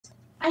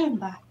I am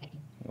back.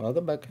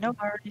 Welcome back. No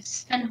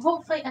worries. And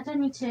hopefully I don't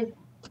need to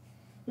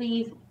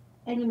leave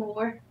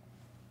anymore.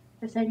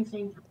 If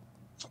anything,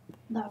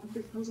 that would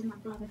be causing my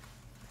brother.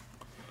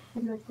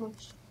 Oh my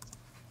gosh.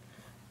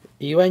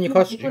 Are you wearing your No,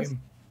 costume? because-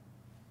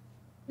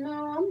 No,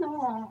 I'm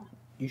not.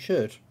 You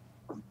should.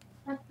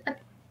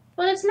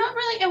 Well, it's not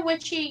really a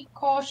witchy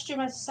costume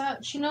as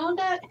such. You know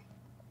that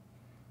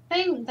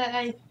thing that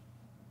I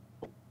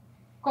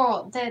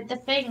got,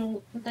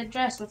 the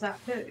dress with that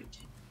hood?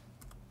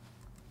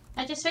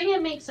 I just think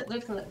it makes it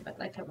look a little bit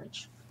like a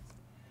witch.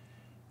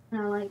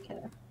 And I like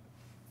it.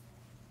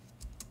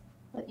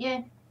 But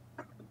yeah.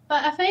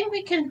 But I think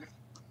we can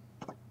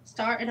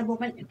start in a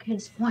moment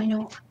because why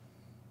not?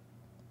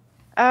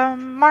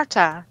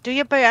 Marta, do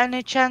you by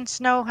any chance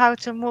know how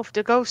to move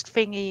the ghost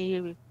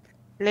thingy,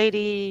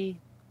 lady,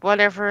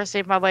 whatever is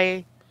in my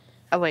way,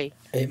 away?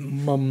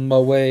 In my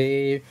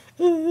way.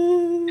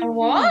 A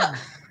what?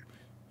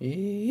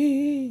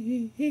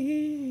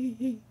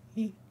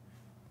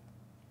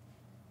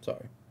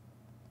 Sorry.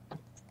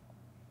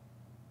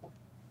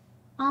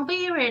 I'll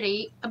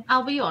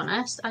be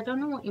honest. I don't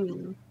know what you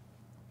mean.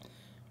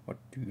 What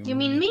do You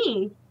mean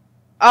me?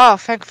 Oh,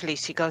 thankfully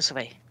she goes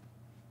away.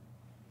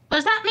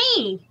 Was that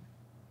me?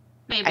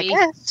 I Maybe.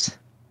 guess.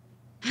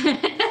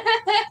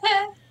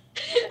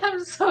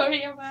 I'm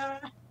sorry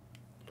about it.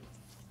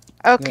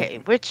 Okay,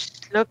 which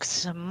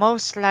looks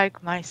most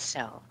like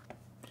myself.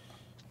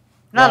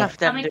 None Right. of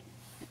them I'm a- do.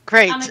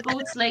 Great. I'm a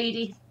ghost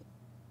lady.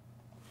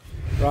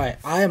 Right,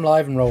 I am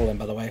live and rolling,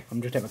 by the way.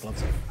 I'm just taking my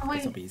gloves off. Oh, wait.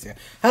 It's up easier.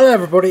 Hello,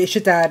 everybody. It's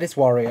your dad. It's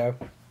Wario.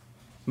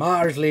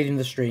 Marta is leading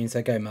the stream,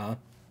 so go, Marta.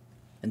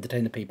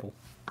 Entertain the people.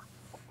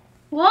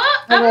 What?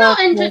 I'm not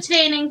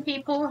entertaining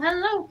people.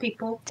 Hello,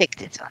 people. Take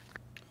this one.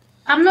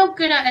 I'm not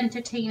good at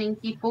entertaining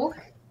people.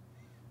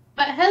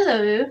 But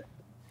hello.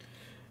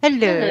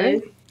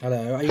 Hello.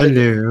 Hello. Are you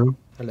Hello.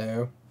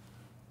 Hello.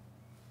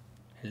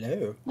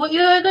 Hello. What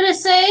you were gonna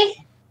say?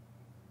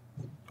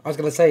 I was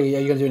going to say, are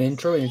you going to do an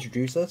intro and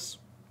introduce us?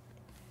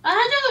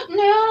 I don't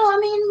know. I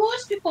mean,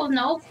 most people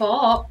know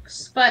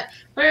Fox, but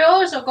we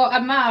also got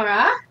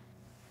Amara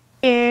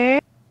Yeah.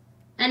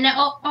 and the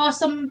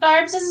awesome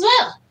Barbs as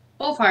well.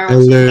 Both are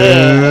awesome.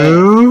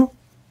 Hello.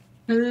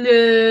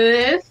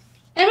 Hello.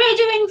 And we're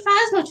doing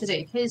Phasmo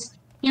today because,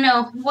 you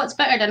know, what's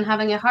better than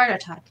having a heart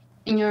attack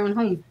in your own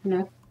home, you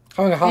know?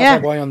 Having a heart Yeah.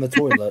 attack while you're on the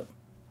toilet.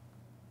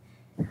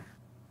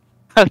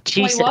 Oh,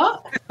 Jesus. Wait,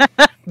 what?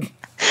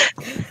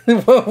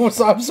 What was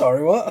that? I'm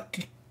sorry,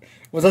 what?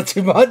 Was that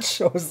too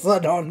much? Or was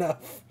that not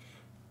enough?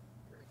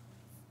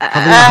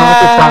 Having a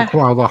heart attack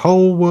while the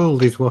whole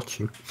world is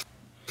watching.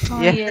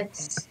 Oh, Yeah.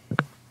 yes.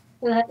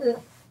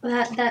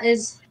 That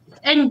is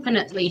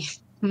infinitely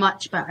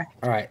much better.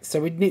 Alright, so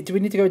do we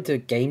need to go into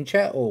game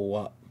chat or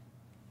what?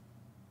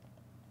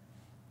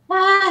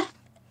 Ah,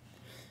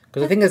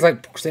 Because I think there's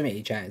like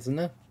proximity chat, isn't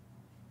there?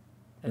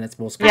 And it's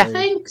more I scary.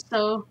 think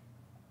so.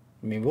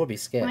 I mean, we'll be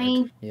scared. I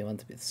mean- You want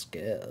to be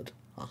scared.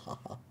 Ha ha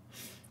ha.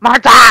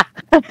 Marta!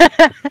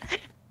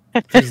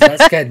 Jeez,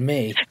 that scared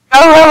me. Go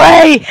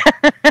away!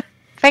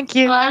 Thank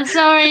you. Well, I'm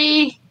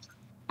sorry.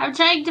 I'm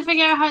trying to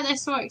figure out how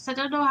this works. I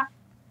don't know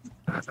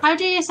how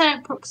do you set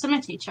up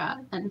proximity chat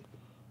then?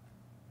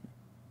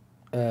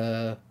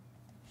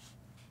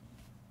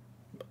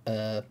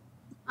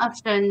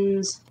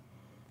 Options.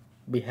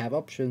 We have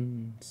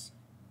options.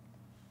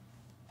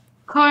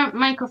 Current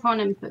microphone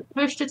input.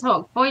 Push to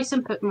talk. Voice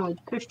input mode.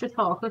 Push to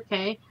talk.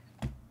 Okay.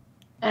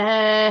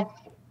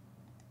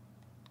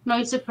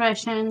 Noise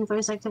suppression.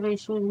 Voice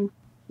activation.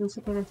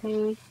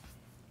 Security.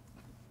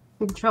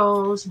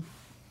 Controls.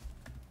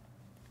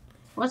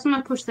 What's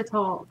my push to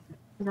talk?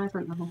 'Cause I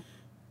don't know.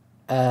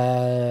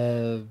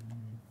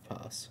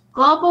 Pass.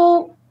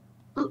 Global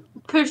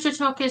push to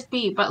talk is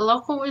B, but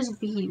local is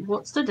V.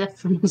 What's the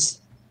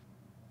difference?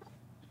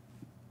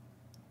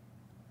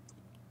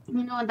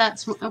 You know,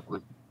 that's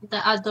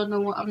that I don't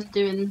know what I'm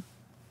doing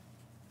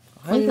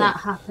when that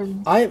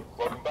happens.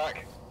 Welcome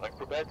back. I've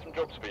prepared some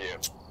jobs for you.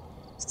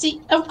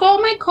 See, I've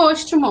got my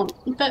costume on,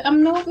 but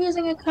I'm not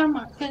using a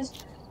camera because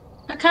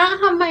I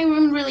can't have my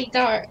room really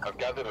dark I've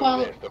gathered a Well,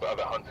 list of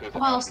other hunters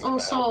whilst asking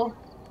for help. also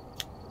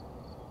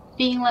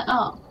being lit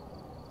up.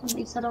 At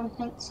least I don't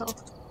think so.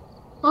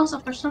 Also,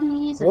 for some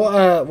reason,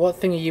 What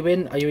thing are you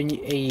in? Are you in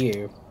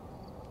EU?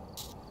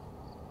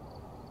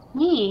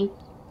 me,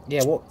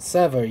 Yeah, what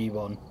server are you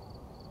on?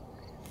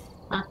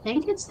 I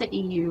think it's the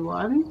EU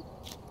one.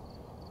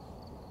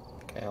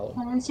 Okay, hold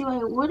I on. don't see why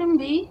it wouldn't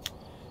be.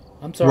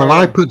 I'm sorry. Well,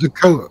 I put the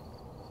code.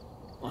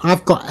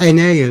 I've got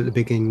NA at the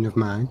beginning of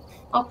mine.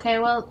 Okay,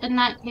 well, in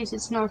that case,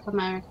 it's North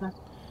America.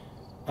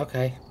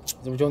 Okay, so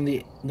we're on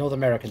the North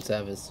American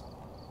servers.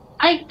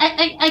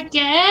 I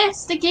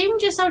guess the game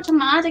just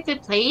automatically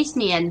placed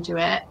me into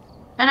it,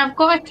 and I've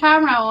got a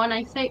camera on.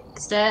 I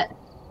fixed it.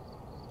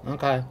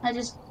 Okay.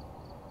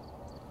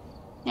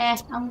 Yeah,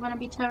 I'm gonna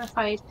be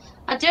terrified.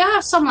 I do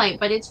have some light,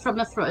 but it's from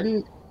the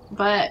front.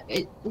 But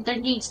there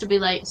needs to be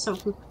light so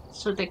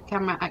the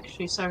camera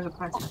actually serves a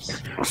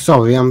purpose.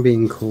 Sorry, I'm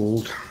being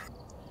called.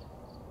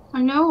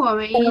 No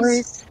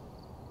worries.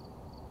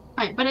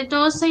 Right, but it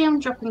does say I'm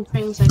dropping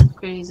things like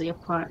crazy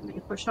apparently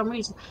for some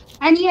reason.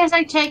 And yes,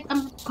 I checked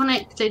I'm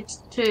connected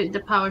to the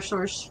power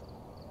source.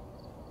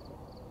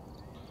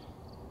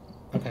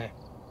 Okay.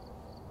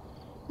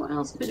 What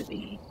else could it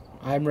be?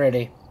 I'm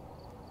ready.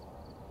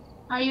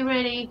 Are you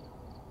ready?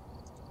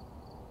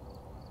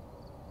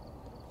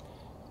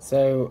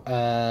 So,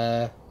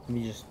 let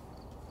me just...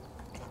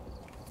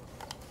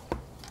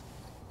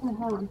 Oh,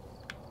 hold on.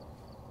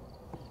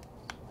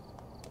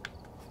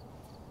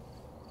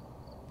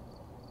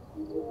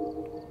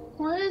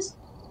 What is...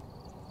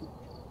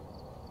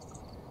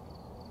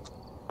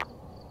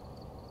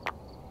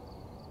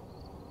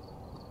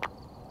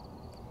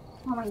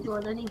 Oh my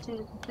god, I need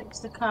to fix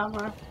the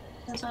camera.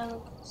 Because I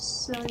look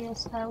silly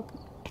as hell.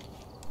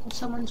 If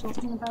someone's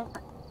talking about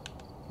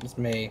It's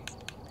me.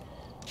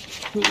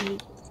 me.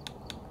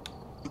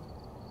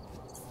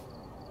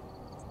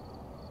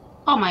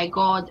 Oh my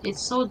god,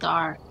 it's so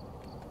dark.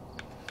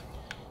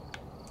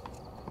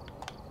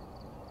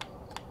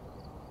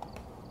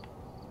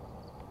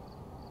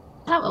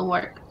 That will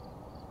work.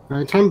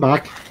 Right, I'm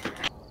back.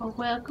 Oh,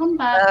 welcome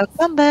back.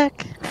 Welcome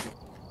back.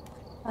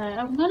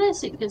 I'm gonna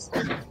say this.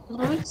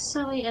 Although it's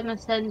silly in the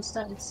sense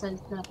that it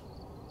says that.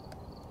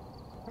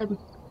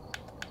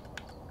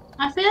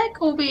 I feel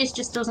like OBS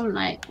just doesn't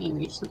like me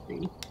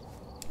recently.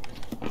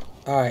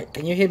 Alright,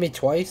 can you hear me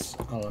twice?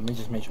 Oh, let me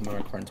just make sure my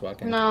microphone's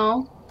working.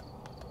 No.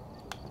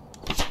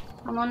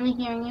 I'm only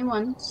hearing you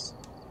once.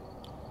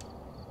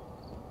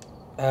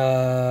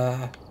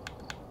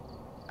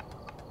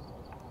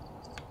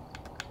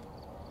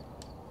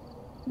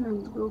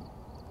 Go.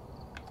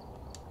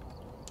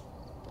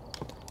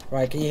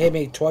 Right, can you hear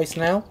me twice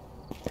now?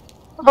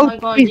 Oh my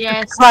god, Jesus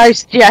yes.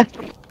 Christ, yes.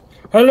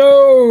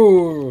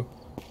 Hello!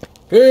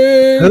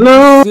 Pigs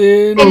Hello?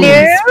 in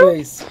Hello?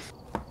 space.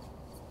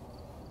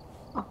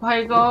 Oh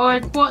my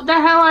god, what the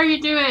hell are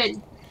you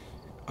doing?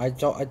 I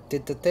thought I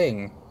did the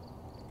thing.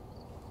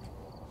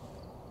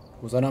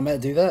 Was I not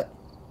meant to do that?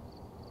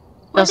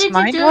 What Does did you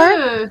mine do?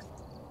 work?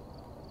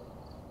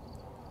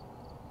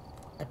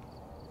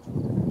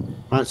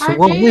 Right, so How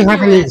what do are you we do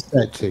having it? it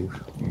set to?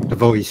 The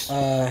voice.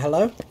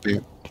 Hello?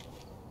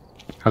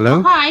 Hello?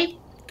 Oh, hi.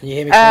 Can you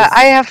hear me twice?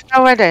 I have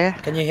no idea.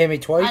 Can you hear me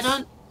twice? I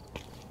don't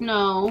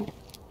know.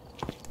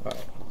 Right.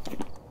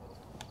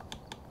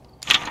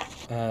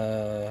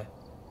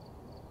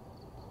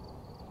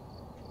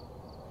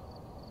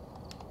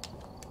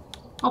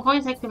 Oh,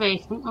 voice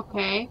activation.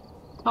 Okay.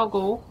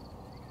 Toggle.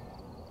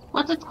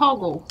 What's a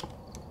toggle?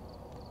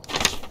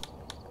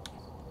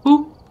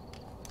 Who?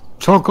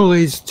 Toggle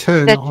is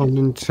turn That- on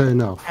and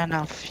turn off.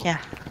 Enough, yeah.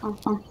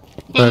 Uh-huh.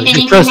 But Can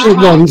you you press hear it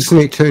me now? once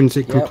and it turns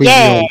it Yep. completely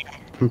Yeah. on,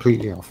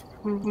 completely off.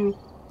 Mm-hmm.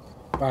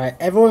 Right,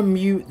 everyone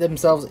mute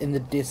themselves in the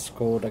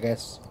Discord, I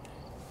guess.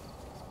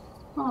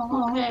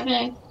 Oh,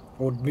 okay.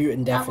 Or mute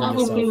and That deafen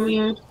would be yourself.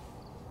 weird.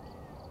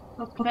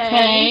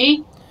 Okay.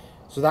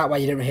 So that way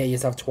you don't hear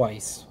yourself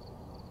twice.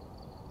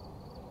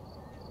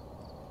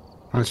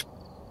 That's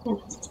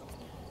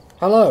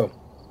Hello.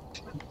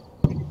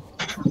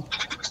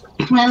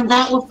 Well,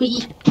 that would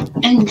be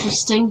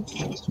interesting.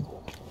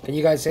 Can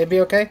you guys hear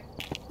me okay?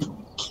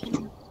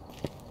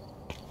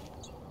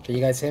 Can you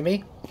guys hear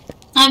me?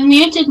 I've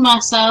muted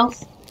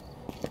myself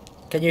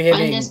Can you hear on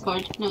me?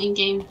 Discord, not in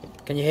game.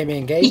 Can you hear me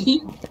in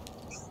game?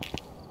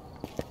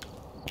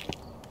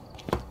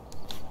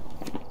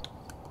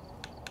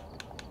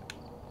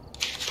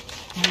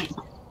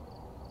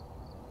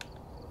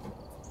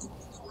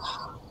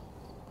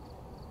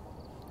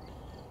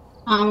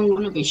 I'm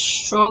gonna be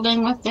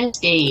struggling with this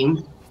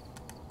game.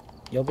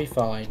 You'll be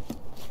fine.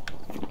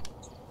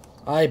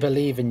 I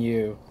believe in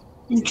you.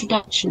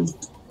 Introduction.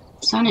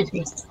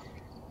 Sanity.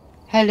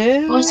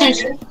 Hello? What's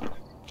this?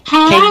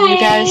 Hi! Can you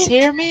guys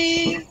hear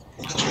me?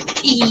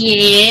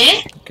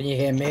 Yeah. Can you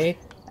hear me?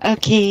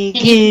 Okay,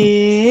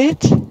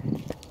 good.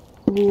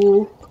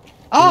 Ooh.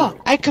 Oh,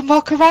 I can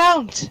walk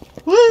around.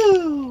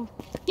 Woo!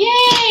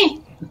 Yay!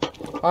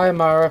 Hi,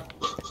 Mara.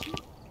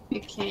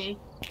 Okay.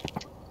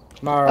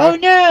 Mara. Oh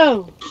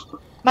no!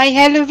 My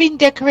Halloween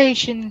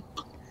decoration.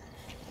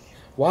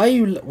 Why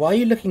are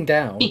you looking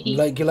down?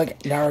 Like you're like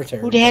Naruto.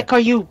 Who the heck are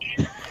you?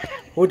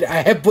 Who the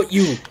I headbutt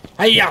you?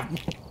 Hiya!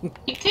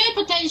 It could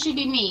potentially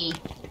be me.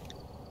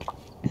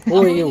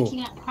 Who are I'm you?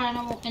 looking at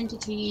paranormal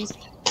entities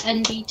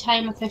and the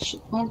time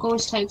efficient or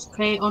ghost types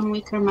prey on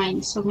weaker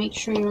minds, so make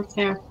sure you're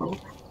careful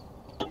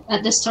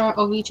at the start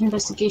of each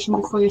investigation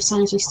before your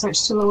sanity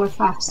starts to lower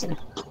faster.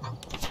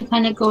 You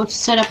kind of go to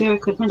set up your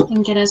equipment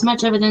and get as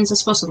much evidence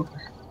as possible.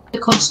 If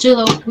it costs too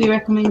low, we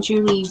recommend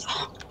you leave.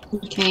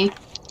 Okay.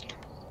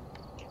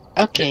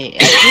 Okay,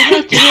 I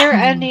do not hear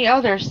any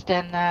others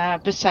then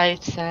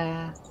besides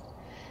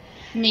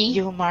Me?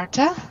 you,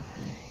 Marta.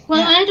 Well,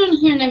 Yeah. I don't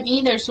hear them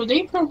either, so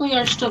they probably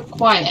are still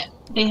quiet.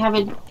 They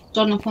haven't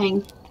done a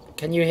thing.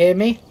 Can you hear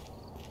me?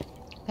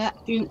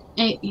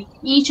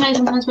 Each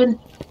item has been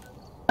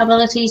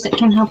abilities that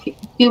can help you.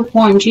 Be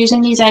warned,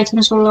 using these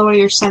items will lower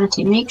your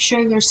sanity. Make sure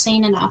you're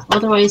sane enough,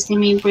 otherwise they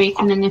may break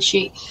and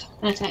initiate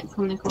an attack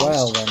from the ghost.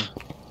 Well then.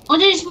 Oh,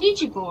 there's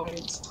Ouija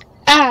boards.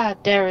 Ah,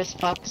 there is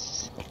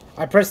Fox.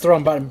 I pressed the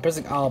wrong button. I'm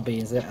pressing RB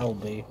instead of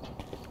LB.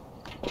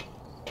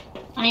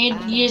 Are you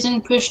using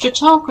push to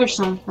talk or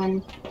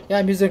something? Yeah,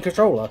 I'm using a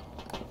controller.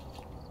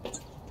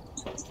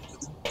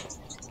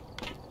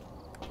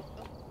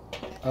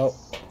 Oh.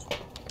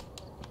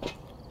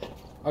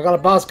 I got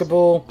a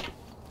basketball.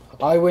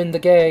 I win the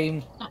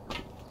game.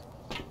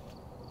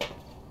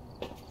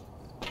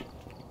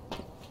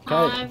 Okay.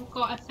 I've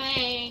got a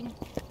thing.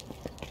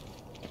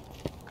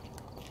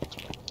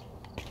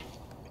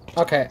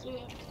 Okay.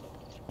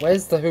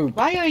 Where's the hoop?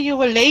 Why are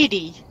you a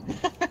lady?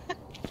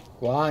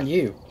 Why aren't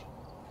you?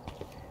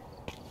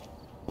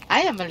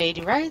 I am a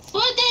lady, right?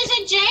 But there's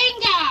a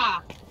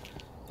Jenga!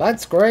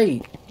 That's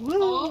great.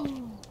 Oh.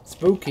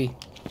 Spooky.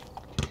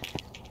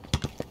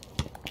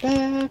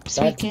 Burbs,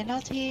 we That's-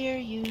 cannot hear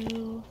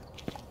you.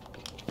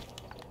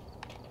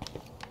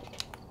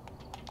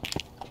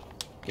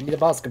 Give me the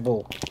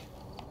basketball.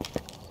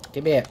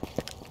 Give me it.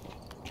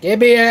 Give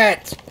me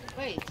it!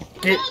 Wait,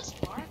 Get- that's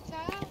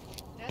Martha?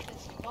 That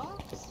is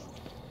Fox?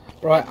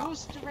 Right,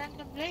 Who's the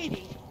random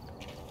lady?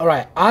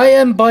 alright. I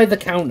am by the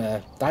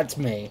counter. That's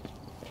me.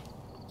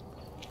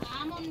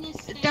 I'm on this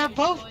stairs They're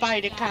both going by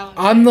the down. counter.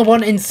 I'm the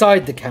one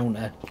inside the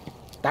counter.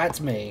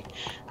 That's me.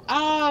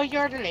 Oh,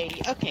 you're the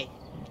lady. Okay.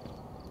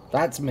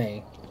 That's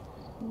me.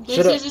 This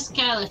Should I- is a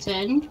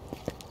skeleton.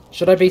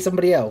 Should I be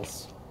somebody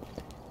else?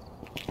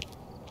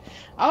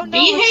 Oh no,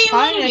 Be who it's you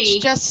fine. wanna It's be.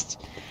 just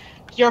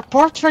your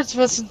portrait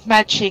wasn't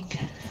matching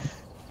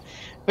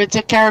with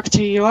the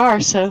character you are,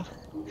 so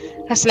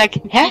I was like,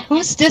 huh?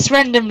 Who's this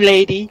random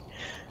lady?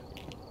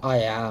 I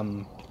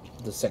am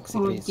the sexy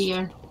Oh beast.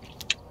 dear.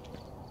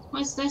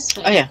 What's this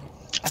thing? Oh yeah,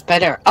 I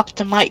better up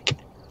the mic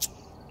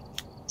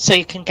so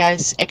you can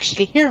guys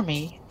actually hear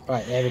me.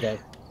 Right, there we go.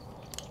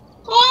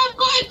 Oh, I've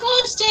got a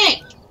glow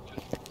stick!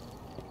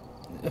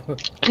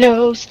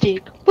 Glow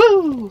stick,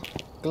 woo!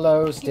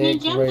 Glow You can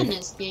stick. jump in Ring.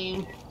 this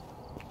game.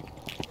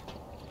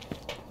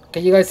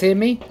 Can you guys hear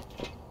me?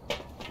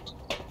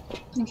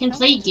 You can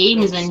play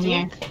games in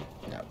here.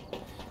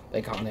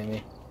 They can't hear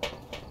me.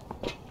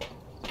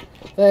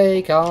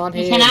 They can't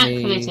You hear can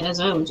activate it me. as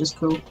well, which is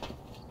cool.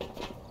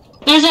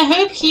 There's a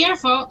hoop here,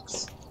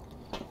 Fox.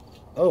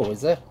 Oh,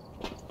 is there?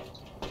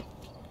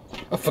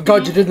 I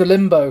forgot you did the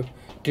limbo.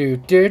 Do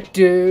do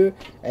do.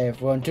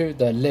 Everyone do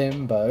the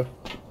limbo.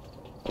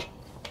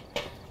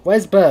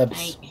 Where's Burbs?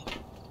 Right.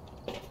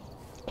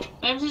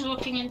 Babs is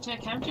walking into a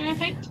counter, I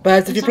think.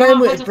 Burbs, if And you're playing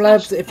someone with has a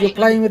Burbs, if you're flashlight.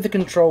 playing with the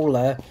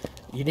controller,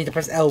 you need to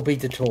press LB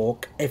to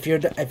talk. If you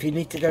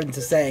need to go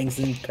into settings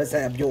and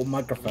set up your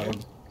microphone.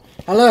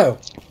 Hello.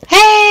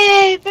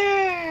 Hey,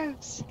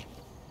 birds!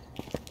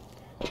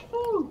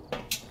 Ooh. I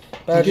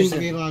Burbs, didn't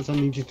realise I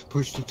needed to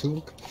push to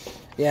talk.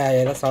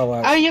 yeah, that's how it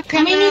works. Oh, you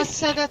can mean,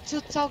 set it to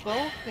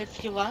toggle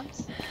if you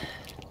want.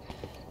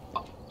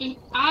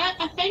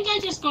 I think I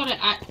just got it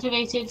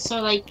activated,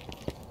 so like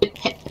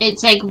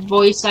it's like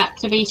voice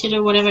activated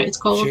or whatever it's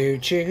called. Choo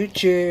choo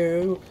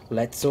choo.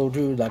 Let's all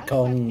do the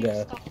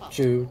conga.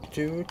 Choo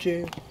choo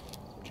choo.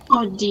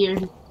 Oh dear.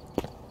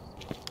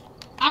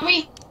 Are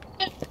we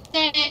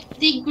the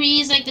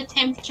degrees, like the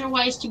temperature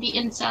wise, to be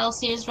in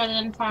Celsius rather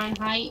than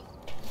Fahrenheit?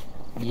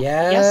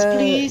 Yeah. Yes,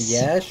 please.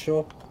 Yeah,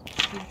 sure.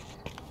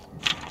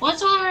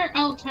 What's our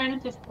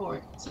alternative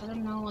ports? I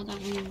don't know what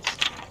that means.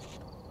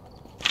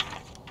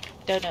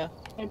 Don't know.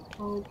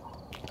 Headphone.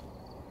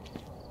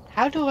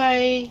 How do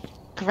I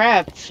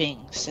grab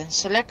things and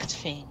select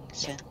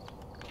things? And...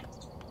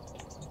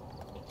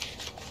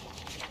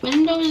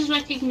 Windows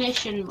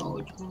recognition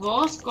mode.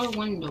 Vosk or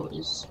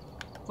Windows?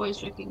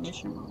 Voice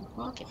recognition mode.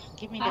 Okay.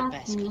 Give me the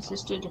This basketball.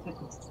 is too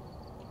difficult.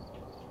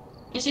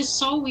 This is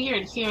so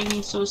weird hearing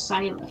me so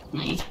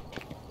silently.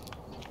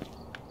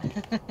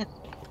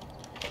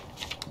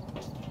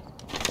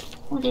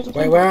 Oh, there's a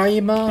Wait, where are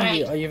you, Ma?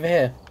 Right. Are you over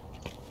here?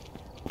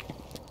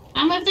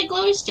 I'm with the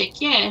glow stick,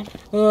 yeah. I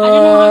don't know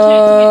how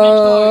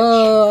to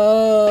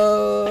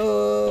activate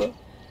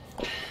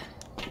my torch.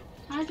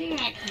 How do you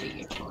activate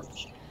your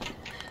torch?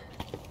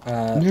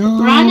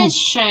 No. Run is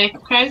check,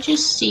 crouch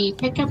is C,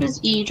 pick up is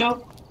E,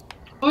 drop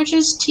torch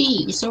is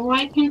T. So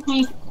why can't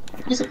I?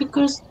 Is it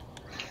because?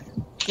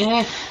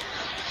 Yeah.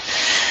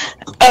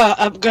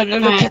 I'm gonna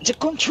look Right. at the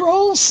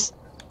controls.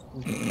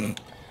 There's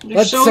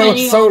That's so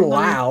many so of them.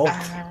 loud.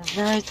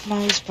 Right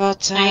mouse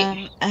button,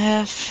 Right.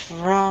 F,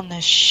 run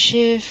is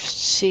shift,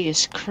 C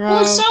is Oh,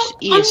 crouch, so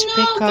E is no,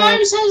 pick up.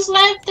 Barbs has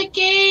left the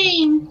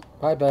game.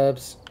 Bye,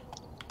 Burbs.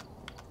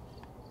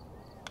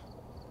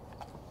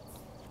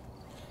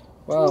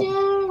 Well,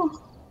 No.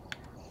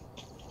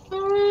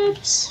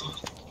 Barbs.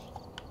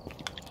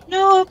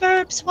 No,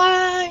 Burbs,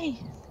 why?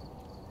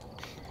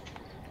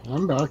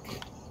 I'm back.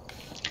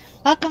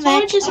 Welcome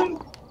back. Torch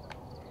isn't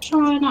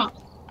showing up.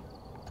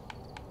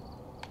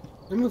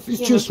 I don't know if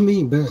it's Yeah. just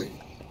me, but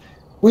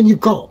when you've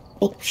got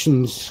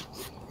options,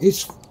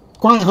 it's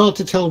quite hard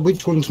to tell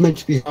which one's meant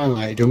to be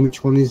highlighted and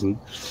which one isn't.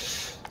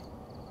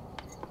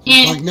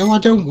 Yeah. Like, no, I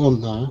don't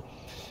want that.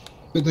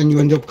 But then you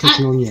end up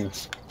clicking on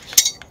yes.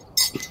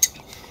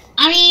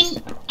 I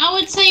mean, I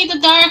would say the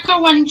darker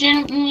one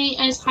generally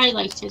is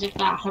highlighted if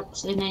that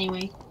helps in any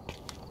way.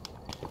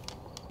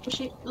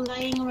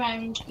 lying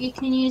around, you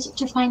can use it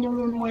to find a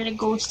room where the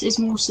ghost is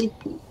most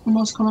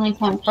commonly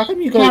found. How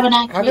come you can have an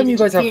guys? How come you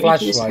guys have accurate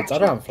security flashlights? I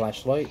don't have a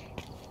flashlight.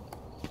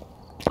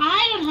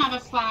 I don't have a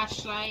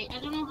flashlight. I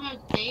don't know how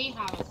they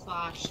have a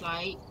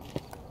flashlight.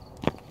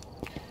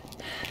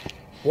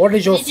 What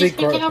is your They just pick it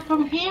secret? up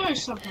from here or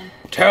something.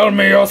 Tell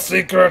me your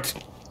secret.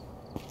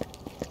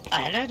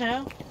 I don't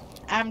know.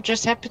 I'm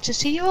just happy to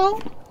see you all.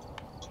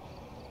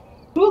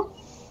 Whew.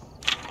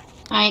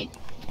 Right.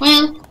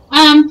 Well,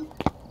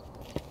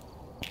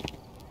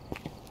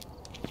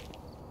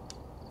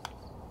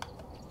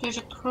 there's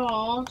a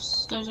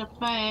cross, there's a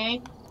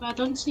flag, but I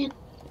don't see a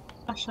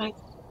flashlight.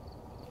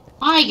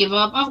 I give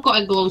up. I've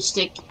got a glow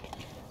stick.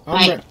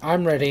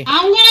 I'm ready.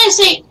 I'm gonna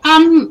say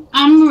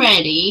I'm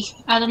ready.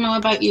 I don't know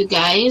about you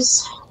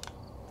guys.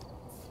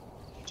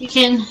 You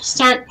can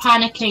start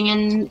panicking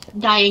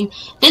and dying.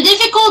 The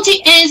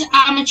difficulty is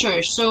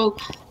amateur, so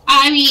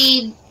I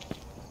mean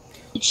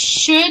it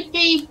should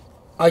be.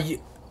 Are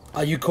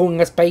you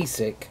calling us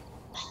basic?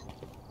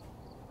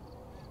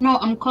 No,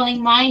 I'm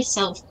calling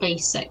myself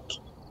basic.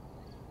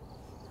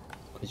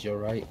 Because you're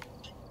right.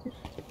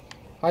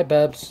 Hi,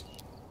 Bubs.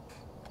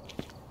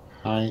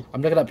 Hi.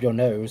 I'm looking up your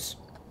nose.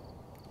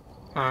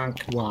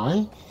 Hank.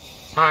 Why?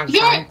 Hank.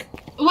 You're- Hank.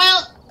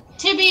 Well,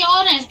 to be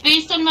honest,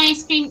 based on my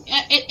screen,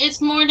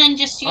 it's more than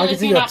just you I can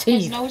see looking your up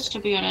his teeth. nose. To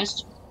be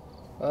honest.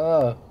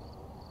 Oh.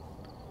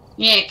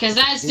 Yeah, because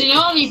that's the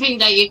only thing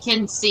that you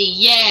can see.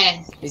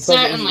 Yeah,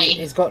 certainly.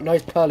 He's got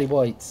nice pearly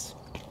whites.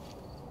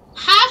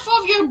 Half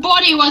of your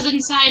body was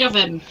inside of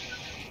him.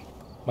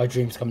 My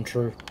dreams come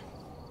true.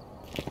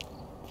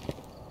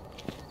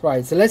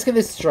 Right, so let's get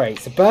this straight.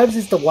 So Burbs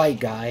is the white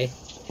guy.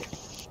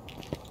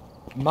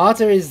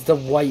 Marta is the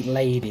white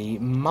lady.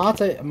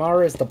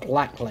 Mara is the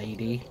black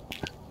lady.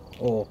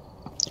 Or,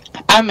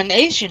 I'm an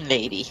Asian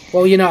lady.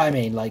 well, you know what I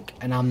mean, like,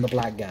 and I'm the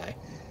black guy.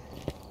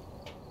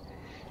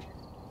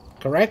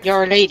 Correct?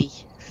 You're a lady.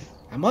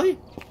 Am I?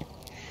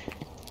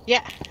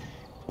 Yeah.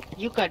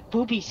 You got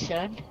boobies,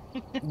 son.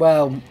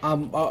 Well,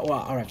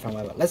 alright, fine,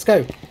 whatever. Let's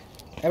go.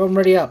 Everyone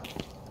ready up.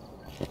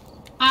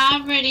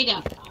 I'm ready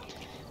to.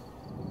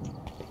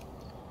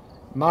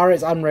 Mara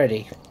is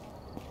unready.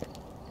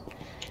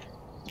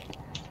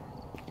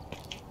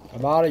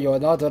 Mara, you're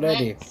not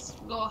ready. Let's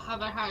go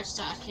have a heart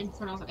attack in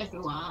front of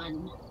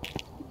everyone.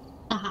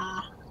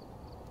 Haha.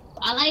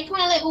 I like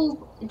my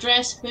little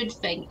dress hood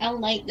thing. I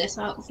like this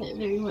outfit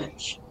very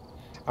much.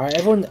 Alright,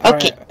 everyone. Okay,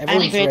 Alright,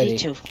 everyone's I'm ready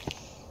too.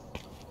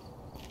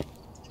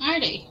 Are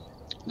they?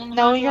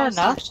 No, you're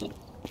not.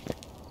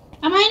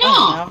 Am I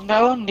not? I'm the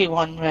only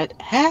one ready.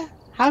 Huh?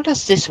 How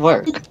does this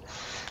work?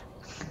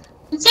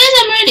 It says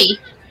I'm ready.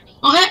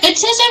 Oh, it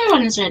says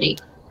everyone is ready.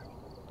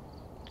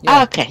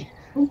 Yeah. Okay.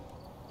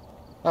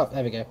 Oh,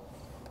 there we go.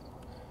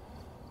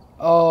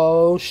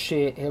 Oh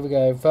shit, here we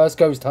go. First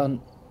ghost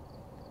hunt.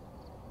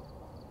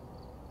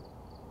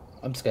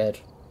 I'm scared.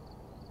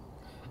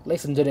 At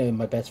least I'm doing it with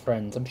my best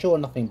friends. I'm sure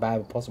nothing bad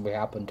will possibly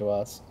happen to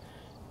us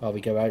while we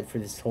go out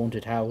through this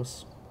haunted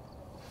house.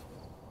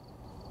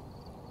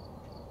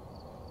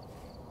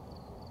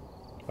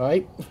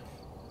 Right?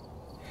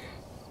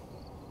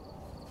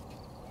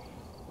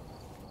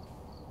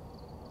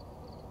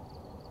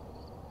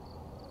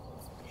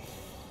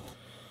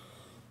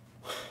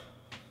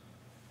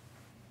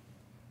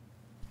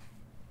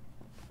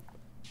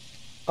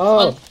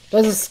 Oh,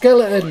 there's a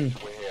skeleton!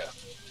 We're here.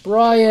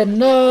 Brian,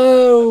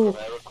 no!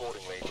 Prepare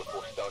accordingly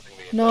before starting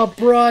the No,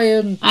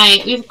 Brian!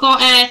 Right, we've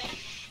got a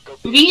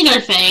reader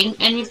thing,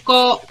 and we've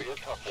got be a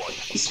tough one.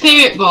 a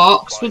spirit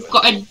box, we've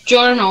got a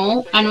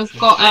journal, and we've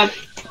got a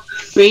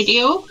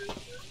radio,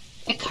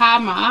 a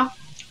camera,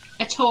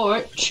 a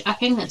torch, I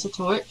think that's a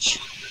torch,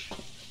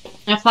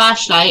 a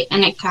flashlight,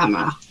 and a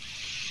camera.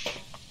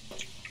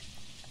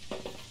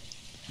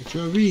 Is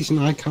there a reason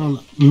I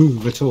can't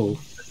move at all?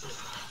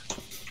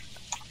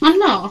 I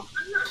know.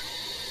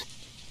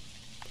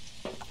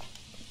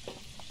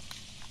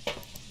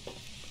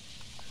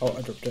 Oh,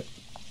 I dropped it.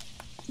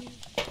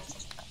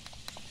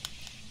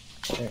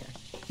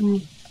 There.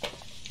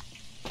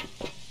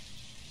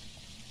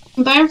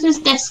 Where's this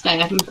desk guy,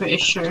 I'm pretty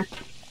sure.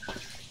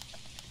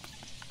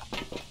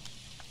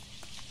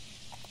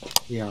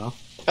 Yeah.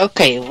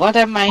 Okay, what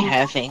am I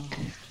having?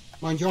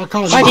 Mind you, I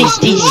can't What move is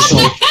at all, this? so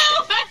What the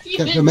hell have you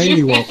get the been menu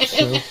doing? up,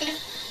 so.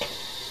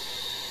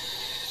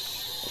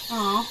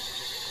 Aw.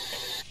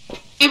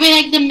 It'd be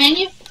like the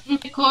menu,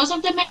 because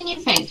of the menu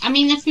thing. I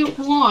mean, if you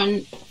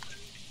want,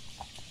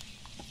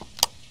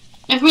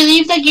 if we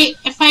leave the game,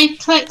 if I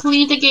click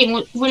leave the game,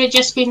 would it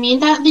just be me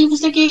that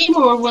leaves the game,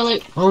 or will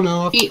it Oh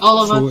no, I've be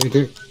all of us? sorted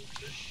it.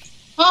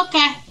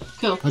 Okay,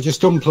 cool. I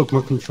just unplugged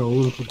my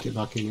controller and plugged it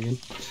back in again.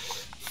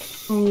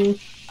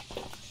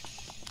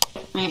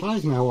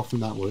 Surprising how often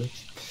that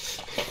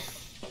works.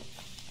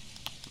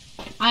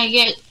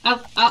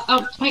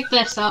 I'll pick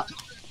this up.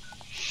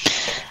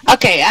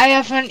 Okay, I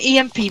have an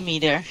EMP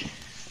meter.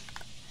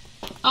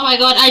 Oh my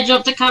god, I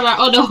dropped the camera.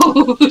 Oh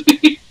no.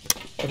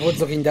 Everyone's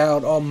looking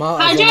down. Oh,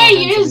 Marta. How do I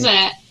use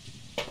it?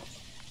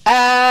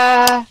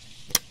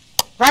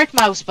 Right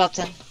mouse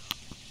button.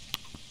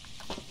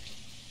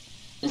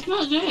 It's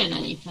not doing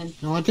anything.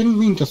 No, I didn't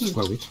mean to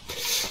throw it.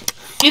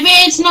 Maybe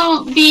it's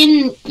not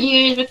being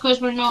used because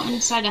we're not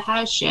inside a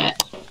house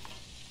yet.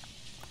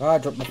 Oh, I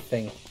dropped my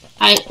thing.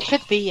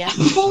 Could be, yeah.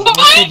 What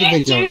are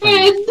you doing?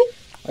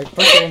 I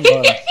pressed the wrong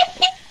button.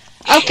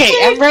 Okay,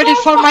 I'm ready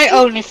for my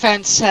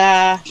OnlyFans.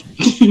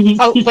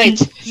 Oh,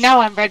 wait. Now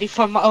I'm ready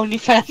for my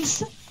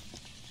OnlyFans.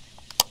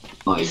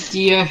 Oh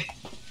dear.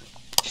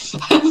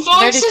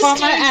 Ready for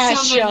my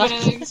ass shot.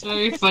 It's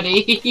very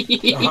funny.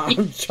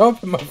 I'm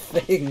dropping my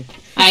thing.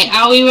 Right,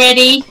 are we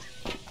ready?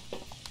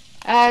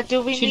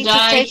 Do we Should need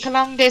I? to take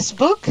along this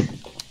book?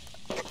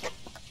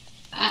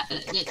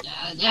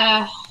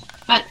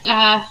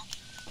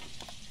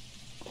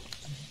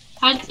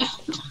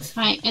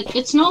 Right,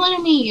 it's not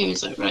letting me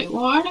use it, right?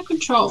 What are the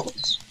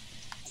controls?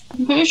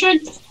 I'm pretty sure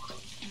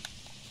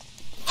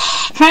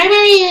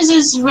primary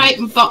uses right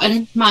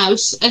button,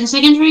 mouse, and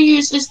secondary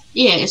uses,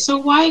 yeah, so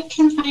why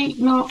can I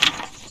not?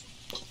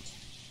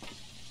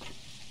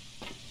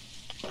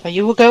 Are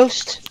you a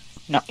ghost?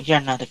 No, you're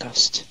not a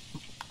ghost.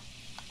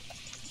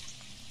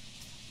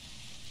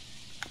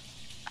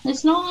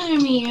 It's not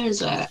letting me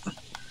use it.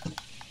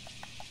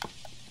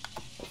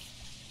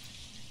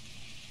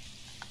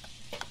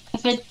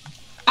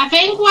 I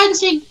think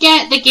once we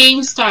get the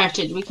game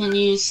started, we can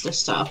use the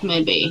stuff,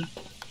 maybe.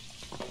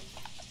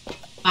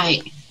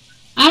 Right.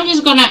 I'm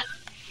just gonna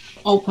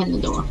open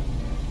the door.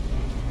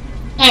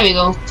 There we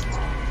go.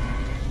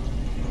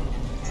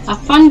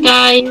 Have fun,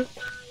 guys.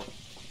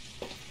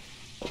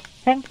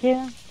 Thank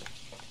you.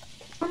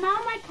 So now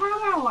my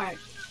camera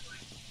works.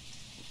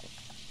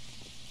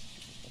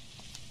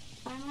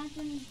 I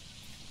imagine.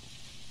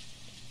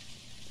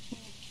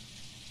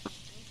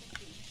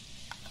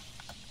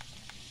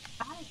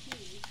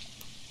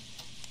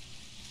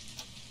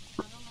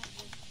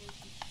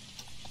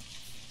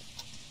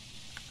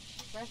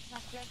 Where's my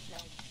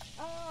flashlight?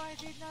 Oh, I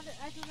do not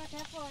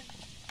have one.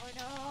 Oh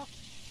no,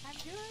 I'm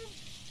doomed.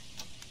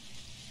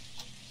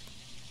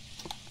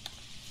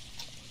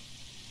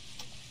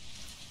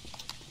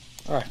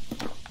 Alright.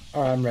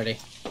 Alright, I'm ready.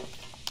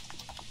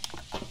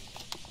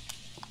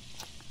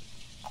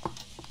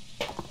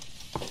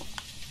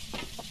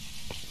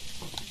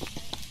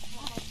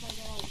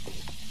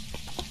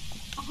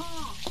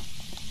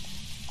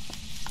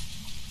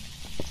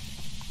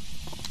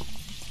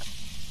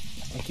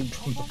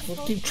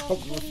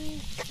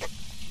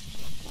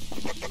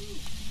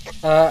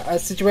 A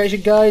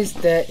situation, guys.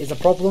 There is a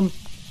problem.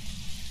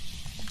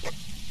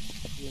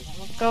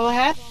 Go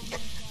ahead.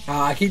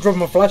 I keep dropping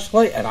my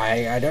flashlight, and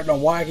I don't know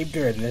why I keep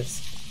doing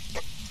this.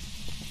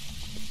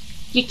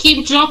 You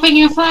keep dropping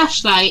your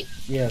flashlight.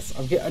 Yes,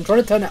 I'm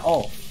trying to turn it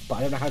off, but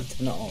I don't know how to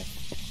turn it off.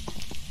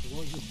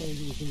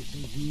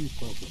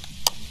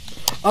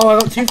 Oh, I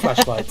got two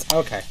flashlights.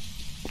 Okay,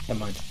 never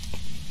mind.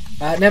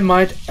 Never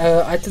mind.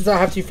 I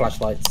have two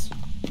flashlights.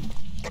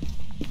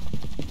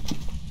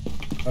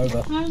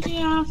 Over. How do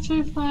you have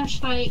two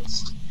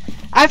flashlights?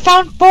 I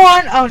found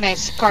porn. Oh, no,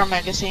 it's a car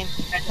magazine.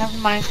 Never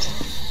mind.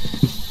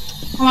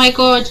 Oh my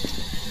god.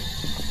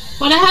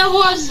 What the hell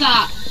was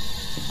that?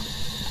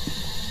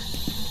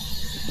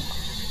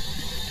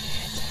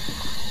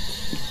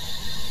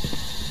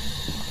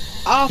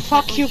 Oh,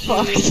 fuck you,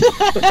 Fox.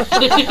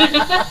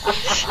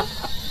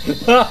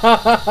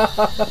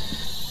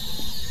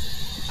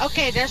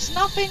 Okay, there's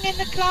nothing in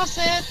the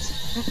closet.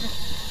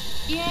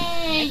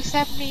 Yay!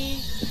 Except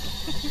me.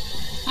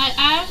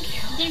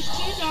 There's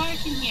too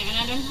dark in here and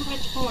I don't have a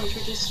torch,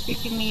 which is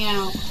freaking me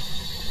out.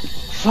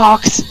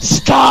 Fox,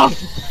 stop!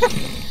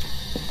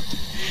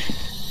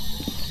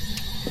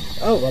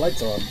 Oh, the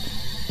lights are on.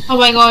 Oh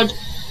my god.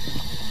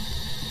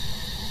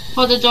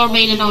 Oh, the door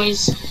made a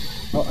noise.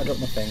 Oh, I dropped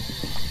my thing.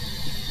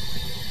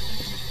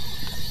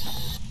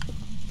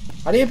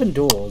 How do you open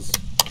doors?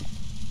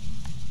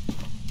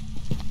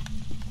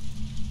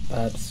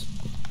 Babs.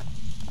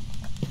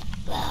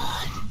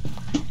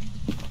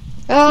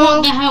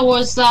 What the hell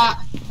was that?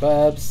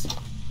 Babs.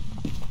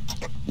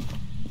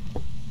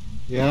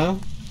 Yeah?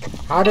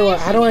 How do I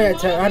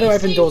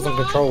open doors on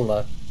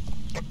controller?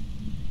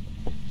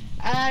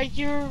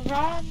 You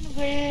run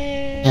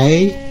with...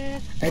 A?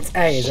 It's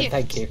A, is it? Shift.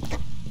 Thank you.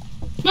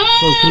 No,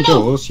 Open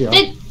doors, yeah.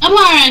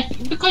 Amara,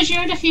 because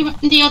you're the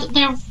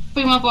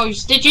female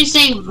voice, did you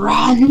say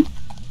run?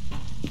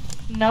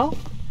 No,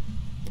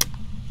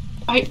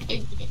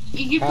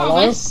 You Hello?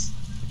 promise?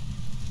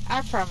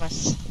 I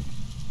promise.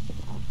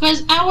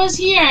 Because I was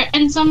here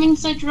and something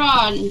said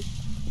run.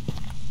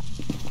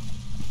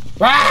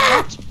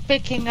 Ah! Not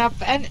picking up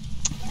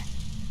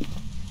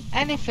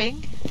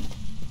anything.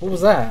 What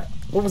was that?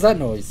 What was that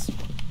noise?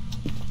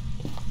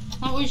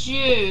 That was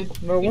you,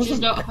 No, it which is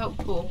wasn't. not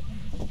helpful.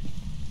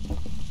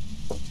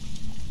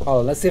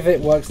 Oh, let's see if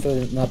it works for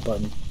that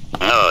button.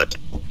 Oh,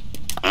 turn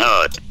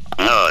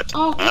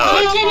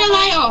the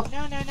light off.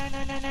 No, no, no,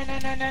 no, no, no,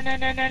 no, no, no,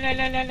 no, no, no,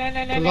 no, no, no,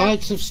 no, The no.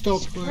 lights have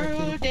stopped Screw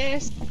working.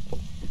 this.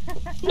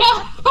 No!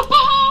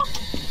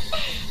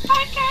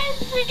 I can't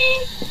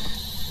see!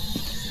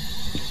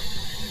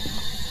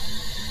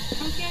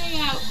 I'm getting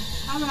out.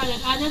 I'm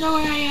running. I don't know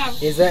where I am.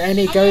 Is there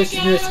any I'm ghosts in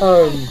gonna this get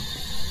out. home?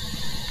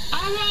 I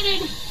I'm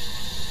running.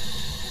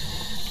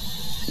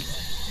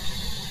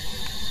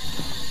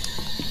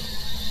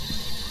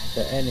 Is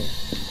there any?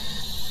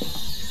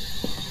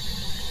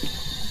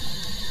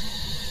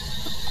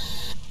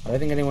 I don't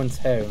think anyone's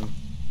home.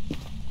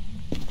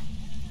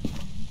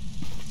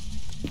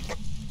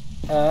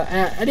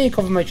 Any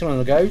confirmation on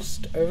the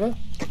ghost? Over.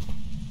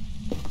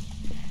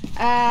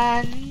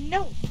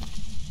 No.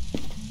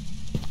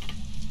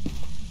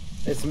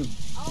 There's some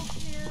All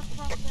clear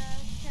from the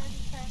charity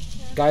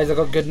center. guys. I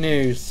got good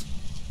news.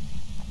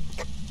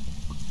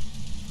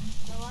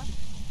 Go on.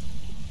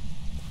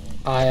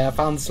 I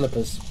found the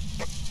slippers.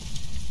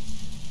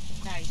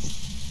 Nice.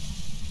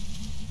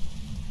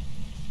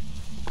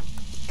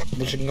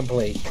 Mission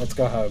complete. Let's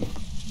go home.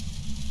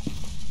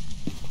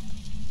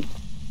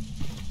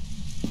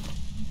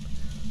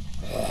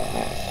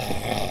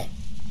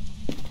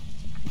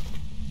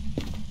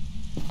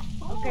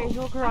 Okay,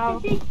 who I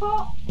growled? can see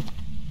Pop.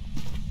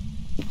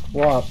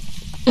 What?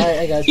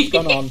 Hey guys, what's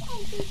going on?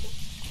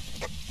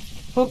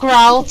 Who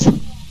growled?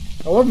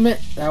 It wasn't me.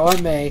 That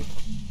wasn't me.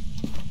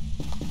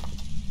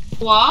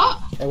 What?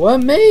 It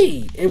wasn't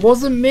me. It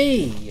wasn't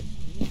me.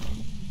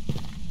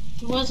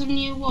 It wasn't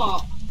you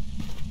what?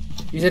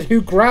 You said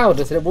who growled?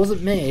 I said it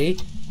wasn't me.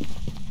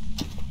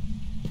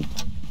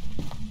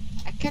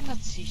 I cannot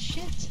see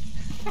shit.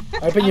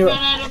 Open I've your. run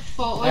out of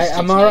photos Hey, to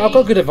Amara, I've got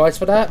take. good advice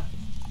for that.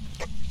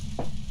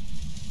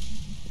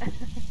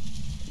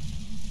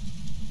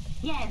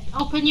 Yes,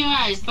 open your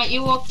eyes, but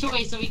you walked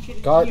away so we could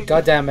hear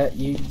God damn it!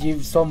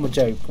 You stole my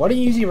joke. Why don't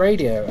you use your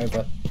radio?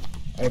 Over.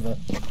 Because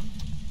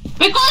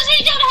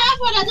we don't have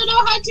one! I don't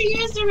know how to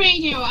use the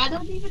radio! I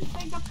don't even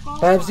think I've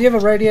got Babs, one. do you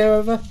have a radio?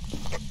 Over.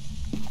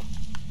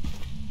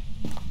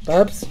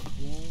 Babs. I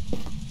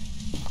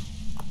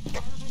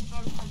don't think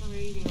Babs has a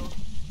radio.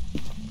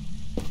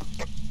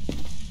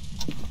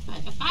 But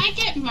if I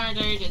get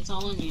murdered, it's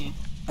all on you.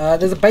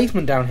 There's a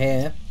basement down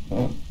here.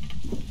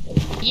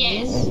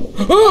 Yes.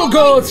 Oh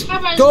god!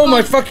 Cameras Oh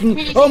my gone. fucking!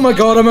 Really Oh my good.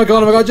 god! Oh my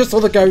god! Oh my god! I just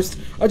saw the ghost!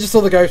 I just saw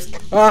the ghost!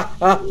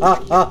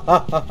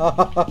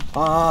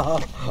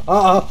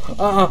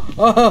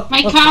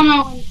 My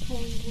camera went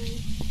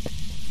crazy.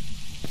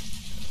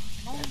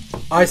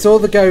 I saw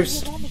the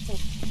ghost.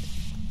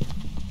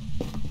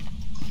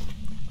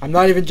 I'm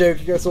not even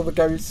joking. I saw the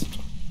ghost.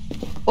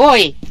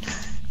 Oi!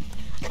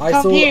 I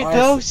Come saw. here, I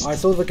ghost.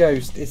 saw the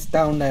ghost. It's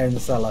down there in the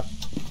cellar.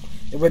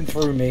 It went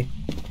through me.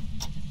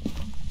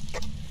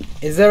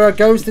 Is there a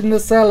ghost in the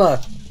cellar?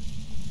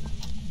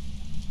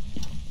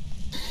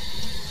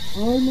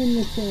 I'm in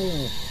the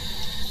cellar.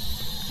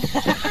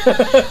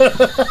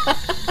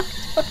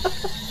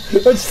 I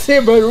just see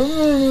him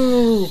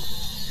going.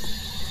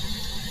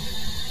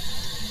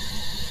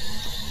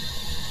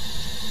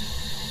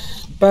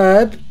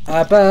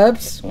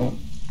 Babs.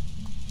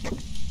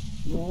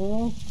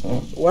 Oh,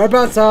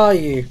 Whereabouts are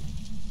you?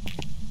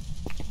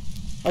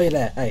 Oh, you're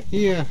there. Hey.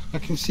 yeah, I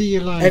can see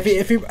your light.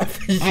 If you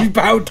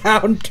bow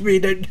down to me, you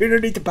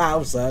don't need to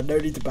bow, sir. No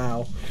need to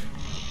bow.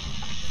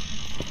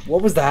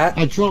 What was that?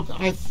 I don't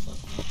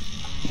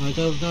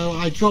know.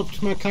 I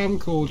dropped my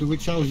camcorder,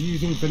 which I was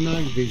using for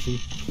night vision.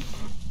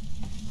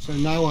 So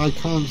now I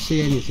can't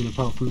see anything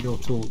apart from your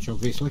torch,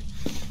 obviously.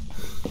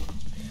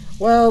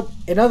 Well,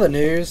 in other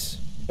news,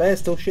 bear's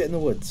still shit in the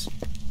woods.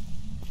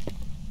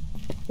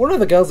 What are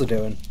the girls are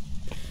doing?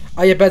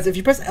 Oh yeah, Bez, if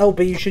you press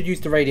LB, you should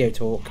use the radio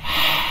talk.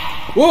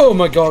 Whoa,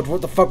 my god, what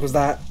the fuck was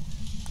that?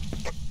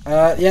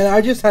 Yeah,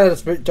 I just had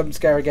a jump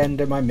scare again,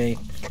 don't mind me.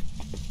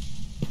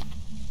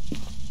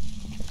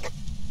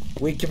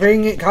 We can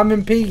bring it, come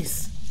in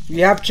peace. We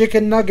have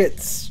chicken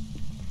nuggets.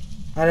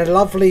 And a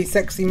lovely,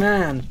 sexy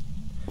man.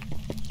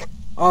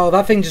 Oh,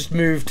 that thing just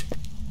moved.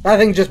 That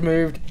thing just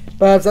moved.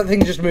 Babs, that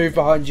thing just moved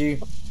behind you.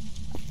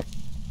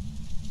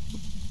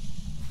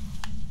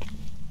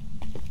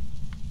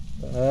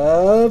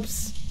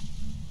 Babs?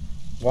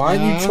 Why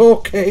are you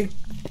talking?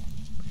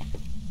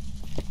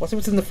 What's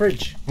in the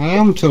fridge? I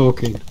am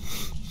talking.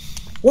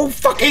 Well,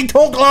 fucking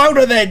talk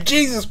louder then!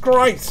 Jesus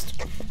Christ!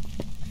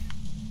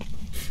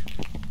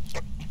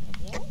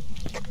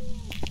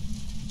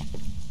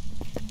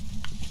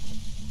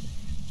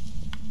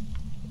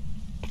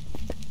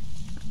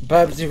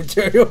 Babs, you're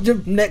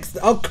next.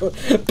 Oh,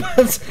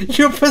 Babs,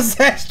 you're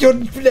possessed. Your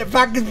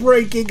back is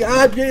breaking.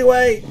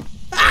 Anyway.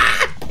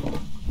 Ah!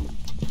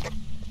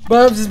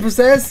 Babs is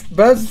possessed.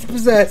 Babs is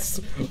possessed.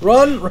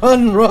 Run,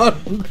 run,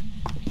 run.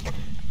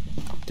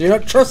 Do you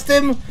not trust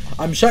him?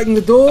 I'm shutting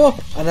the door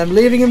and I'm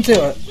leaving him to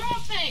it. Drop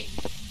it!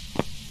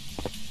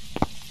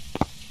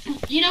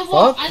 You know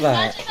what? Fuck As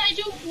that. much as I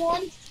don't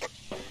want...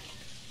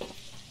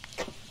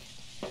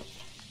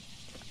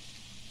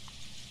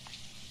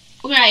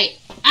 Right,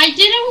 I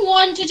didn't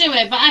want to do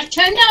it, but I've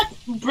turned up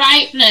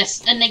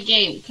brightness in the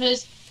game,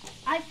 because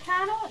I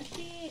cannot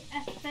see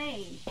a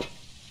thing.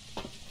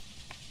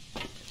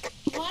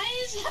 Why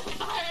is it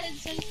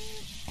balancing?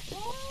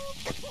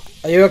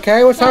 Are you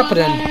okay? What's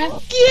happening?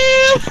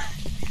 Yeah!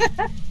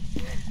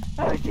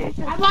 Oh, Jesus.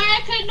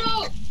 Amara could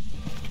not,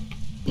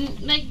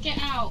 like, get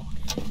out.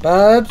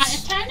 Babs,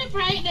 I'm trying to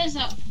brighten this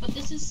up, but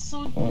this is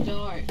so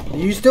dark. are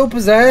you still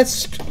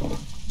possessed?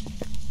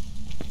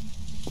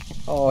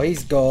 Oh,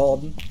 he's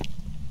gone.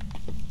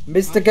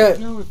 Mr. I Go.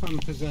 don't know if I'm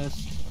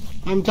possessed.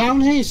 I'm down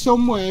here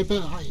somewhere,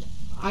 but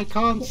I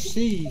can't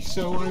see,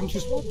 so I'm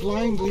just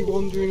blindly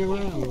wandering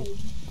around.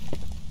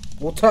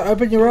 Well,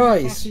 open your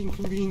eyes. That's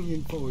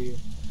inconvenient for you.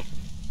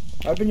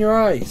 Open your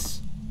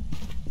eyes.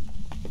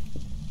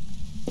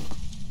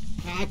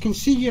 I can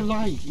see your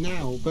light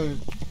now, but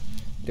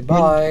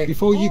Goodbye.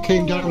 before you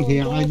came down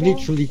here, I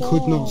literally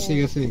could not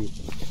see a thing.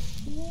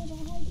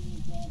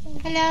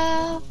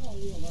 Hello.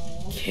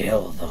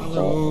 Kill the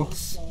Hello.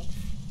 horse.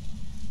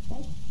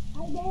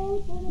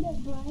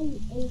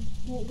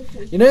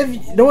 You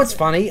know what's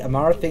funny?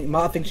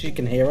 Martha thinks she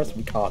can hear us.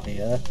 We can't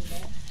hear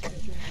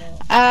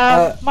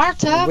her.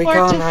 Martha, We we're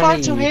can't too far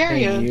to hear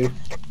you.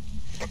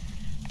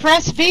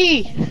 Press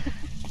B.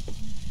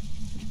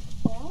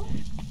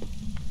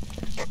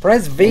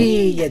 Press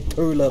V, you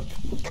tulip.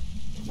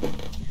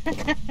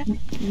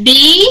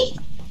 B?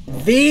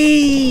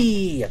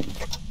 V.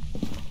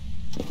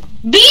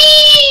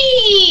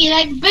 B!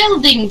 Like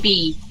building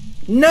B.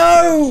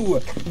 No!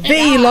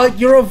 V, like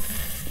you're a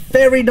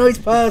very nice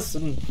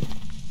person.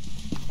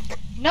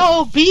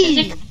 No, B.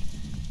 Is it-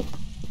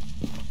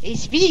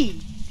 It's B.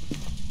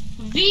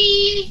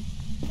 V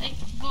like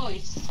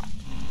voice.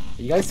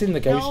 You guys seen the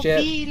No, ghost yet?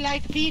 B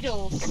like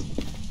Beatles.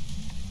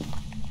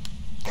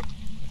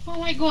 Oh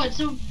my god,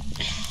 so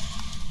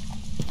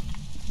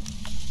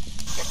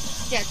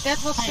Yeah, that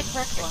was the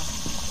correct one.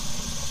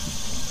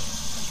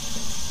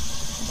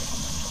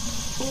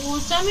 oh,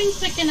 something's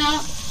picking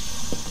up.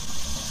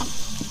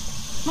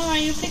 Mama,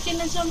 you're picking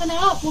something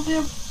up with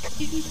your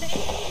TV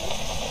thing?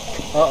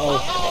 Uh-oh.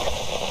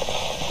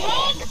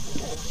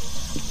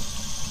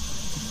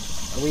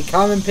 Run! We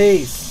come in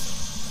peace.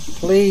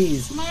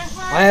 Please. My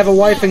heart I have a is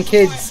wife not and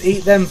kids.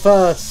 Eat them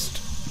first.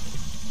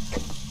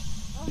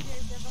 Okay,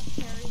 that was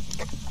scary.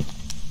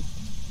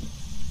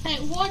 Hey,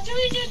 what do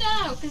we do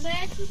now? Because I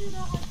actually don't know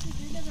how to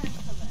do the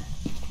rest of it.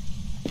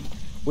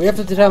 We have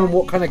to determine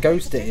what kind of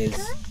ghost it is.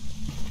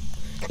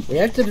 We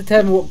have to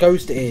determine what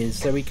ghost it is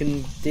so we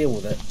can deal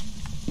with it.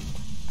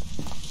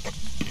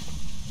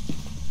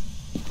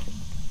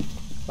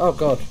 Oh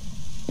god.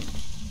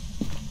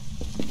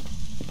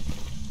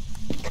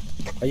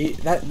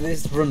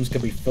 This room's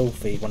gonna be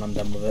filthy when I'm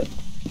done with it.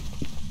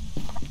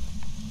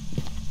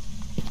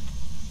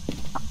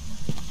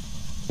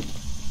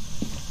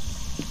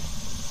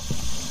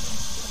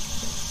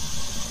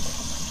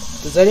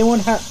 Does anyone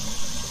have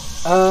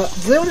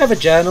a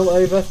journal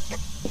over?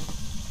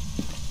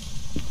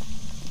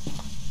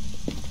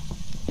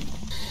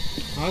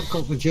 I've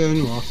got the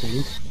journal, I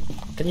think.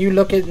 Can you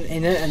look in it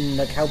and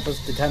like help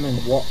us determine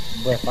what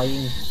we're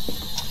fighting?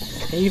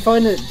 Can you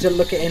find it to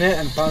look in it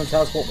and tell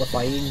us what we're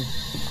fighting?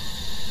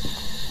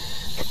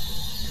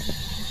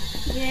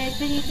 Yeah,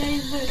 can you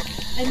guys look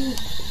and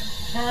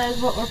tell us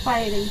what we're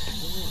fighting?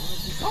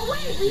 Oh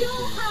wait, we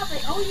all have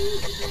it. Oh, you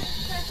need to do it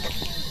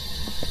perfectly.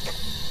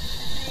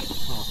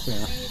 Oh,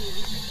 fair.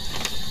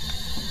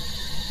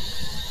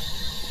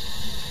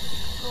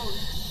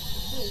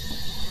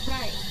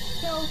 Right.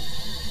 So,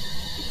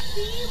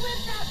 see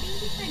with that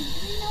baby thing, do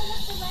you know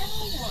what the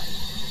level was?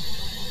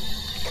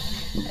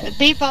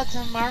 B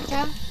button,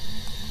 Martha.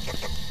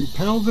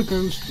 Repel the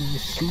ghost with a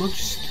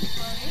smudge stick.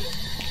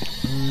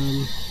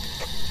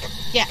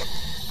 Yeah.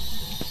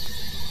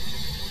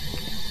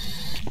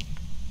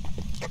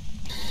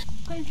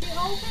 Because you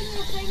open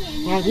your thing and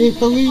you I can take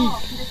believe- it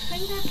off. The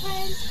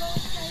fingerprints,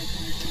 ghost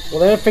face, Well,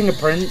 there are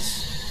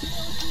fingerprints.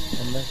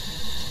 On there.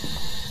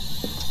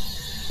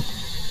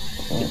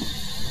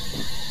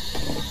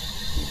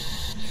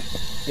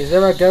 Is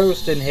there a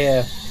ghost in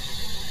here?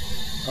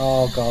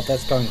 Oh god,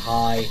 that's going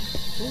high.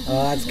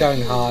 That's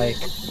going high.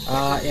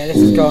 Yeah, this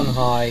is going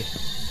high.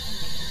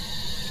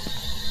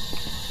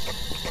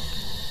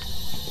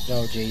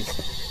 Oh jeez.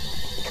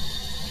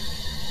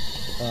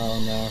 Oh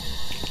no.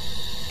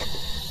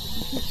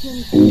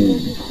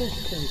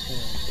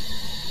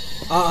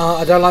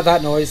 I don't like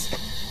that noise.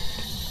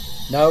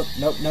 Nope,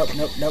 nope, nope,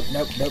 nope, nope,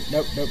 nope, nope,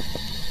 nope, nope.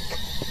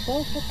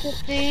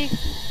 B.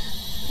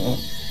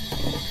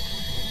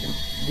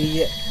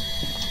 The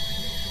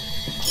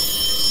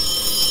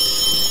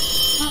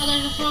Oh,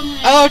 there's a phone ring.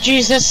 Oh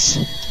Jesus.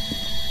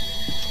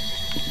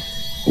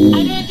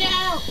 I gotta get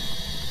out.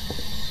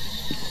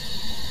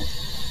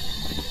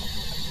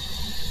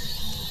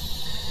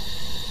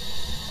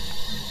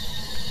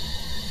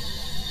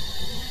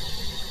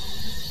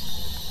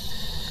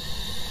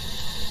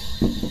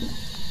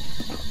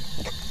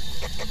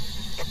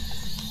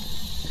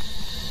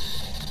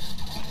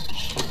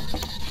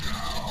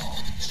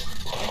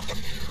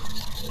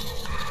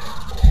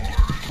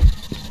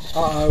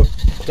 Uh-oh.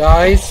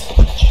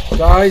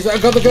 Guys, I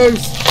got the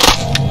ghost!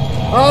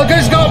 Oh, the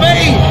ghost got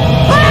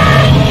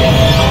me!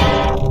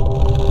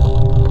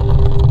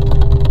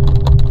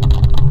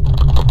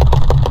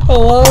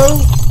 Hello?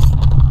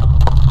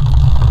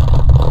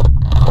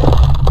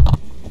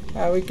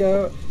 There we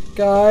go.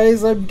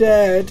 Guys, I'm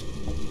dead.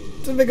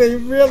 Didn't think I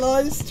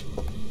realised.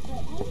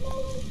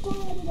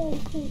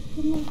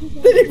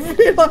 didn't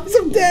realise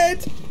I'm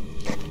dead.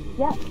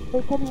 Yep,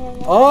 they can hear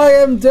you. I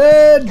am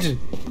dead.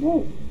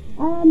 Wait,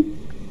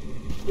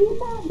 see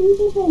that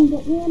baby thing, the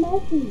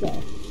EMS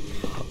reader?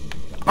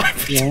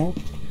 Yeah.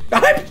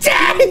 I'm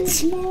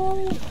dead.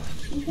 No,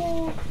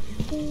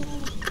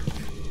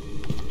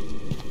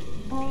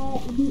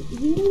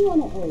 reading on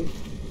it is.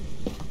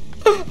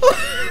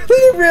 I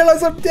didn't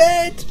realise I'm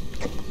dead.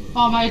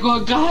 Oh my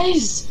god,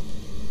 guys!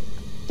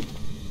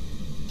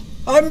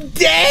 I'm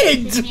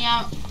dead. Freak me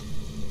out.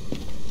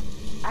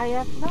 I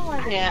have no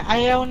idea.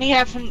 I only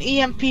have an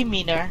EMP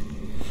meter.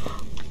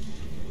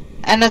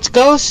 And it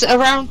goes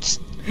around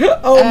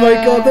Oh my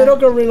god, they're not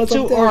gonna realise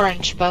I'm to dead.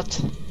 orange,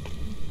 but...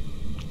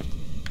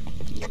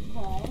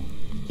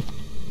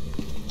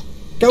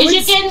 Go Did you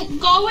in. can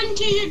go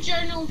into your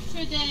journal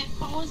through the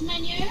pause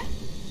menu?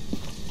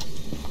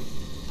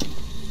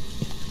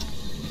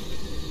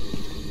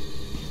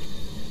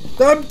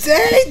 I'm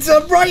dead.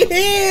 I'm right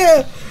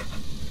here.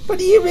 What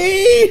do you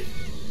mean?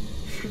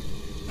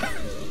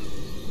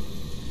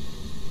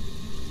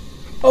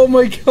 Oh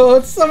my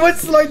god,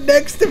 someone's like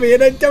next to me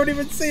and I don't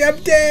even see I'm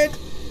dead.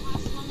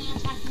 Only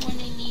attacking when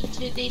they need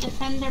to. They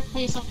defend their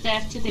place of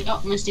death to the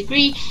utmost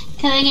degree,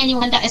 killing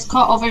anyone that is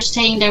caught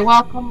overstaying their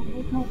welcome.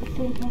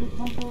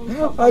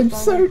 I'm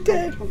so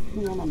dead.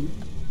 Okay,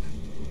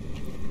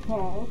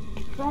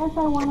 stress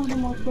are one of the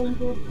most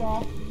dangerous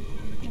deaths.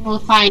 You will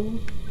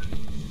find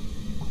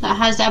that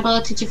has the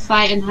ability to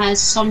fly and has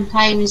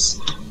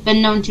sometimes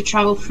been known to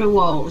travel through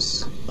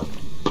walls.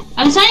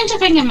 I'm starting to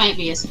think it might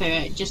be a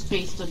spirit, just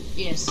based on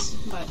yes,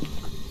 but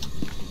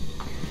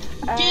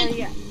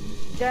yeah.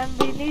 Then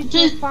we need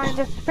to find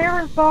a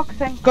spirit box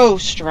and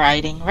ghost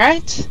riding,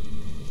 right?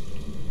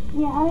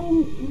 Yeah,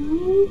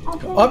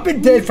 I've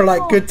been dead for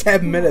like good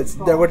 10 minutes.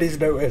 Nobody's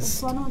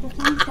noticed. One of the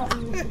things that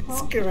we were It's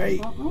supposed to,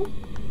 great. weren't we?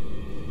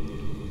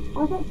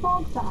 Was it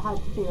frogs that had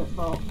spirit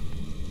box?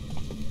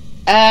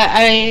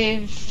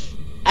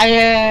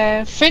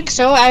 I think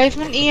so. I have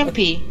an EMP.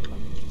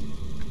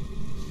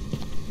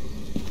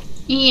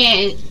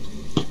 yeah.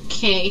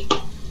 Okay.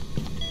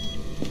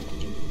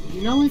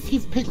 You know, if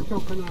you've picked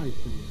up an item,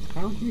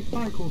 how do you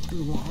cycle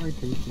through what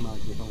items you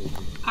might be holding?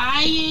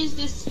 I use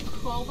this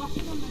scroll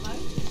button on the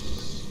mouse.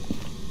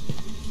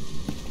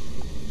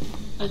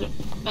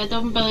 I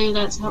don't believe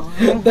that's how.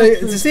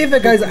 To see if the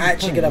guys are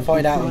actually gonna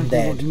find out I'm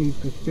dead. What you need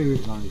for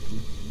spirit lighting.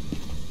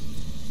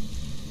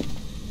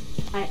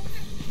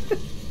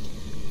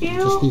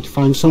 Just need to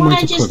find somewhere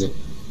to put it.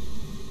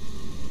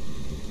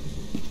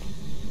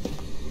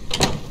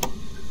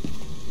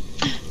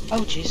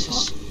 Oh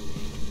Jesus!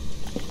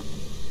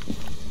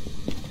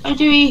 How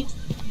do we?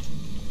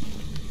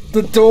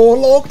 The door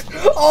locked.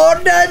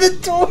 Oh no, the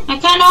door. I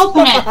can't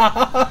open it.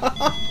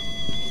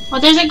 Oh,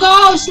 there's a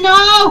ghost.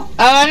 No.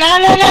 Oh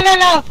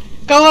no!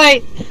 Go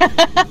away!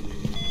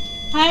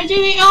 How do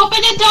we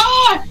open the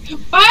door?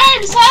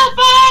 Burns, help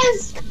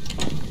us!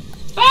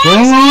 Where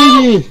Burns, are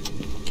help! you?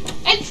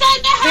 Inside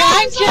the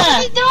Behind house, ya.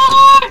 open the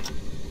door!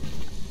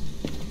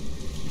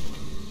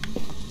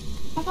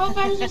 I thought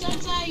Burns was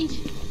outside.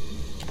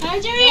 How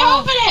do we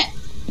open it?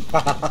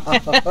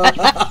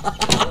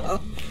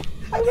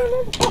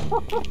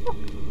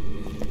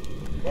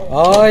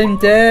 I'm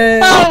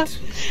dead.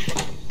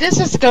 This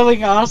is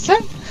going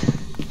awesome.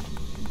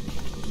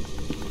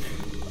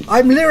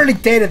 I'm literally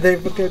dead at the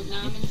fucking. Now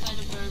I'm inside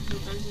a bird, so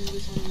Burns is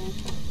listening.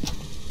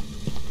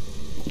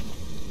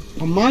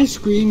 On my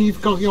screen,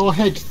 you've got your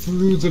head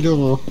through the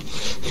door.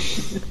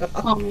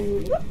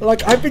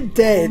 Like I've been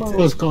dead.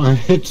 Has got a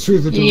head through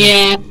the door.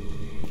 Yeah.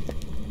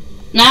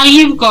 Now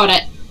you've got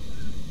it.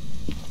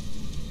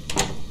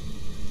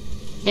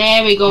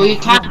 There we go. You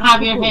can't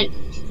have your head.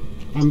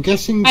 I'm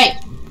guessing Right.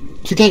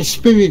 to get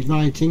spirit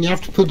writing, you have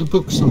to put the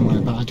book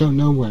somewhere, but I don't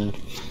know where.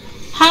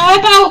 How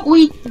about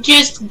we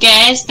just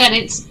guess that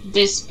it's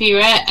the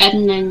spirit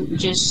and then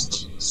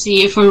just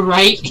see if we're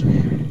right?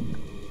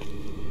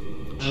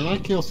 I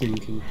like your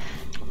thinking.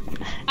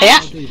 Yeah.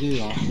 How do you do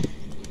that?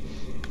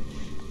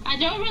 I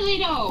don't really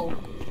know.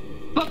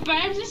 But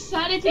Barb's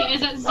sanity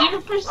is at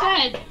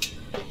 0%.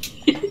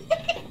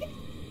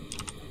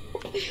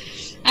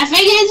 I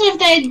think it's with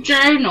the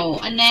journal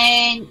and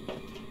then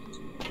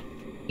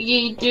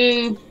you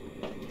do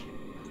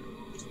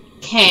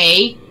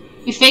okay.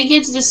 We think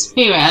it's the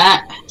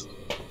spirit.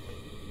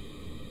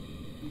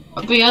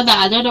 But beyond that,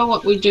 I don't know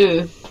what we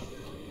do.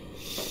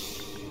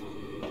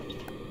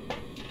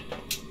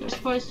 We're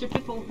supposed to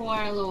people who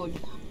are alone.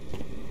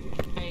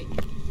 Right.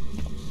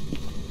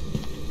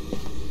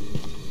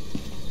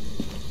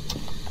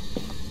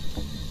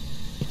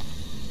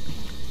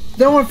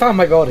 No one found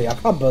my body. I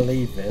can't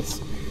believe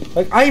this.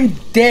 Like I'm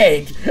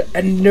dead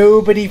and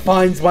nobody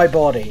finds my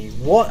body.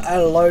 What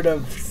a load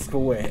of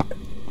squid.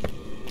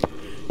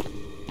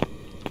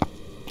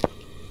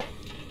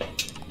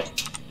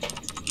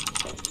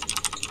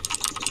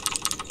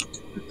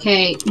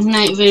 Okay,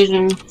 night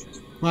vision.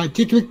 Right,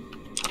 did we...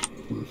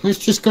 Let's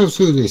just go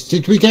through this.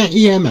 Did we get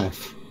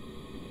EMF?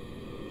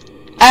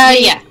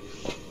 Yeah.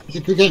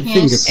 Did we get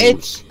Yes,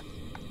 fingerprints?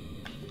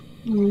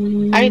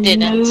 I didn't.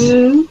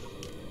 No.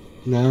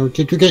 No.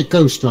 Did we get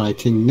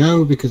ghostwriting?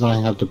 No, because I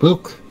have the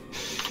book.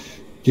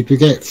 Did we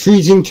get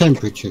freezing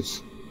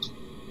temperatures?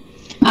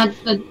 I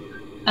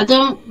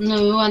don't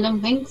know. I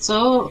don't think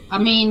so. I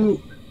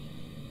mean,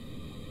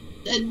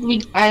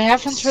 I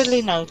haven't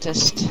really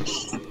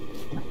noticed.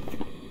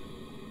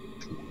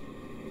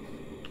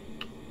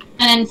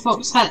 and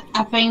Fox had,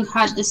 I think,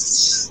 had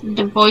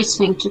the voice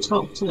thing to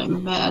talk to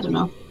them, but I don't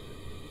know.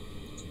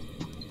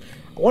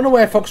 I wonder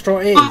where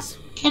Foxtrot is.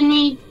 Can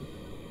we?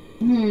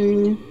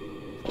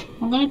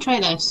 I'm gonna try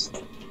this.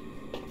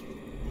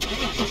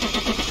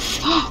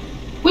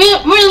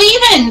 We're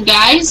leaving,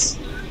 guys.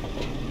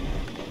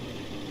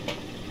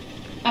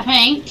 I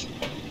think.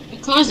 We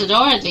closed the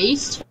door at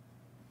least.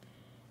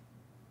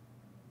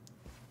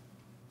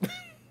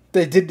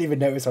 They didn't even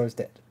notice I was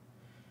dead.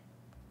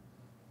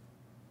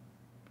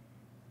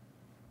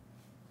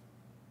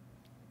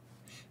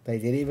 They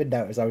didn't even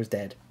notice I was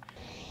dead.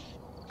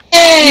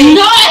 Hey!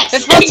 Nice!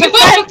 It was a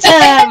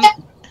phantom!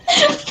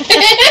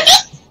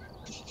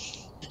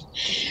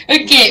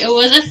 Okay, it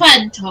was a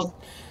phantom.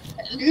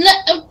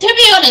 To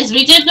be honest,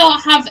 we did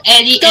not have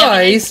any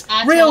Guys, evidence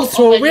at real all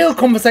talk, of real anything.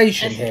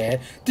 conversation here.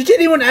 Did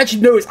anyone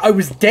actually notice I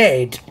was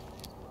dead?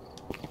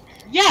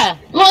 Yeah,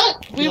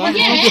 Well, we were I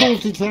yeah.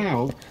 called it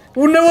out.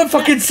 Well, no one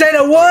fucking said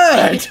a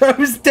word. I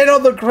was dead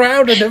on the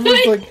ground, and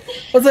everyone's like,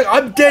 I was like,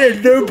 I'm dead,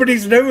 and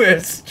nobody's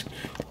noticed.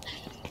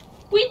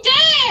 We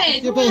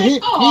did! Yeah, We're but like,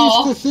 here's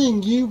 "Aw." the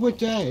thing: you were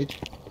dead,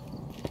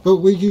 but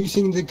we're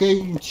using the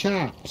game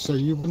chat, so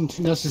you wouldn't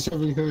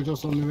necessarily heard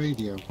us on the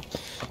radio.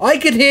 I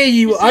could hear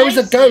you. I was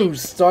a Precisely.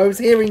 ghost, so I was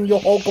hearing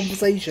your whole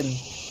conversation.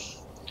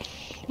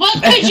 Well,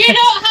 could you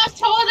not have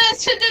told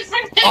us to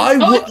different I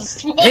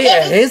ghost w-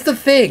 was? Here's the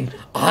thing.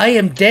 I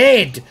am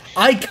dead.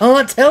 I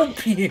can't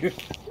help you.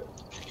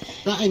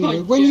 But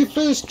anyway, when you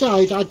first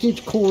died, I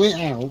did call it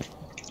out,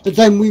 but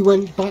then we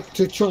went back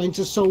to trying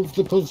to solve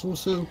the puzzle,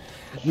 so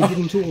we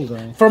didn't all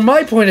die. From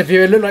my point of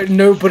view, it looked like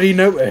nobody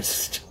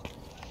noticed.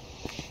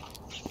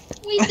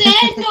 We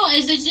did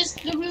notice. It's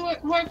just that we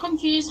were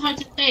confused how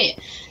to play it,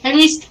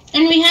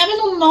 and we haven't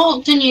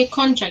unlocked a new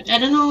contract. I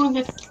don't know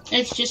if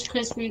it's just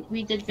because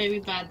we did very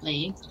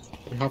badly.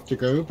 We have to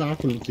go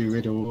back and do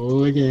it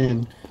all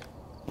again.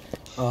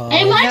 I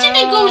imagine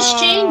the ghost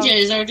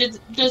changes, or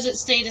does it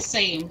stay the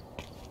same?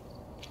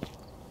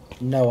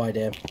 No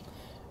idea.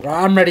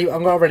 Right, I'm ready.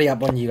 I'm already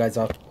up on you guys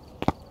are.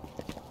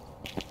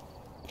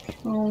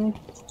 Oh.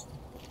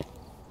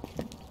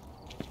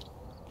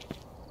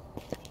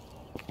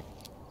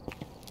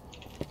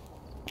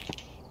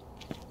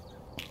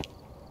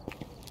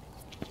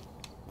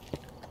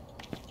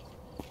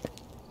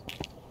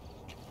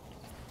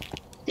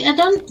 I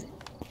don't.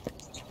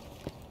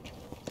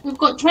 We've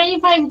got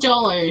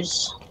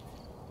 $25.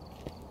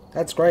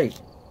 That's great.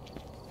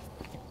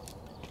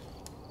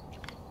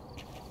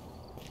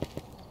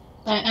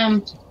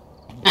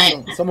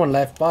 Someone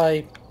left.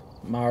 Bye,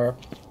 Mara.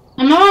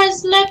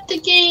 Amara's left the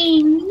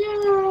game.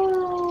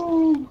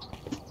 No.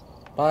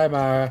 Bye,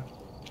 Mara.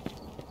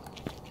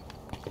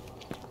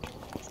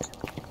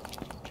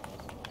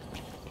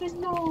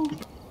 No.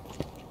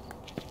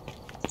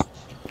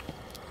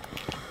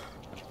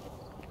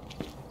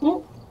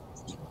 Oh.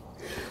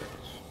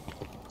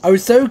 I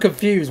was so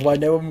confused why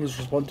no one was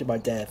responding to my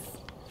death.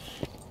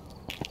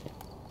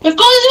 Because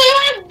we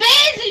were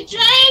busy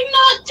trying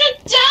not to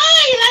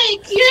die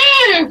like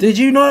you! Did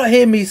you not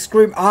hear me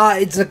scream, ah,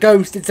 it's a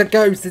ghost, it's a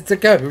ghost, it's a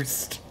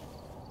ghost?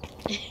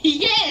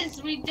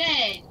 Yes, we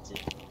did.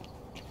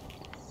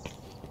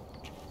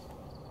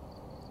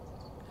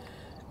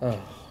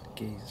 Oh,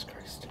 Jesus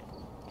Christ.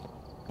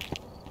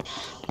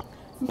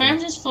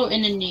 Bram's just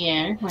floating in the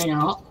air, why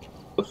not?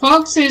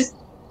 Fox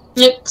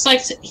looks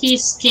like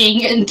he's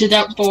skiing into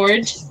that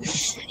board.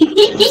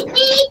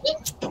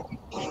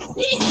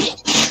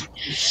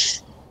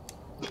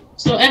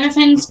 So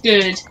everything's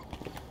good.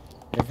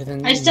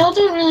 Everything... I still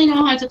don't really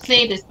know how to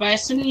play this, but I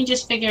assume you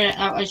just figure it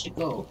out as you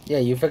go. Yeah,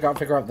 you figure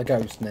out the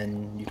ghost and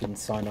then you can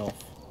sign off.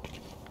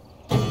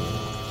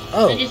 I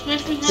Oh, just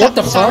wish we had what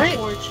the more fuck?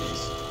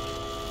 torches.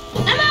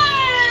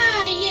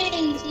 Ah!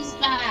 Yay, he's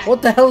back!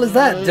 What the hell is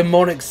that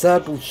demonic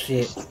circle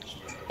shit?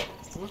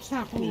 What's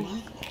happening?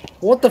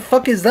 What the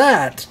fuck is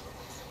that?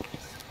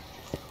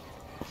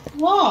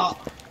 What?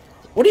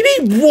 What do you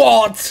mean,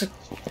 what?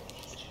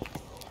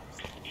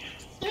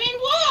 I mean,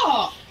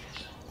 what?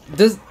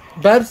 Does...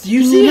 Babs, do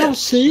you Do see you not it?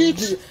 see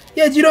it?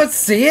 Yeah, do you not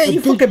see it? A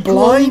You big fucking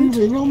blind?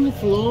 glowing ring on the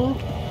floor.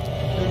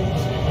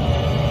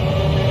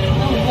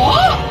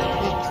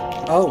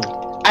 What?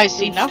 Oh. I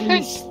see nothing.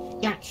 These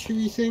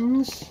statue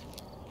things.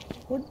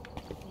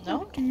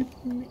 No?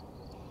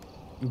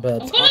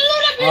 But I'm gonna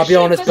load up your I'll be shit,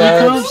 honest, 'cause I I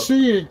Babs. can't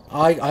see it.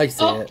 I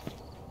see Oh. it.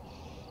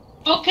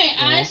 Okay,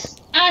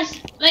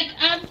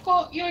 I've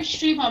got your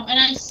stream up and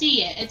I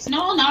see it. It's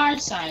not on our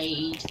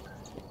side.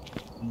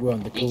 We're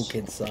on the cool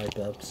kids side,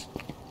 Babs.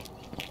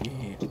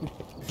 Yeah.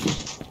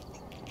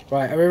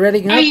 Right, are we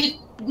ready? Are you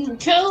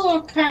cool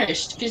or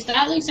cursed? Because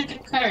that looks like a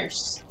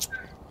curse.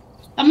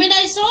 I mean,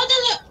 I saw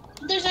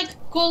there's like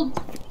gold,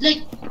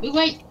 like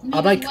white. Am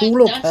I maybe cool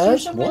white or dust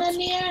cursed? somewhere What? in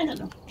the air? I don't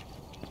know.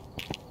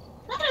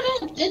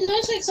 It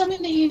looks like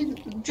something that you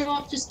draw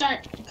up to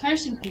start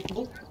cursing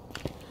people.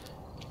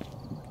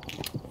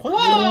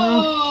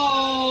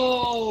 Whoa!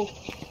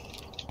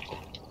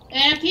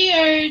 It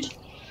appeared.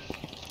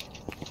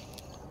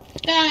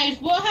 Guys,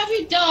 what have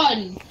you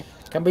done?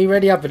 Can we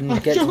ready up and I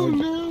get don't to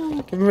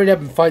know. Can we ready up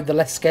and find the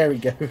less scary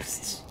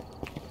ghosts?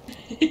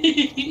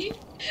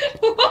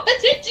 What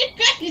did you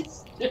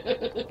guys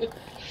do?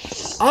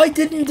 I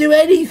didn't do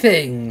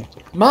anything!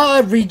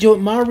 Mara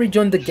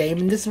rejoined the game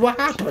and this is what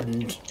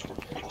happened.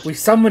 We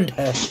summoned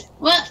her.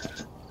 Well,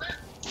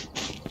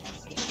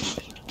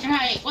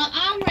 alright, well,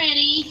 I'm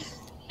ready.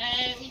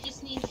 We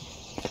just need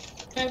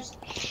Babs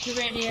to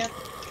ready up.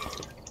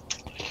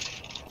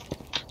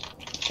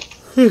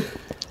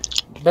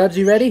 Babs,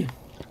 you ready?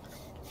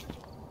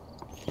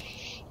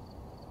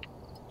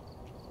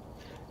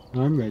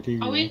 I'm ready.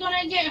 Are we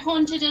gonna get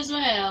haunted as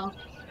well?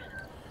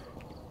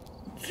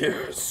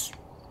 Yes.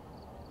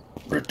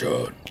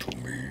 Return to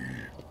me.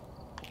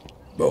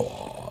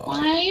 Oh.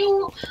 Why are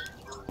you...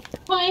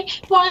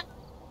 Why?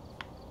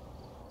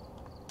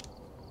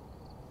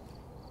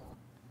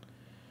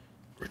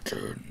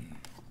 Return.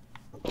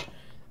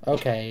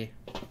 Okay.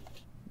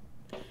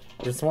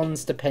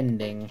 Response to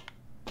pending.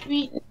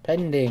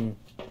 Pending.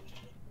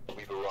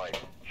 We've arrived.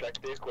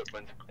 Check the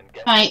equipment and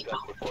get Right. access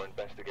before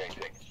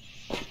investigating.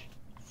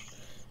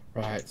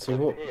 Right, so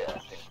what? Here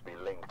seems to be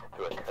linked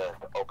to a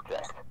cursed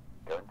object.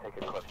 Go and take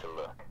a closer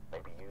look.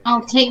 Maybe use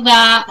I'll it take for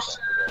that.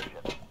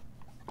 investigation.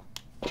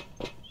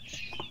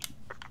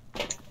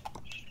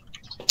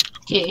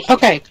 Okay.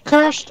 Okay,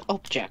 cursed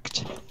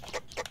object.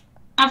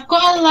 I've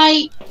got a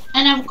light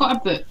and I've got a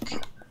book.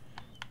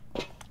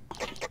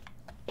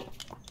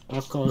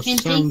 I've got a Anything?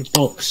 sound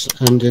box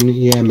and an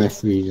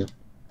EMF reader.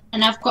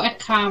 And I've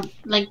got a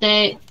like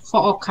the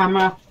photo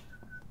camera.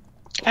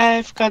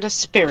 I've got a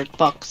spirit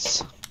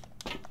box.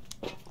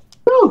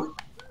 Woo!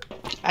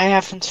 I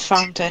haven't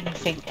found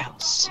anything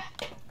else.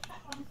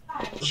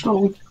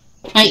 Sure.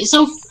 Right,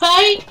 so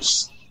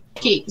first...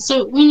 Okay,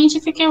 so we need to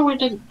figure out where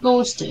the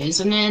ghost is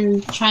and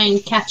then try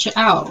and catch it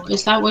out.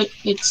 Is that what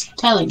it's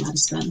telling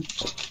us then?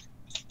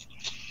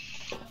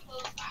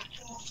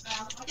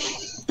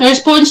 The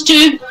response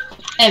to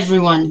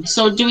everyone.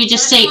 So do we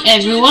just say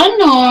everyone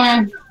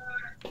or...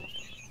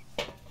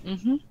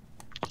 Mm-hmm.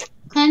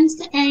 Cleanse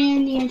the area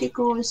near the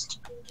ghost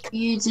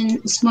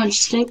using smudge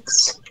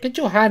sticks. Get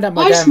your hand up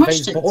my Why damn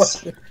smudge face, boy.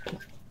 sticks?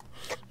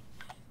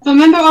 If a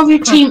member of your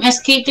team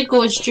escape the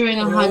ghost during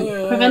a hunt,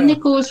 prevent the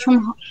ghost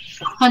from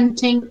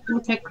hunting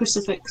with a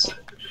crucifix.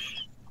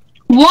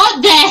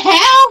 What the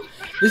hell?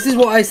 This is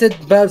what I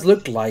said Babs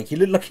looked like. He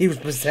looked like he was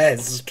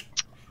possessed.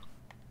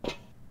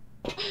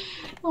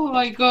 Oh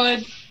my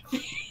god.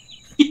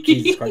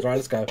 Jesus Christ, right,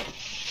 let's go.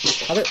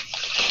 Have it.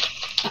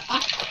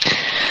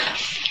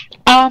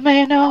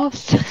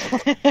 Ominous.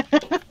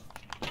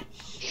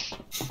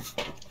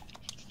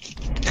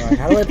 Right,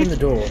 how do I open the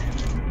door?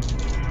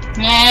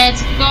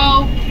 Let's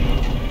go.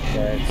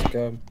 Let's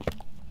go.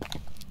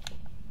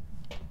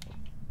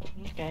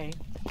 Okay.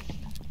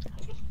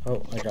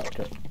 Oh, I dropped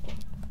it.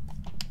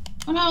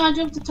 Oh no, I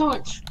dropped the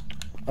torch.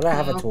 I don't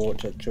have a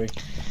torch, actually.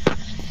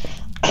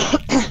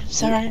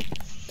 Sorry.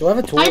 Do I have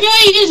a How torch? do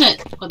I use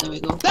it? Oh, there we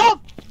go.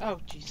 No! Oh,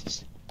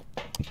 Jesus.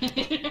 This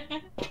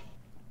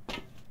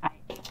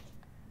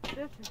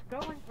is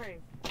going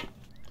great.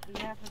 We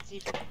haven't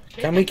even...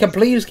 Can we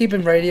please keep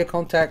in radio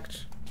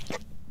contact?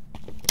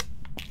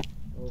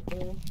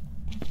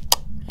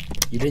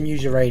 You didn't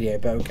use your radio,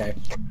 but okay.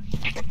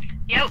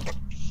 Yep.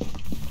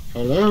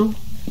 Hello?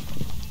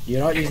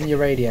 You're not using your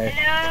radio.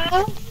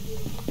 Hello?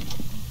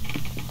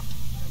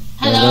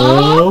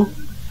 Hello?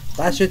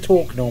 That's your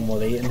talk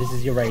normally, and this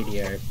is your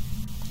radio.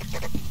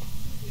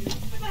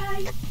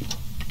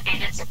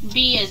 And it's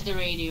B as the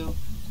radio.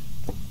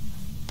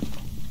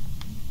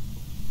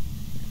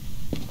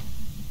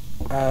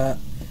 But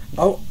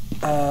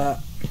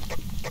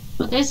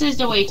this is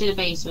the way to the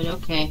basement,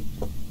 okay.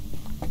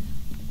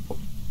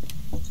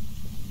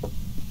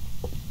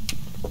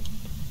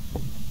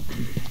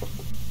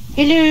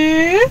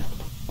 Hello?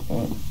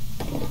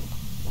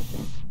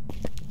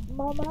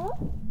 Mama?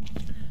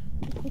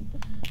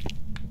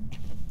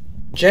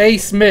 Jay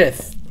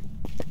Smith.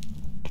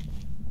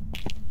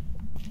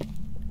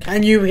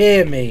 Can you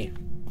hear me?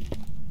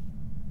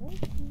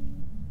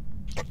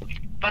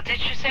 What did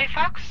you say,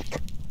 Fox?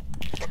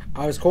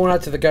 I was calling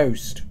out to the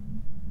ghost.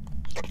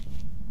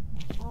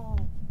 Oh,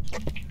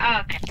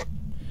 okay.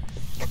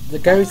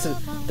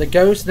 The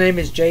ghost name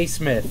is Jay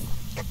Smith.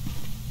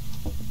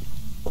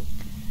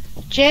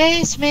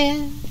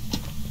 Jasmine.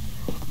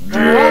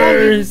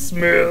 Jay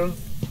Smith.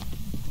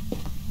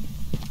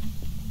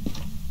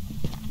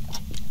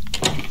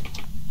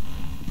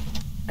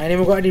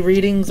 Anyone got any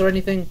readings or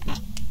anything?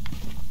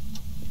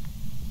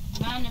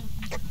 I found a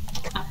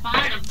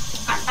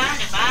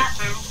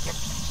bathroom.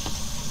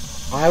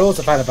 I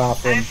also found a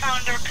bathroom.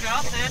 found her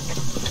closet.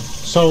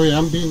 Sorry,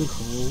 I'm being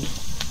called.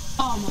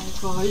 Oh my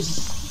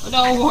gosh.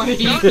 Don't worry.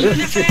 Go to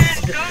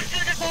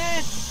the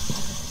bed.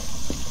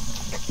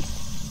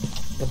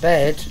 The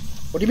bed?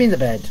 What do you mean the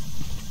bed?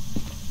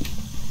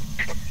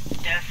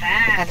 The fan.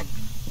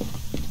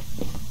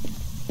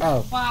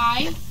 Oh,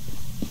 Why?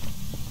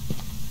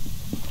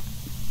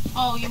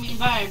 Oh, you mean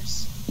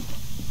verbs?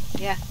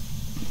 Yeah.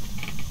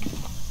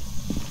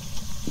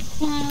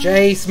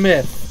 J.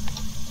 Smith.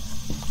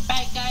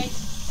 Right, guys.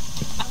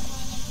 I'm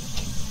going into the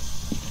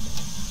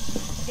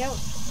basement. Yo.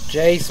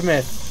 J.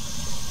 Smith.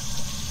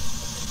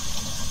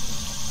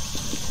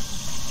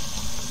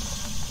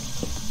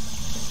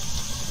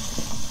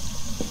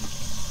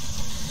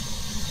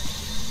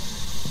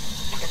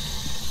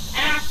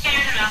 I'm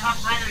scared enough.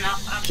 I've had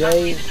enough. I'm Jay. not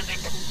leaving the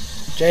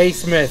basement. J.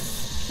 Smith.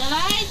 The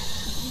light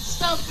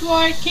stopped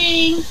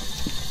working.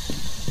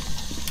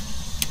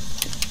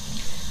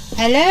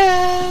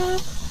 Hello.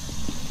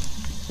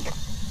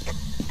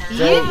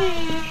 J.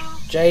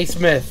 J.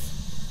 Smith.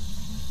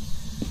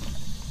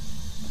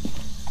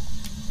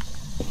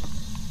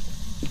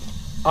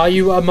 Are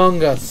you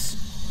among us?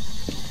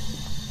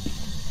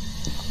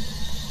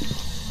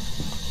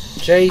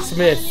 J.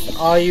 Smith,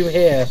 are you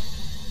here?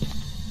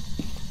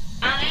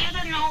 I'll leave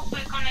a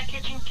notebook on the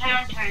kitchen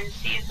counter and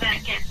see if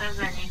that gets us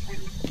anything.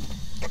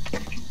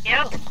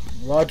 Yep.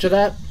 Roger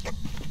that.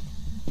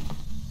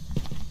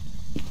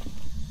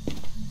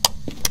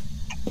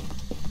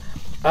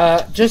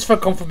 Just for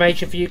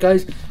confirmation for you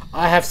guys,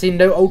 I have seen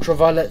no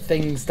ultraviolet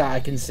things that I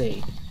can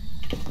see.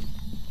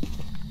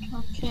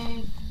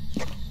 Okay.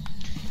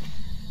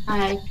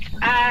 I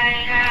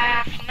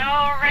have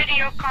no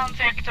radio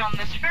contact on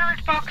the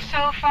spirit box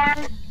so far.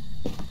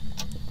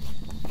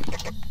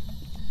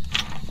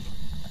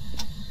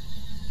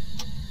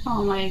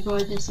 Oh my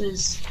god, this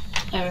is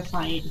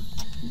terrifying.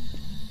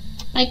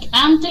 Like,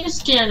 I'm too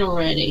scared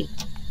already.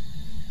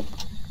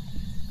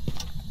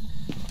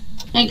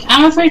 Like,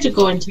 I'm afraid to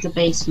go into the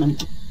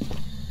basement.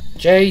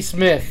 J.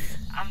 Smith.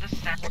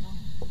 Understandable.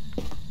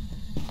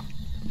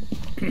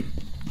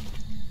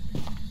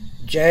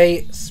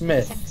 J.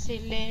 Smith. Sexy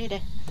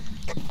lady.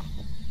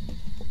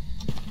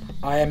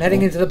 I am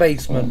heading into the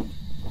basement.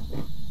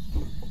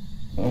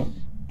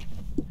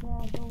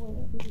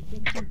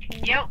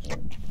 Yo.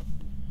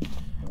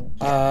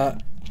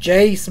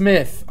 J.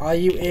 Smith, are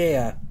you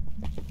here?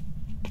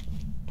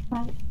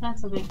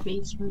 That's a big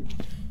basement.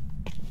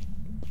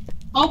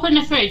 Open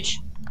the fridge.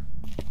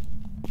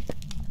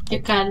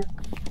 You can.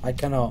 I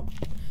cannot.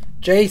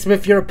 J.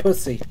 Smith, you're a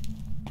pussy.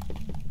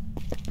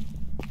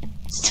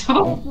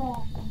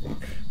 Stop.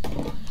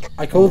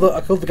 I call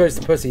the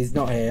ghost a pussy. He's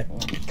not here.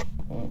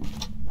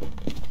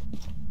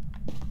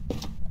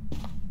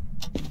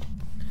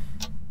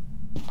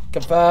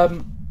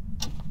 Confirm.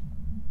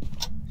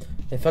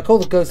 If I call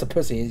the ghost a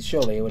pussy,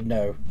 surely he would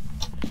know.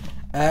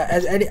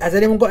 Has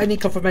anyone got any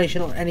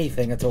confirmation on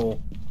anything at all?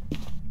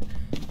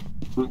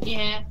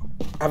 Yeah.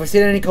 Have we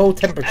seen any cold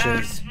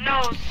temperatures?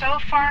 No, so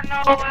far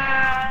no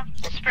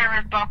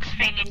spirit box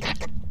thingy.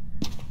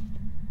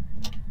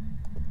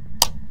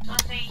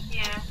 Nothing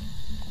here.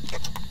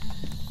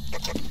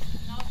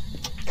 Nope.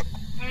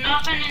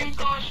 Nothing in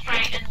Ghost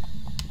Writing.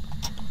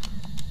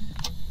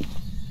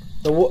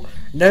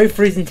 No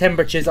freezing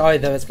temperatures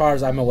either, as far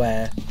as I'm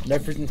aware. No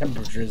freezing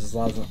temperatures, as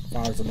far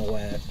as I'm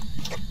aware.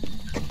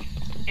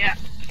 Yeah,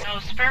 no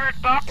spirit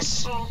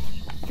box.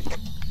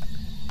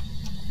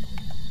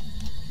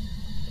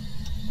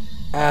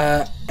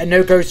 And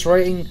no ghost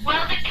writing.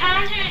 Well, the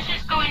counter is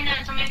just going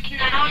down, so maybe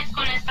now it's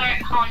going to start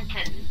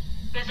haunting.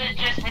 Because it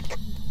just...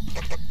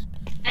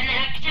 And the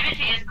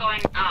activity is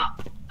going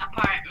up,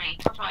 apparently.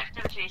 Total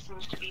activity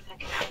seems to be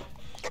picking up.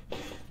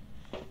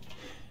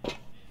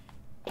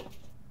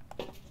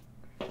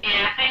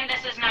 Yeah, I think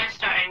this is now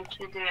starting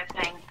to do a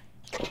thing.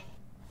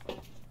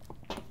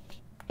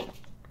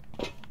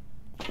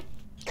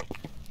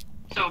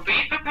 So be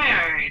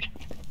prepared.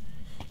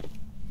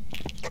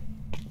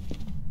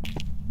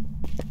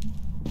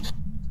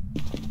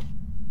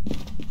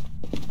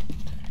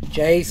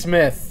 J.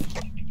 Smith.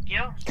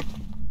 Yo.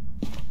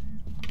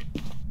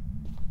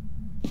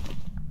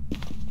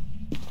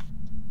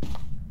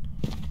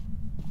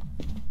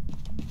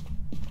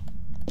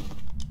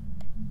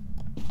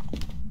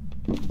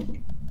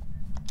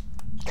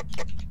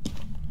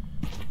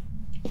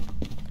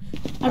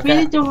 I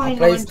really don't want to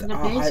go into the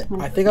I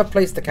basement. think I've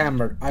placed the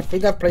camera. I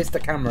think I've placed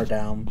the camera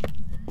down.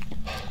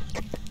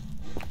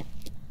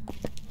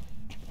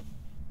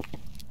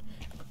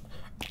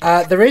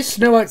 There is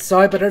snow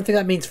outside, but I don't think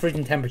that means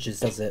freezing temperatures,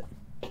 does it?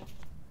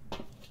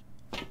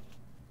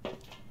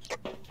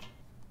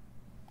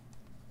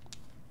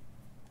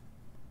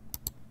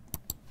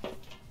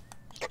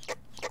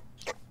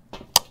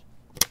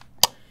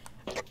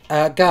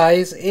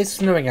 Guys, it's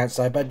snowing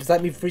outside, but does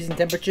that mean freezing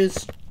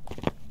temperatures?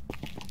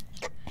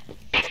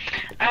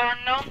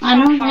 No, I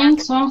don't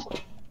think so.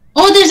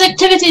 Oh, there's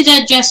activity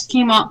that just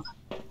came up.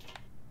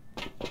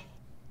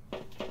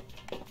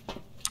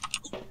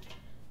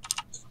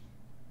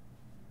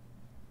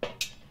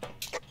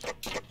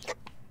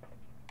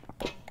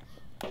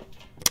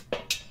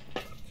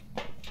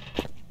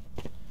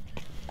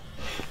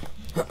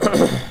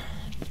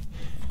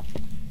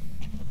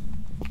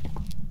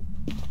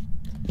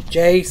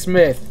 J.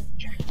 Smith,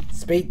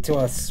 speak to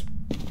us.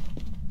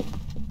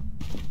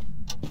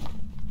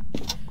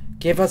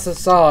 Give us a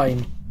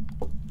sign.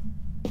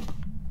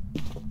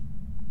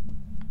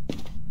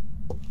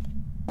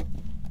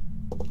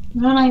 I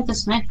don't like the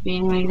Smith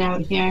being laid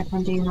out here, if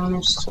I'm being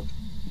honest.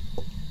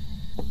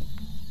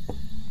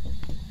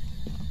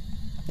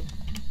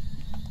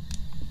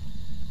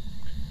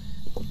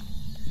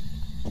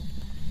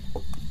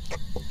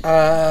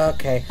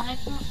 Okay.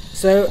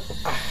 So,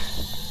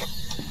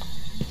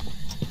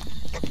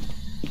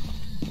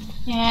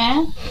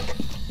 Yeah?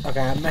 okay,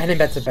 I'm heading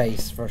back to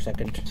base for a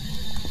second.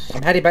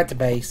 I'm heading back to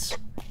base.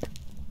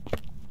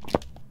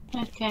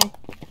 Okay.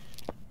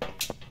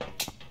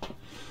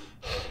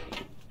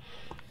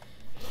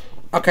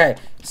 Okay,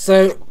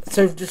 so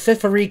just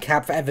for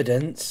recap for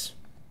evidence,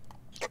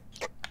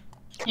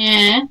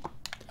 Yeah?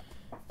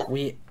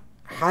 we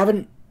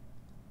haven't.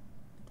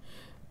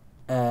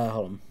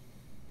 Hold on.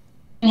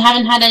 We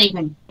haven't had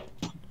anything.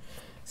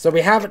 So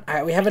we haven't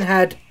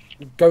had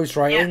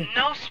ghostwriting. Yeah,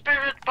 no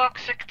spirit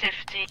box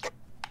activity.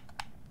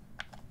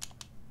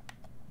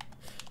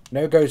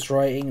 No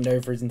ghostwriting,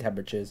 no freezing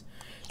temperatures.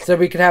 So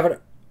we could have an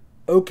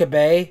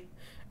Okabe,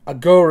 a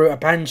Guru, a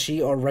Banshee,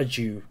 or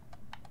Raju.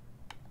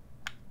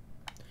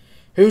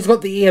 Who's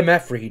got the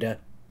EMF reader?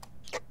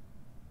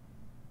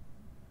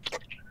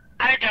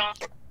 I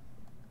don't.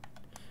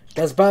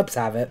 Does Bubs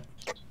have it?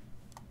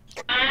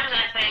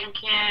 I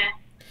think, yeah.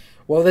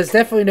 Well, there's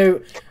definitely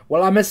no...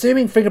 Well, I'm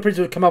assuming fingerprints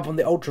would come up on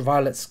the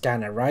ultraviolet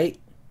scanner, right?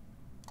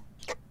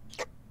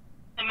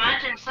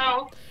 Imagine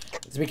so.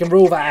 So we can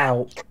rule that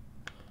out.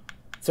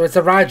 So it's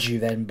a Raju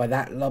then, by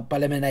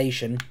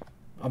elimination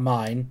of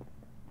mine.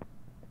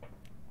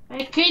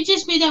 It could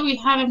just be that we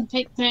haven't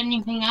picked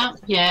anything up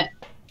yet.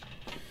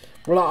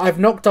 Well, I've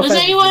knocked off... Does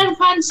anyone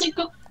fancy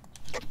going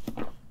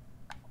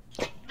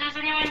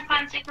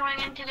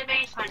into the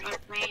basement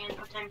with me and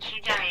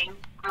potentially dying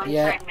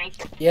alongside me?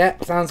 Yeah,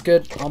 sounds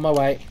good. On my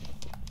way.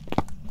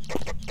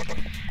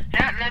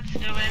 Yeah, let's do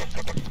it.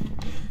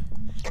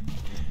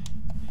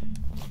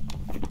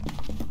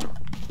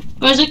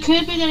 Because it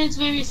could be that it's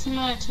very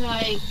similar to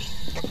like...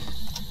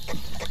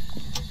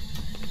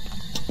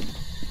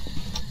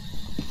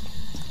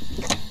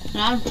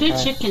 I'm too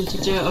chicken to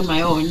do it on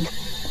my own.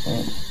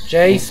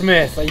 Jay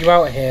Smith, are you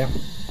out here?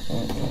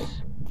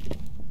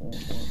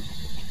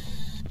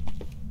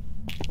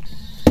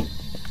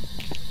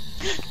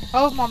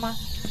 Oh, mama.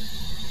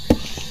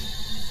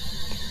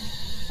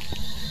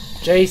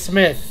 Jay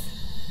Smith,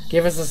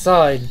 give us a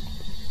sign.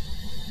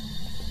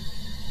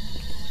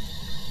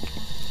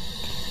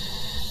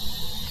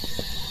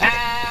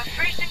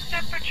 Freezing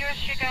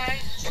temperatures, you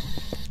guys.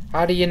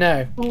 How do you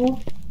know?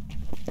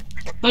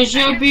 Because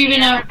you're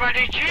breathing out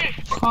Everybody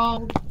chief.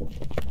 cold.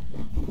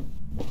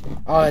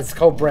 Oh, it's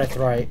cold breath,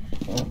 right.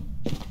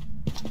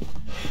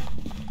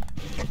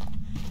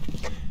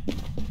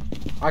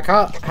 I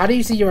can't... How do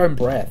you see your own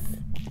breath?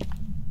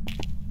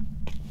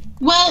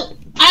 Well,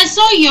 I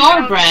saw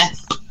your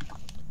breath.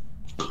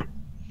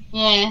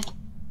 Yeah.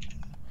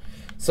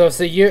 So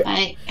you...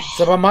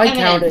 So by my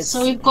count, it's...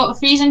 So we've got a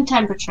freezing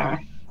temperature.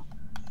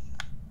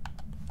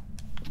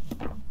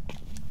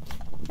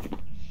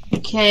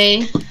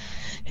 Okay.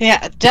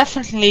 Yeah,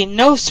 definitely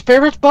no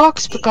spirit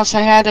box because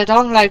I had it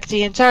on like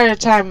the entire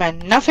time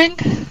and nothing.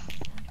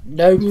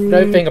 No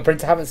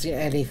fingerprints. I haven't seen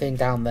anything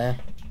down there.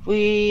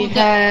 We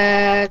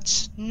had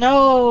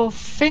no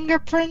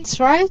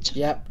fingerprints, right?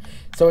 Yep.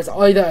 So it's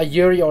either a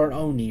Yuri or an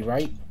Oni,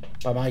 right?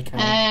 By my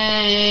count.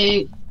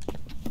 I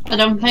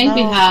don't think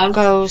we No have.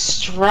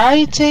 ghost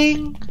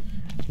writing.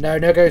 No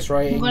ghost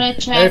writing. I'm gonna No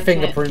check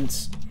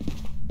fingerprints.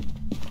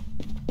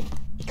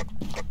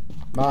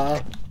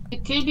 Marta,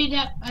 It could be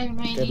that I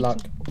might good need luck.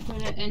 to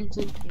put it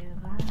into...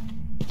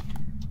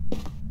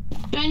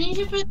 Do I need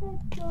to put this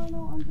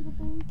journal onto the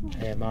basement?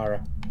 Hey,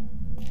 Mara.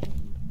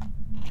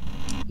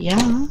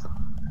 Yeah.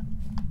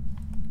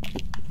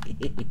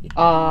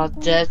 Oh,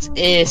 that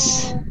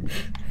is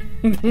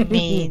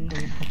mean.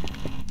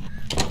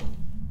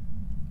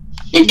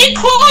 Did you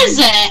close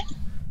it?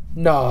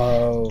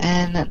 No.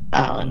 And an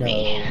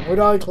Oni. No. Would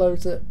I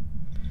close it?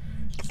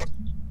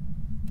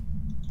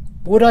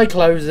 Would I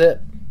close it?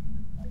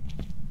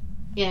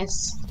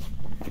 Yes.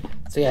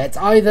 So yeah, it's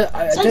either...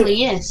 Certainly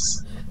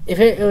yes. If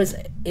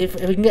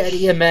we can get an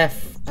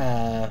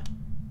EMF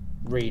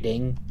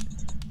reading,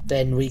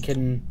 then we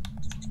can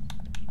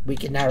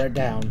narrow it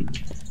down.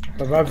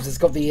 But Bubs has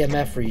got the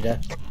EMF reader.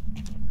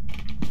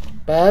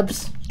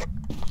 Bubs?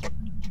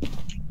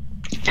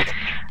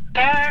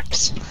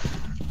 Burps.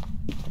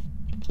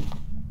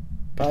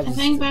 Bubs? I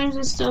think Burns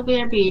will still be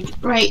our bead.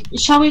 Right,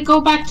 shall we go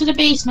back to the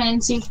basement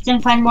and see if we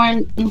can find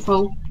more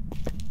info?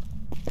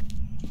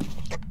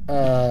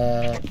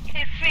 Hey,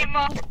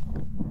 Fimo.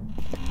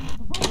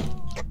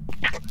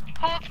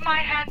 Hold my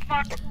hand,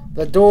 Mark.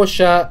 The door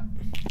shut.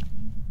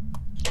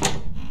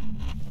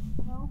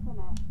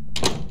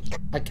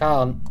 I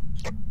can't.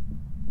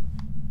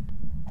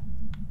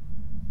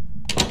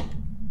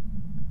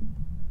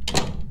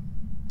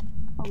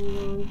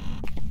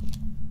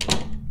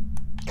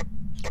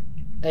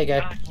 There you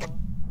go.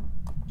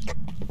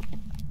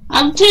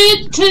 I'm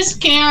too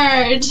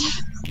scared.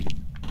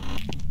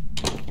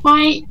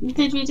 Why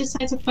did we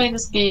decide to play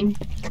this game?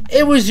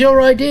 It was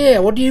your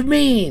idea. What do you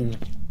mean?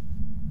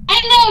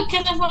 I know,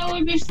 because I thought it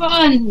would be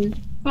fun.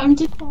 But I'm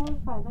just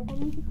terrified. Like, I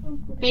need to go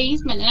to the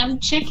basement and I'm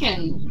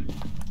chicken.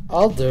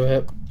 I'll do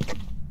it.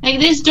 Like,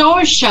 this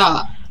door's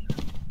shut.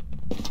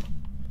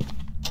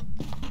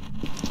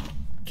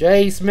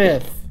 Jay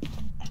Smith.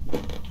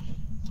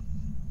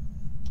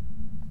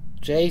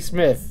 Jay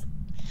Smith.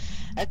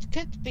 It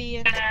could be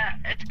an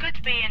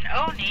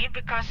Oni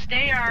because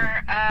they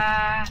are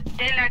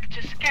they like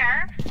to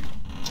scare,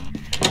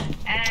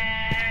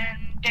 and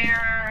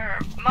they're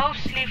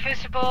mostly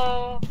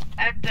visible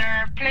at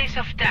their place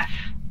of death.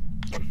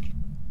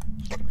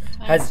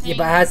 Has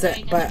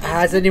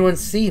anyone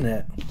seen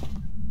it?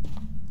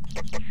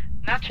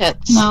 Not yet.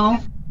 No.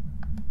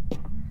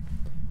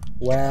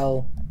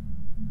 Well,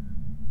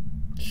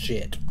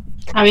 shit.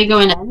 Are we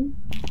going in?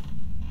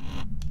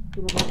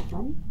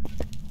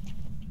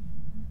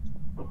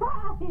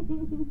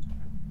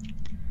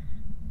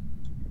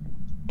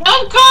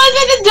 Don't close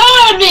the door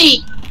on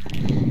me!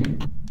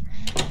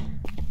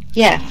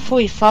 Yeah,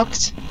 fully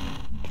fucked.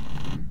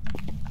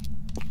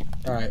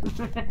 Alright.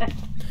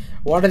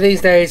 One of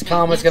these days,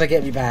 karma's gonna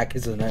get me back,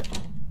 isn't it?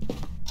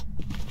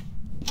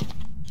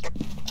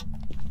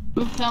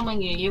 I'm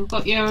filming you. You've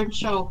got your own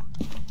show.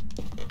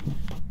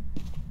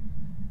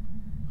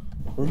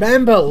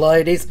 Remember,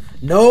 ladies,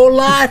 no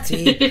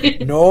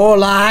lighty, no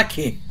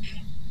likey.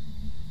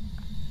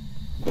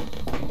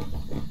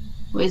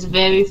 With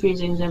very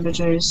freezing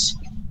temperatures.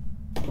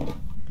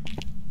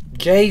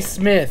 Jay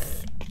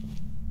Smith.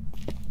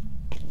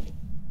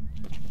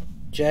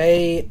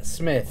 Jay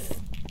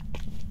Smith.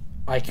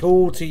 I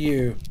call to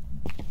you.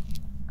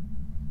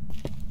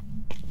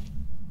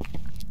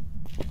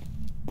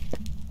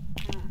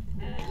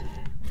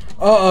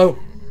 Uh-oh.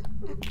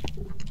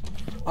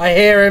 I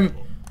hear him.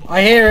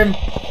 I hear him.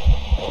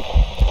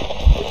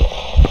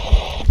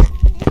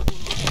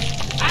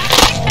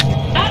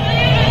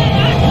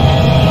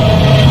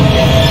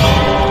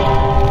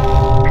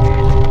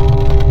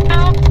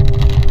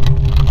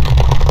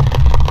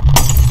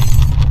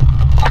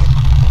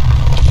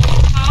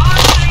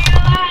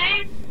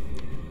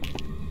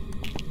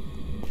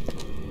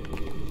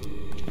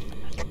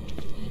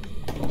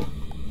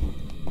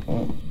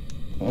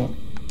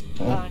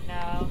 Oh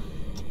no.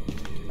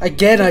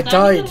 Again, I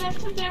died.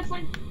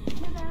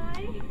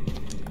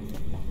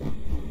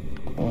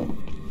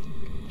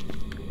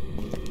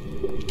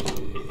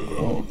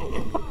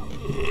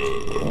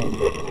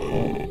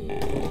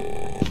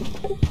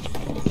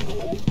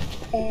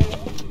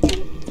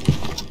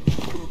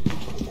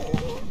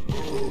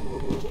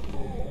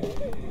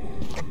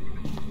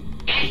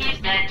 He's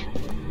dead.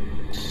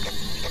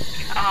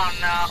 Oh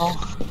no.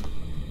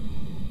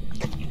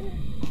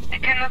 I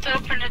cannot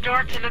open the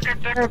door to look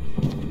at Burp.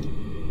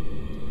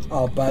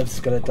 Oh, Bab's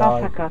gonna Oh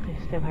die. my god,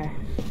 he's still here.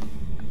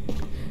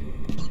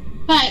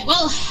 Right,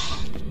 well...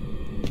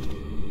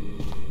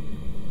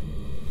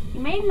 You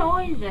made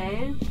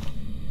noises.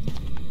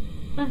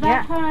 Does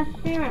that turn a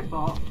spirit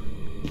box?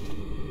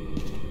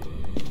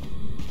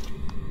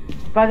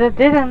 But it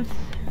didn't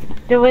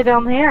do it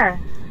on here.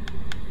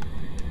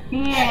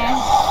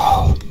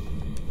 Yeah.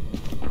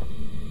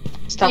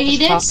 Stop. He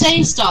did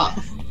say stop.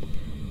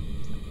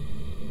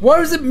 Why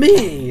was it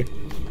me?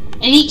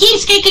 And he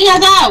keeps kicking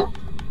us out!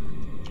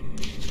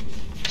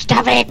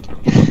 Stop it!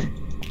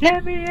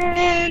 Let me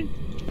in!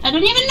 I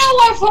don't even know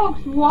where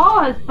Fox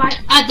was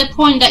at the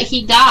point that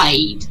he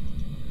died.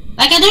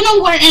 Like, I don't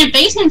know where in the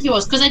basement he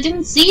was, because I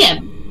didn't see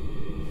him.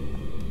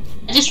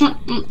 I just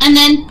and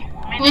then,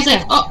 what was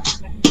it?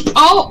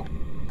 Oh!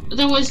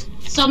 There was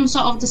some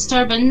sort of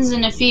disturbance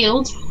in the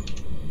field.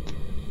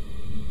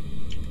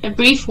 A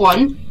brief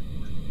one.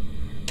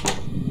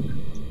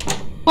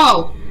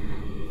 Whoa.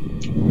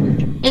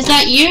 Is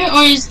that you,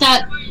 or is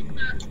that...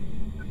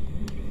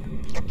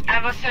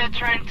 I was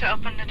trying to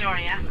open the door,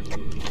 yeah?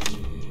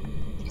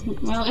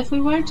 Well, if we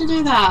were to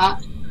do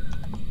that...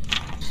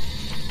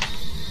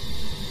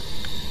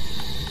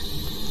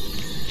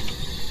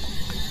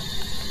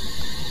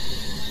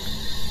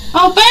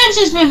 Oh, Burns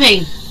is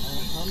moving!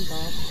 I'm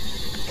back.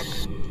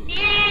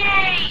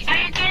 Yay! Are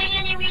you getting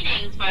any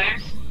readings,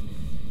 Burns?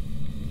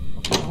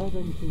 I haven't heard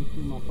anything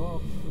through my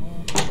box.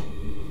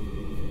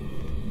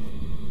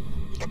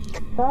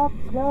 Stop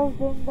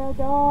closing the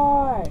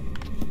door!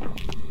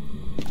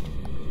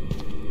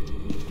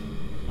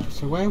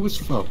 So where was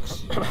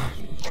Fox?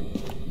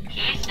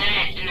 He's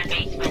dead in the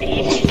basement.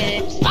 He's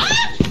dead. Ah!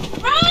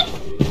 Run!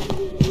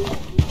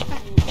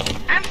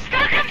 I'm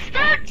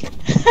stuck!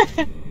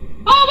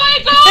 Oh my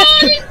god!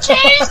 He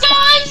chased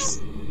us!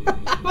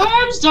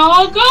 Burns,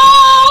 don't go!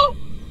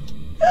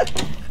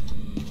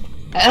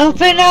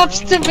 Open up,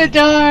 stupid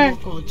door!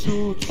 I've got a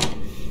torch.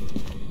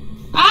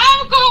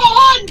 I'm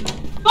gone!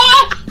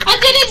 Ah! I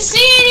didn't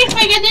see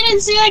anything! I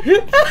didn't see like...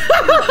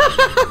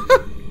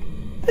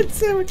 It's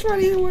so much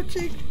funny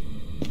watching.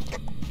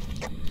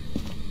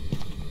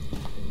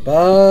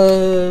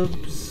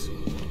 Bubs.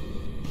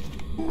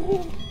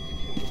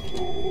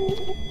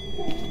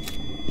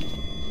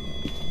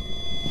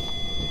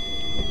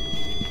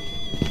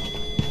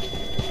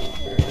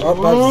 Oh,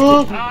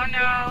 Bubs. Oh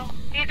no,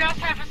 he does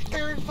have a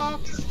spirit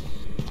box.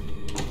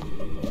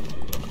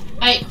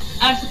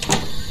 I've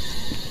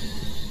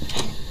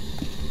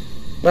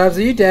Babs,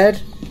 are you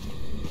dead?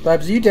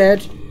 Babs, are you dead?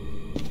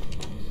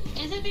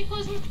 Is it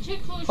because we're too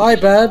close? Hi,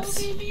 to the wall, Babs.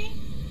 baby?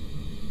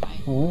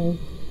 Oh,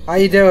 How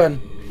you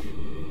doing?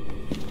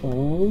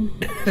 oh.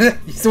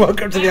 So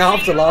welcome to the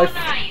afterlife.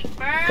 Night,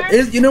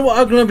 bird. You know what?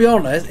 I'm gonna be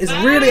honest. It's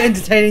really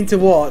entertaining to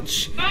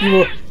watch. You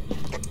will,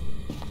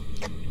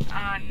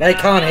 Oh, they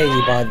can't hear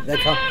you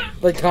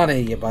they can't hear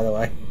you, by the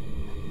way.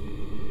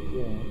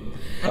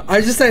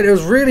 I just saying it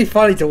was really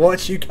funny to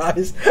watch you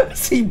guys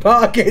see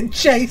Bart getting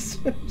chased.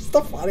 It's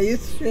the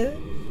funniest shit.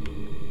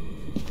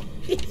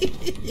 That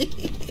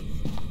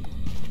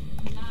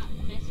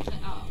messes it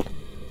up.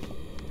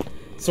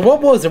 So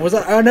what was it? Was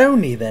it an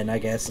Oni then? I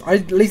guess.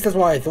 At least that's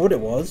what I thought it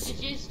was.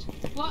 It's just,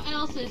 what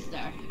else is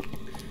there?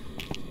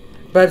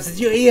 Babs, did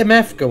your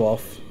EMF go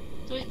off?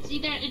 So it's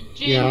either a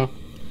Yeah.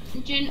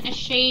 June, a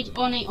Shade,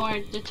 Oni, or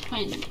the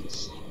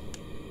twins.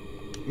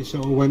 It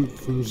sort of went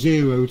from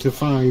 0 to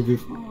 5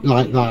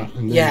 like that.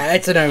 And then, Yeah,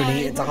 it's an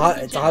Oni. It's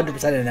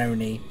 100% an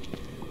Oni.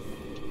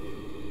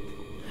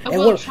 It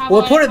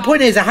Well,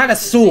 point is, I had a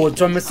sword,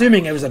 so I'm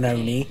assuming it was an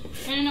Oni.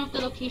 Turning off the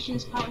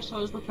location's power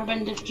source will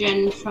prevent the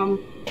Jinn from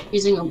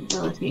using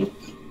ability.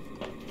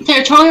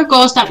 Territorial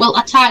ghost that will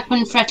attack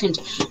when threatened.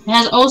 It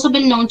has also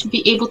been known to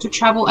be able to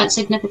travel at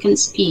significant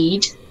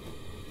speed.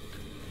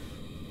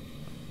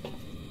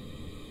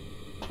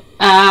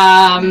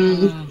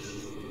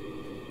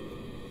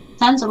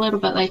 Sounds a little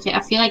bit like it.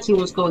 I feel like he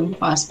was going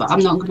fast, but I'm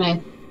not gonna.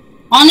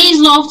 Onis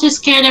love to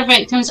scare their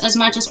victims as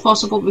much as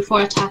possible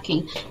before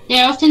attacking. They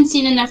are often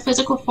seen in their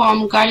physical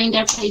form, guarding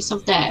their place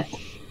of death.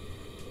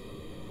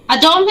 I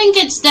don't think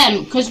it's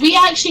them, because we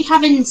actually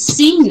haven't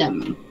seen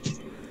them.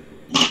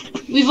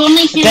 We've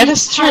only heard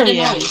the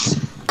noise.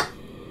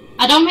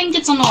 I don't think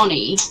it's an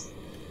Oni.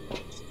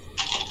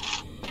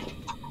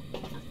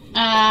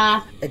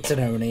 It's an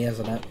Oni,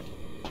 isn't it?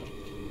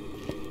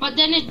 But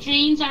then it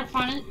drains our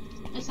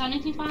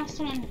sanity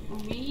faster, and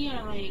we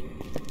are like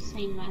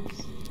saying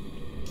this.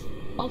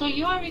 Although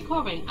you are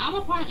recovering, I'm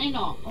apparently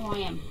not. Oh, I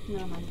am.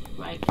 Never mind.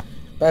 Right.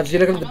 Babs, you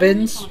looking at the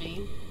bins?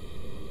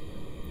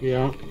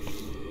 Yeah.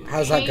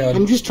 How's that going?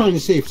 I'm just trying to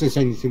see if there's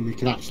anything we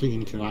can actually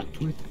interact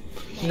with.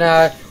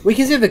 No, we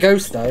can see the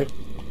ghost though.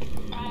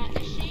 A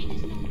Shade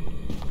is not.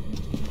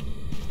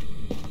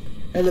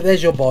 Hey, look,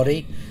 there's your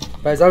body.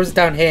 Babs, I was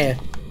down here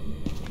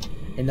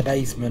in the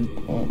basement.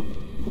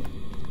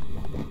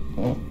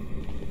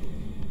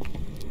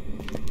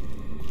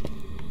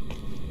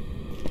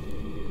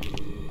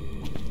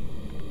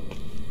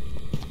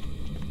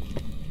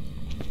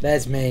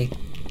 There's me.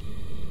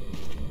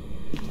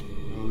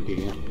 Oh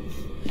dear.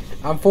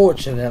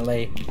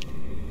 Unfortunately.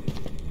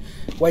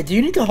 Wait, do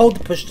you need to hold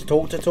the push to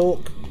talk?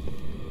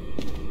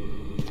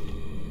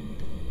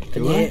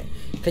 Can Do you I? hear,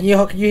 can you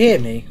hear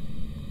me?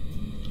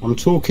 I'm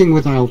talking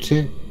without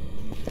it.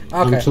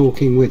 Okay. I'm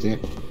talking with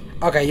it.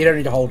 Okay, you don't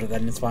need to hold it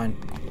then, it's fine.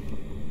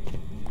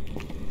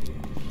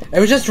 It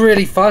was just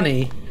really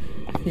funny.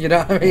 You know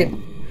what I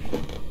mean?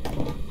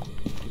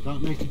 Does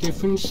that make a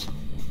difference?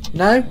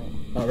 No?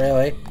 Not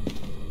really.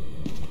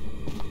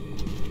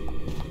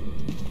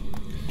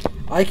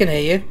 I can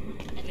hear you.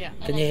 Yeah.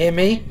 Can you hear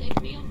me?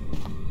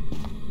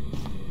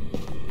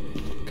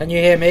 Can you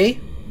hear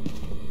me?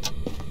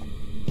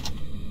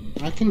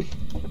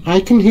 I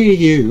can hear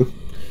you.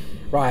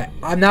 Right,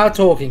 I'm now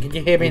talking. Can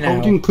you hear me I'm now?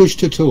 holding push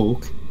to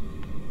talk.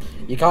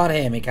 You can't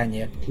hear me, can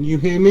you? Can you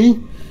hear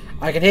me?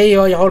 I can hear you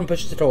while you're holding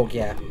push to talk,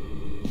 yeah.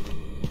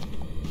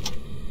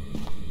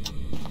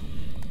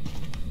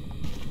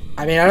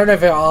 I mean, I don't know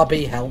if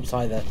RB helps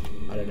either.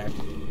 I don't know.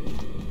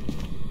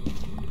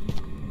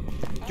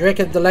 Do you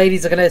reckon the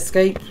ladies are going to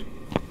escape?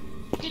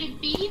 Could it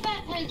be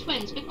that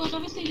twins? Because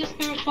obviously the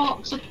spirit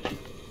box of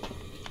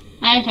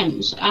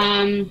items.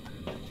 I'm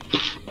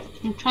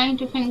trying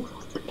to think.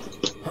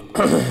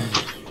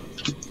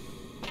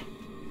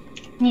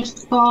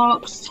 Music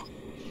box.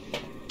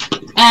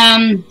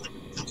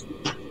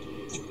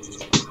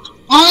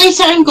 Only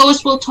certain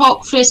ghosts will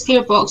talk through a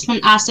spirit box when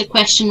asked a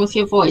question with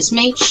your voice.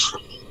 Make sure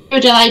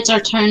the lights are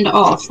turned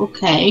off.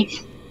 Okay.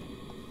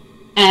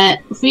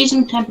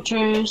 Freezing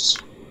temperatures.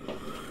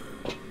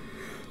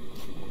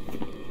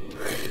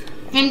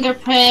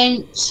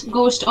 Fingerprints.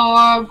 Ghost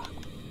orb.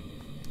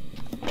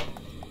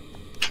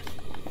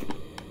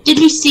 Did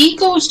we see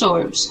ghost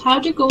orbs? How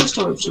do ghost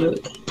orbs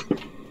look?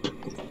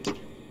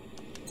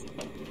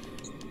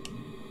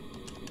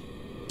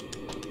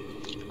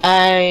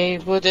 I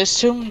would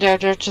assume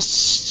that they're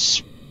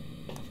just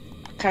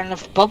kind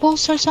of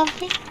bubbles or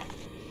something.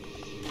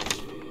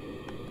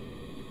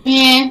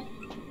 Yeah.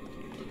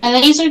 A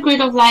laser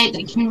grid of light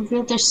that can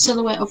reveal the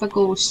silhouette of a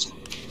ghost.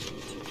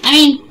 I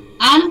mean,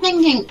 I'm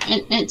thinking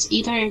it's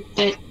either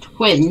the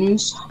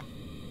twins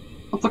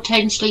or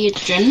potentially a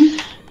djinn.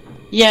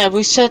 Yeah,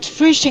 we said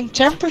freezing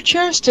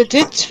temperatures. They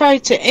did try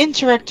to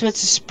interact with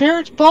the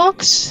spirit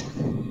box.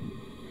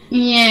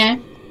 Yeah.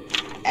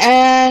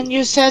 And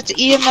you said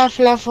EMF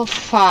level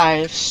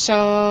 5.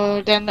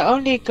 So then the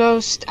only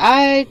ghost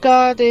I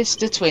got is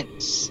the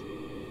twins.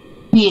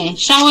 Yeah.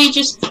 Shall we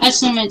just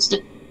assume it's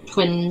the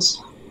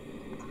twins?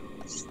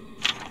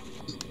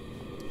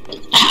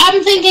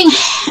 I'm thinking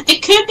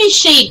it could be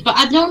shade, but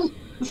I don't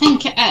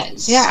think it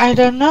is. Yeah, I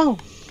don't know.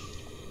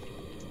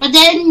 But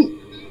then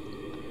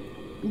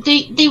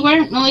they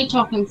weren't really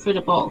talking through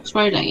the box,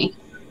 were they?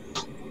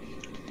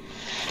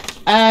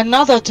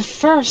 Not at the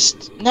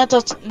first, not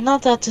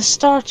at the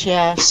start,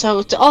 yeah. So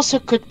it also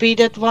could be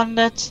that one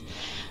that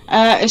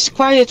is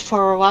quiet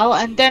for a while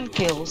and then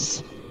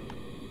kills.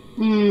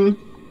 Hmm.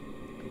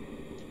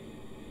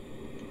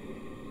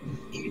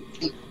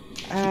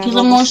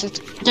 Because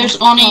there's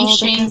Oni,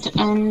 Shade,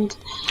 and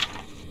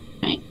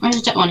right.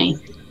 Where's the Oni?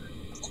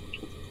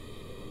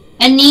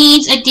 It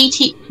needs a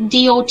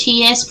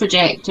DOTS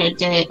projector,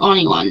 the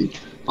Oni one.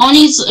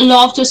 Onis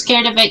love to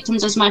scare the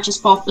victims as much as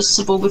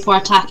possible before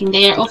attacking.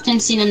 They are often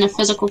seen in a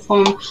physical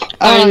form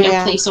or in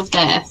their place of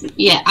death.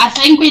 Yeah, I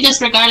think we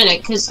disregarded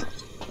it because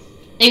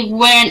they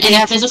weren't in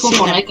a physical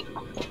form. Like,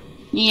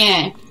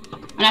 yeah,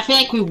 and I feel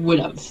like we would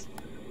have.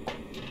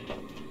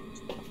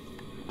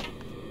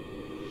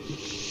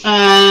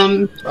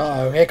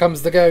 Oh, here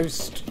comes the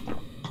ghost.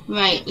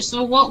 Right,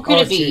 so what could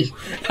it be?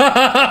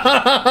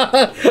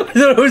 I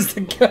thought it was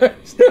the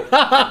ghost.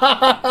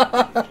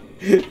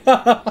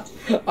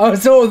 I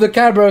saw the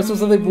camera, I saw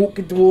something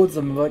walking towards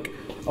them. I'm like,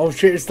 oh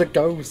shit, it's the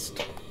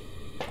ghost.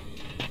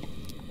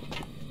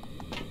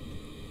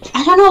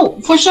 I don't know,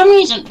 for some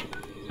reason,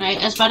 right,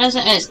 as bad as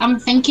it is, I'm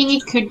thinking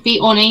it could be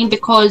Oni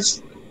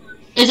because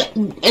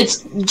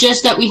it's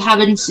just that we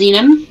haven't seen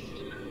him.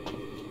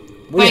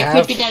 But it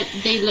could be that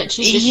they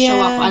literally just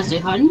show up as they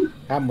hunt.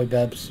 Haven't we,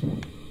 Bebs?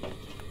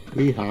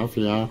 We have,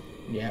 yeah.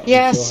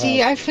 Yeah,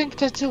 see, I think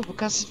that too,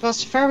 because it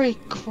was very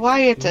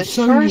quiet at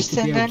first,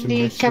 and then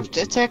he kept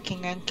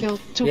attacking and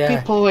killed two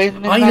people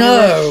in I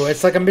know,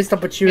 it's like a missed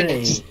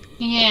opportunity.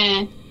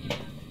 Yeah.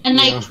 And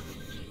like,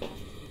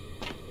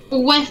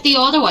 with the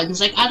other ones,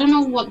 like, I don't know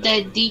what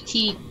the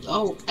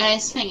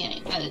DTOS thing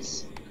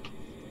is.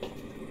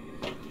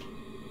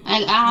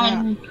 Like, I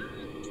haven't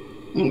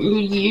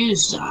really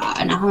used that,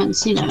 and I haven't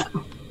seen it.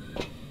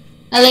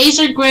 A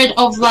laser grid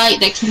of light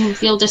that can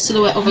reveal the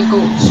silhouette of a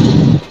ghost.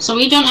 So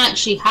we don't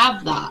actually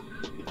have that.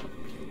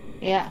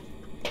 Yeah.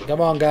 Come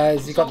on,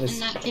 guys, you got this. In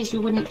that case, we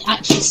wouldn't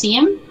actually see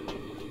him.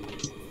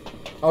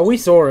 Oh, we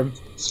saw him.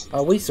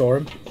 Oh, we saw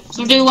him.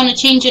 So do you want to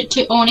change it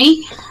to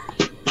Oni?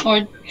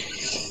 Or...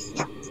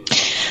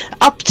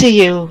 Up to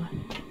you.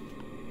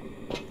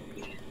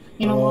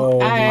 You know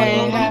what?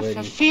 I have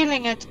a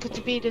feeling it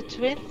could be the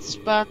twins,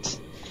 but...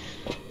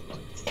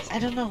 I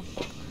don't know.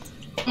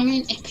 I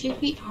mean, it could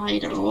be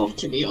either or,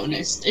 to be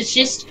honest. It's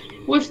just,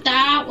 with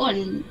that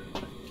one...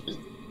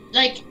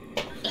 Like,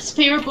 a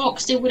spare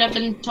box, they would have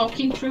been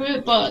talking through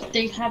it, but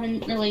they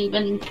haven't really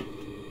been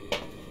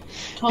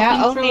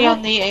talking through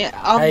only it.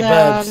 on the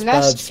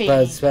last feed.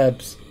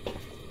 Bubs.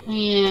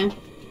 Yeah.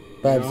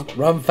 Bubs,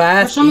 run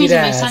fast, For some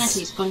reason, my ass.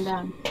 sanity's gone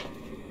down.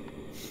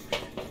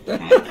 Right,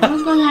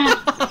 I'm gonna...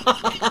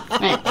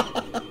 Right.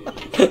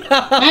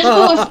 Let's go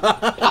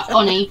with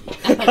Oni,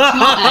 if it's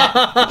not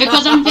it.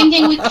 Because I'm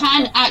thinking we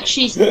can't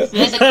actually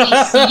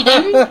physically see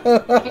them,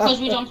 because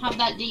we don't have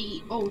that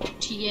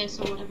DOTS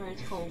or whatever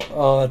it's called.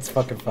 Oh, that's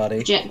fucking funny.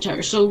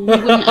 Projector, so we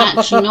wouldn't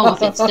actually know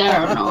if it's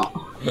there or not.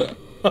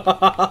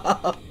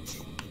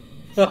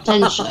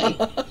 Potentially.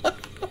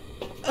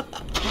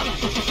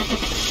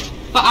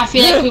 But I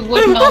feel like we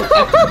would know if,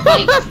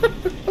 like...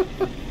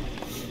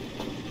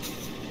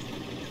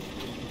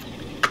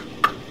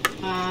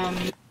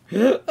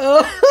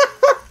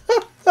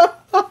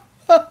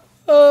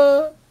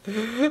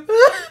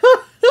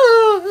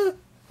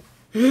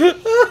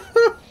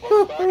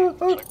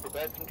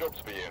 Prepared some jobs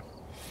for you.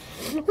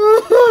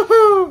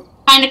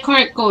 Find a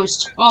correct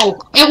ghost. Oh,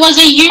 it was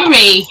a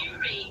Yuri.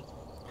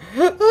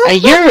 A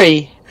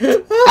Yuri?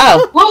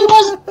 Oh.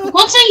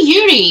 What's a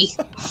Yuri?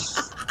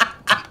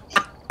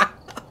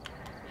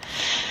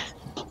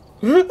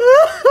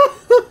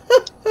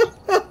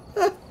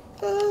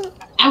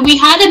 And we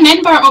had a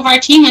member of our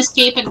team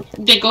escape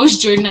the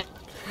ghost during it.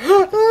 I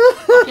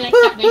feel like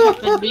that may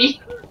happen to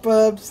me.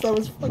 Bubs, that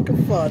was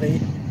fucking funny.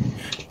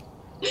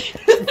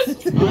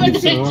 What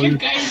did you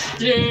guys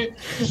do?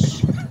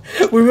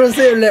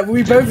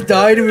 We both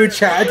died and we were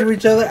chatting to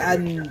each other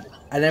and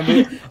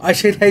then I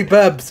said, hey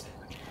Bubs,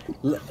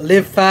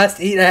 live fast,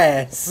 eat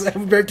ass. And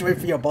we both went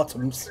for your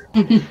bottoms.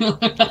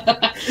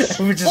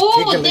 We're just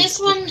giggling. This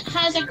one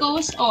has a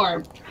ghost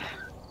orb.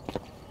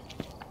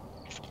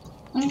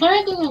 I'm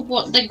gonna go with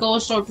what the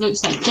ghost orb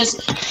looks like, because...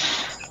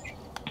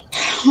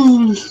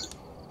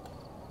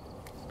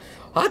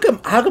 How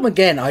come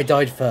again I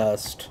died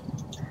first?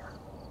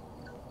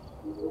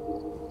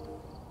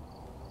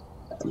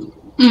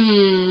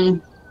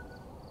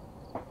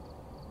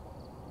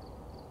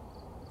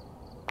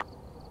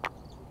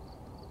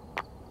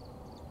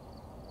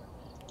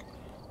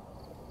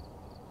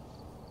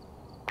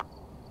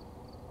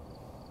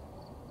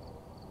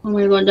 Oh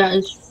my god, that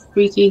is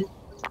freaky.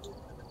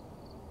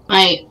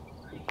 Right.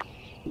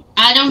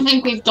 I don't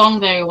think we've done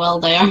very well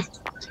there.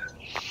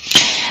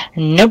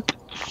 Nope.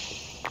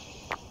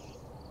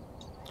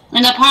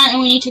 And apparently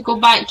we need to go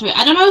back to it.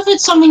 I don't know if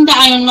it's something that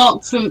I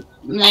unlocked from,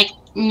 like,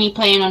 me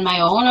playing on my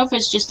own, or if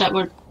it's just that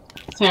we're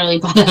fairly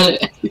bad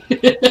at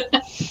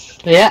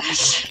it. Yeah.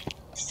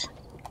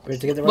 We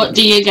have to get the right. What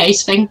do you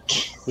guys think?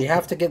 We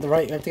have to get the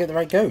right. We have to get the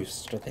right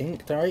ghost. I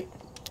think. Right.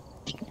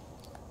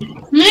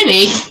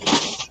 Maybe.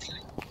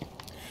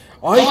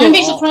 I wouldn't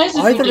be surprised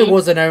if I we thought do. it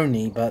was an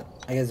Oni, but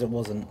I guess it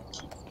wasn't.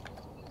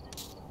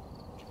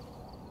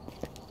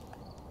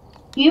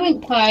 You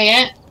went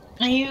quiet.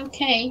 Are you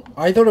okay?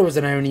 I thought it was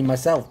an Oni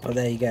myself, but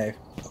there you go.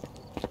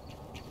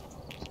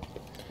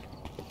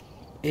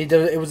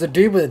 It was a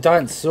dude with a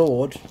giant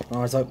sword. And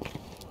I was like,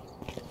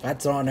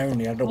 that's not an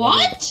Oni. I don't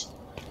want What?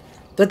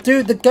 the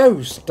dude, the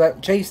ghost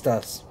that chased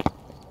us.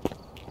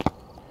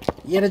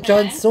 He had a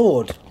giant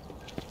sword.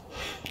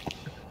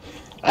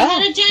 I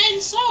had a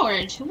giant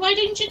sword. Why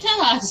didn't you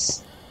tell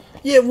us?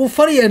 Yeah, well,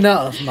 funny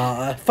enough,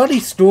 Marta, funny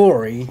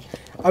story.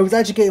 I was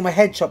actually getting my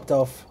head chopped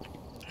off.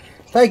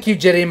 Thank you,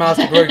 Jenny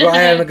Master Gregor. I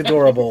am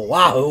adorable.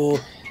 Wow.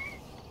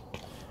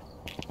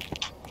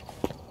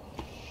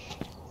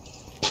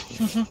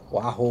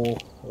 Wahoo,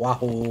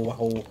 wahoo,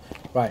 wahoo.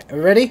 Right, are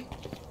we ready?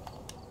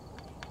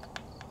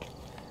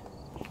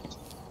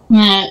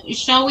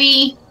 Shall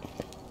we?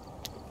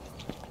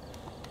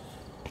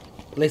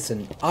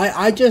 Listen,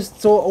 I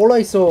just saw, all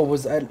I saw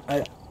was a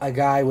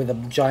guy with a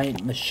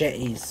giant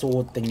machete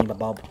sword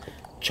thingy-mabob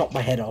chop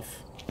my head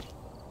off.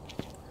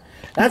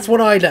 That's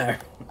what I know.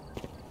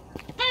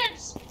 Bert,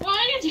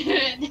 why did you do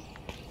it?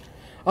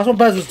 That's what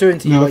Buzz was doing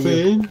to you.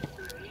 Nothing.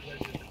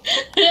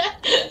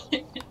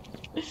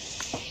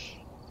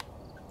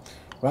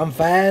 Run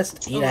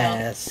fast, eat Oh, well.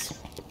 ass.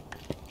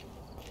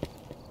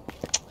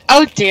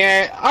 Oh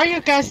dear, are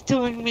you guys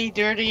doing me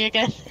dirty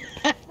again?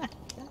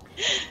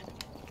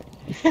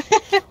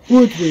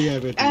 Would we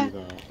ever do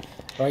that?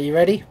 Are you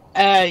ready?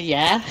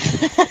 Yeah.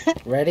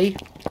 Ready?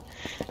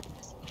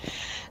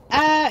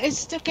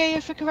 Is it okay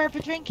if I grab a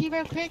drinky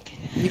real quick?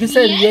 You can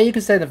stay. Yeah. Yeah, you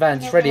can stay in the van.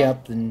 Just ready Okay.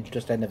 up and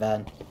just stay in the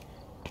van.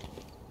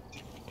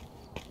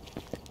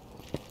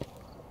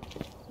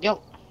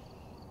 Yo.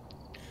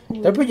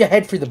 Don't put your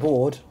head through the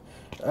board.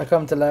 I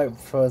come to look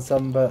for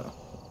some, but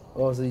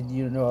obviously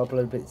you know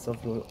upload bits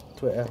of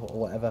Twitter or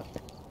whatever.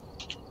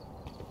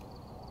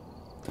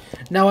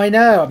 No, I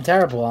know. I'm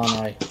terrible, aren't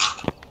I?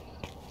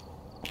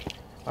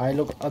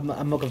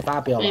 I'm looking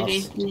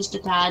fabulous. Maybe, just a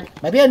tad.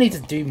 Maybe I need to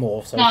do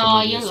more social No,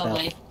 media you're stuff.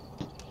 lovely.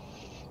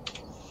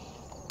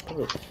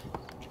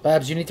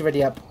 Babs, you need to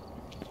ready up.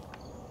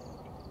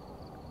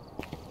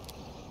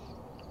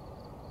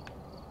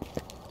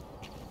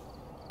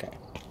 Okay.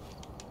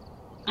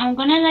 I'm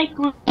gonna like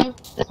remove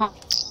the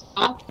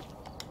top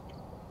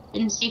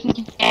and see if we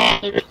can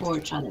get the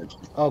torch on it.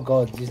 Oh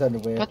god, you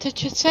sounded weird. What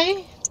did you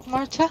say,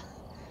 Marta?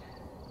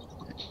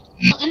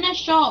 In the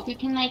shop, you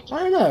can like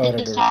I don't know what get I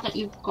the do. stuff that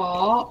you've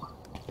got.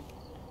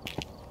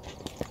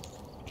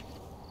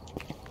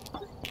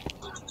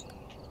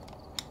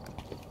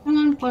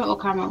 Portable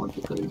camera would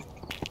be good.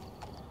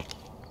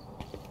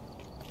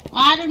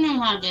 I don't know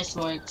how this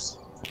works.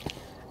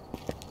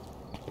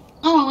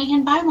 Oh, we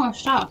can buy more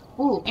stuff.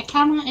 Oh, a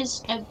camera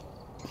is a...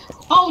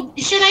 Oh,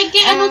 should I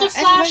get another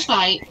anyway.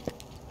 flashlight?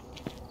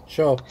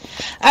 Sure.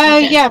 I'll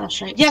get a Yeah.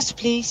 flashlight. Yes,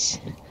 please.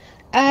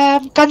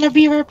 Gonna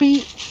be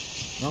repeat.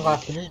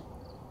 Okay.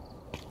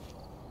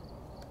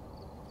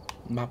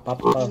 No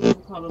problem.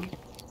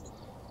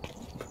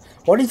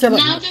 Why do you sound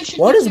Now like? there should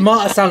Why be does two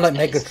Marta sound like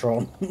flashlights.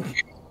 Megatron?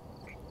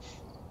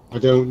 I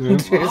don't know.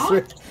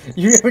 What?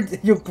 Your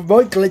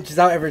mic glitches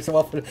out every so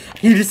often.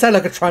 You just sound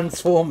like a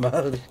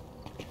transformer.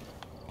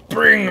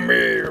 Bring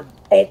me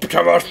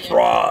Optimus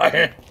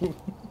Prime.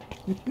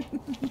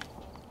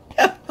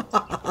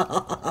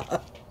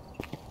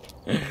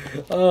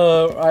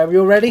 Are we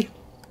all ready?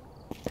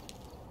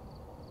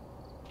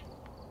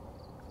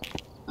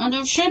 And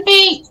there should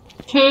be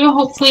two,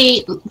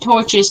 hopefully,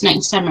 torches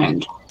next time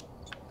around.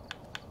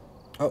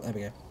 Oh, there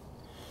we go.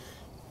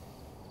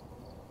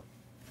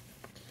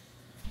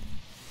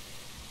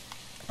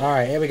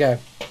 Alright, here we go.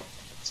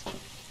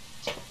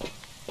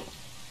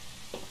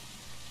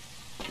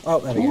 Oh,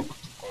 there we go.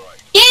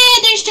 Yeah,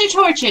 there's two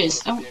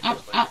torches.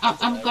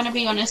 I'm gonna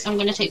be honest. I'm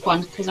gonna take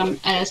one because I'm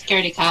a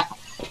scaredy cat.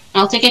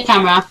 I'll take a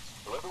camera,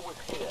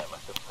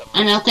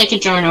 and I'll take a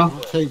journal.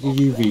 Take the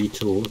UV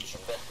torch.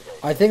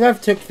 I think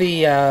I've took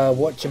the,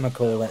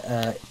 whatchamacallit,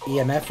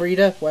 EMF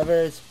reader, whatever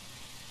it is.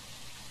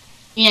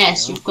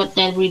 Yes, you've got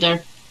that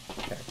reader.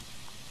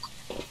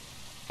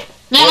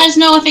 Let us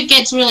know if it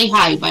gets really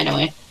high, by the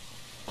way.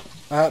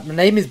 My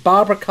name is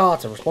Barbara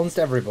Carter, responds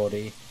to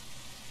everybody.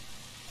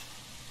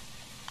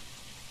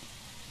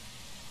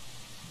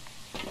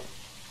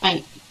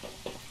 Right.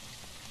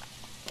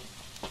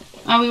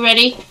 Are we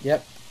ready?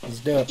 Yep, let's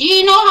do it. Do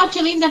you know how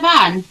to leave the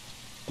van?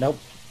 Nope.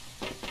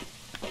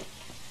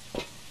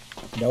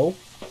 No.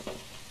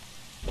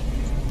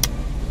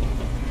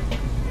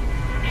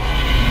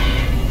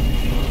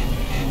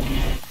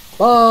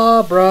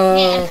 Barbara!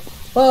 Yeah.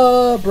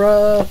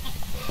 Barbara!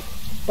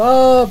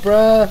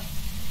 Barbara!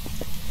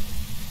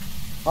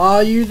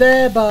 Are you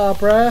there,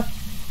 Barbara?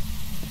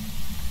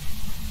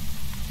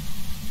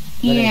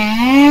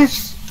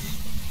 Yes.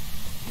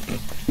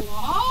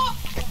 What?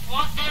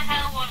 What the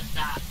hell was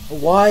that?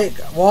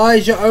 Why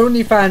is your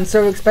OnlyFans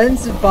so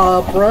expensive,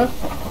 Barbara?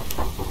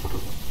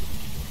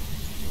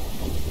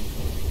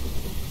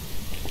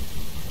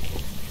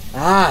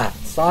 Ah,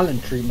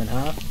 silent treatment,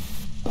 huh?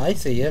 I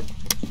see you.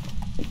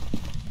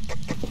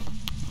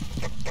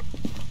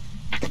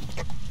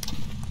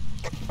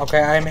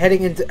 Okay, I'm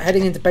heading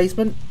into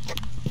basement.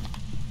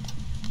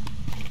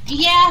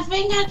 Yeah, I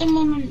think at the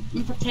moment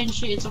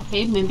potentially it's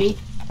okay, maybe.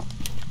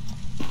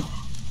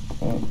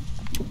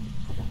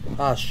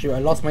 Ah, shoot, I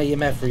lost my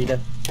EMF reader.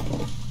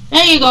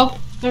 There you go.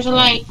 There's a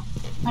light.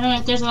 I don't know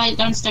if there's a light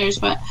downstairs,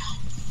 but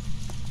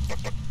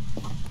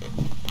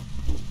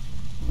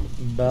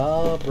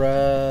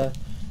Barbara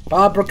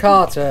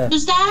Carter.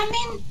 does that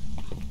mean?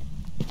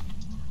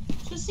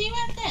 So see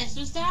with this,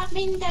 does that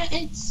mean that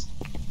it's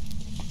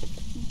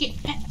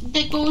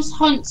that ghost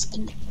hunts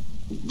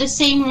the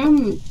same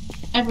room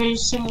every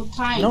single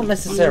time? Not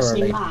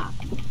necessarily. On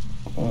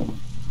the same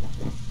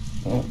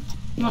map?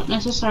 Not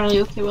necessarily.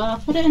 Okay, well I'll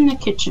put it in the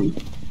kitchen.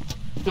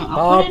 No,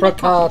 I'll put it in Barbara the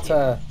coffee table.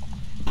 Carter.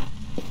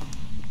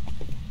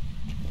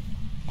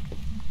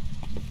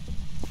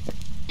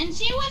 And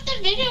see with the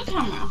video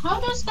camera, how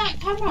does that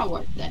camera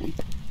work then?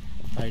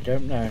 I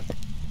don't know.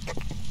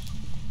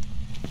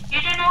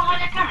 You don't know how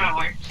the camera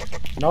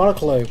works? Not a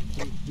clue.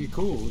 It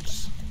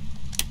records.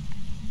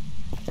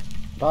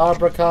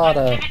 Barbara Carter.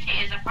 Activity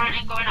is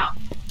apparently going up.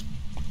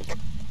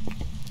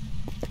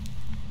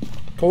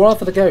 Call out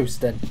for the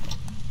ghost then.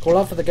 Call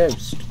out for the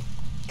ghost.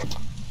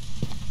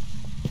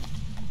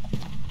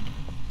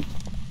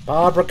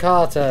 Barbara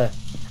Carter,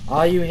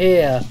 are you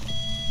here?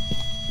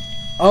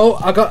 Oh,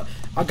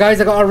 guys,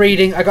 I got a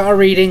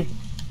reading.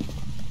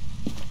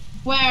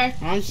 Where?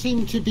 I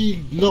seem to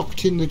be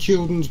locked in the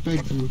children's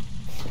bedroom.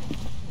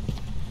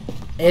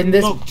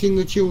 Locked in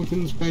the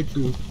children's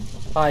bedroom.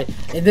 Hi,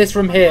 in this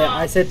room here,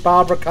 I said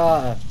Barbara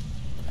Carter,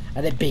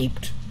 and it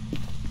beeped.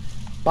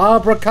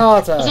 Barbara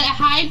Carter. Was it a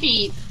high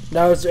beep?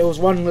 No, it was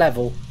one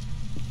level.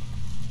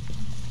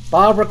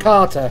 Barbara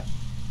Carter.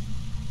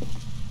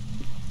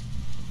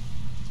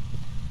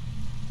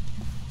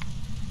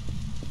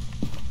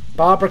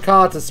 Barbara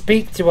Carter,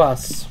 speak to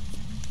us.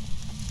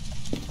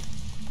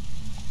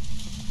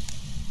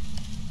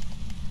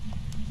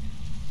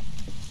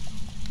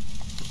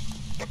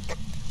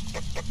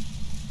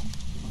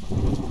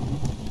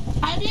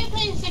 How do you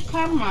place the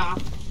camera?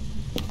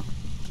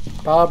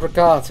 Barbara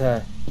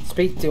Carter,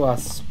 speak to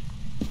us.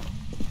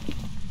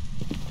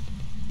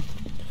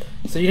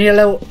 So you need a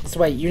level. So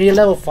wait, you need a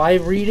level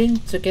 5 reading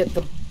to get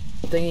the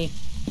thingy,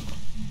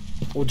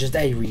 or just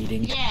a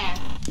reading? Yeah.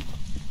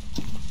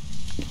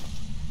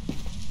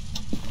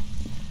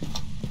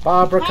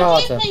 Barbara How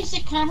do Carter. you place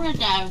the camera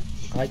down?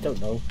 I don't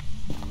know.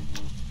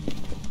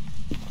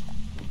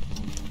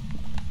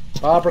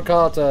 Barbara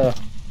Carter.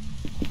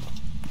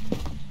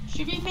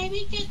 Should we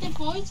maybe get the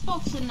voice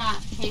box in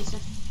that case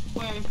of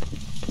where?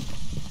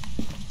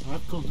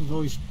 I've got the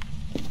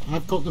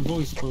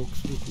voice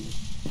box with me.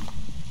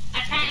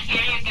 I can't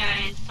hear you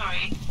guys,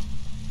 sorry.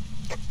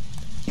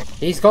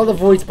 He's got the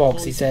voice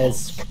box, he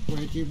says. Box.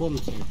 Where do you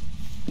want it?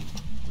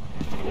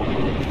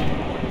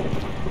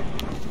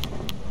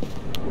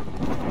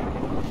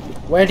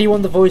 Where do you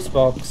want the voice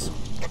box?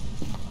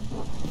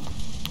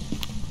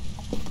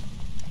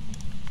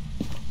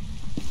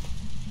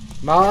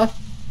 Marta?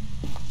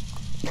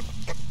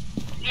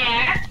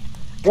 Yeah?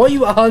 What are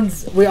you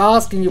Hans? We're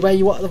asking you where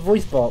you want the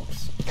voice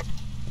box.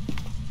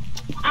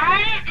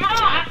 I don't know,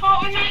 I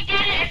thought we might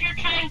get it if you're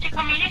trying to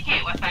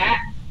communicate with it.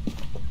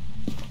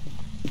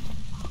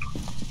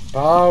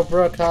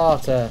 Barbara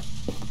Carter.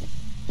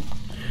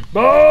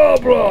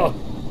 Barbara!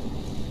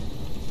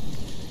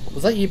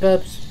 Was that you,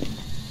 Burbs?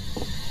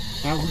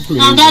 That was me.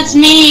 No, that's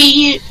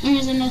me.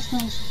 Who's in this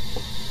place?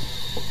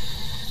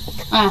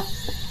 Ah.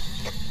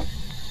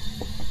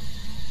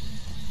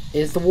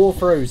 Is the wall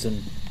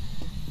frozen?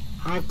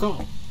 I've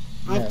got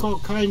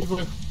kind of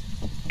a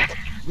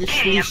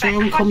whistling Hey,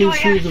 sound what coming do we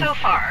through have the so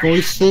far?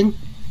 voice thing.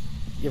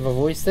 You have a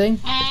voice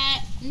thing?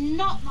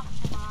 Not much.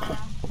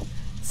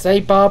 Say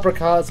Barbara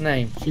Carter's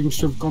name. Seems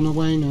to have gone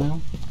away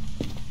now.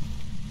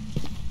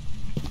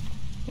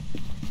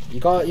 You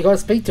got to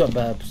speak to her,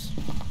 Burbs.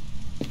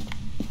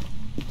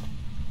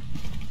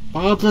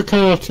 Barbara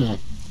Carter,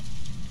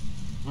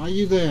 are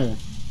you there?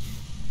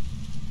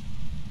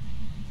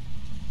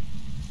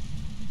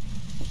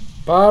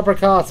 Barbara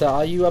Carter,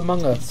 are you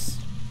among us?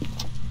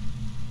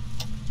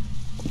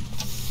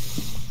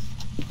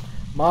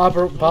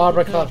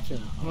 Barbara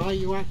Carter. Are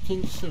you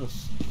acting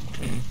sus?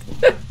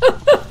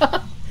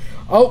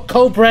 Oh,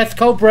 cold breath,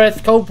 cold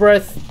breath, cold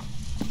breath.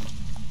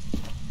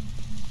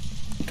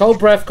 Cold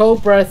breath,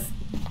 cold breath.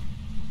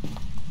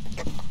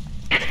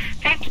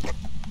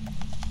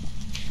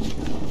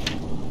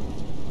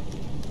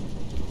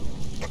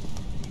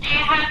 Do you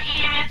have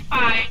EMS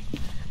 5?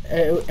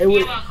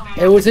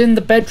 It was in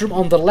the bedroom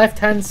on the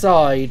left-hand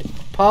side,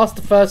 past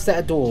the first set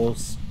of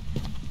doors.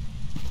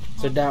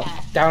 So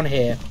down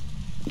here.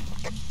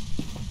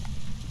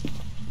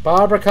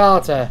 Barbara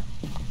Carter.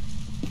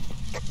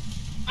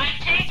 I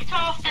ticked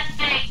off the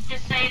thing to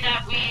say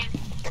that we've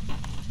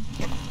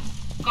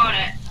got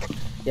it.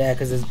 Yeah,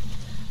 because there's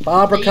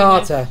Barbara There you go.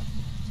 Carter.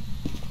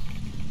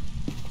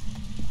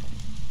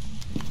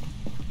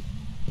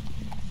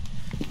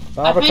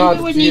 Barbara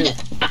Carter. I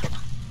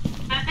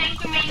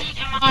think we may need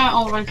a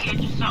mile over here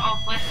to sort of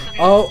listen.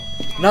 Oh,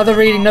 another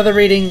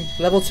reading.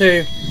 Level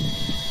 2.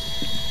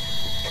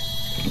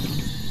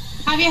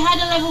 Have you had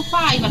a level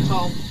 5 at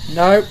all?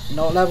 No,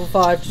 not level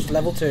 5, just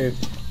level 2.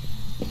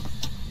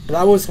 But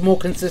that was more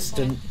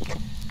consistent.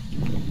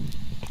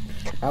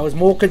 I was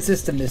more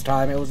consistent this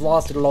time. It was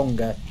lasted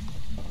longer.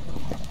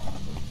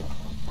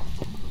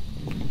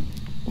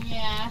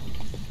 Yeah.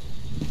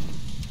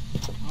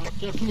 I've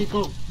definitely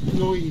got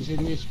noise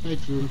in this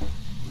bedroom.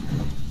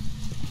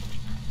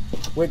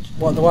 Which,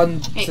 what, the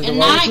one Okay, to the in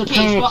right? that Barbara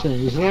case, what? Carter,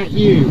 is that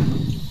you?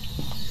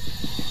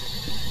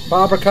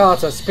 Barbara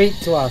Carter, speak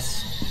to us.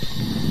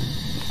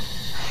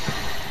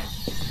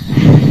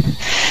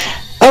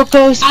 Oh,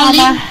 Ghost Ali?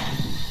 Mama.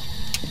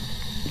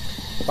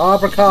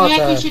 Barbara I Carter,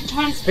 think we should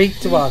turn. speak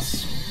to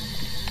us.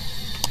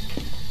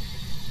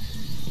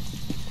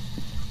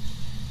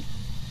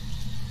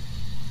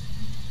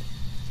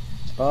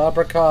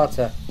 Barbara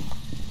Carter.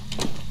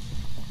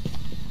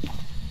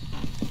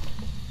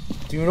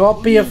 Do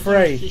not be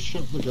afraid. Just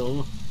shut the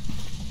door.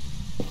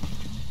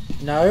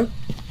 No.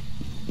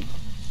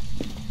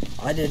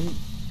 I didn't.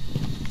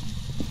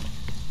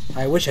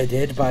 I wish I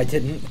did, but I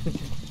didn't.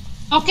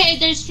 Okay,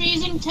 there's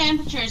freezing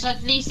temperatures.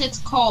 At least it's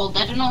cold.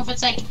 I don't know if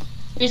it's like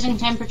freezing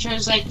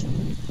temperatures, like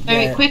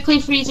very Yeah. quickly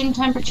freezing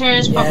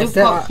temperatures, but Yeah, we've it's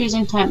that- got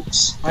freezing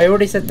temps. I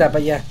already said that,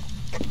 but yeah.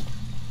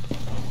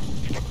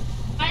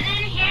 I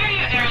didn't hear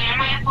you earlier.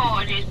 My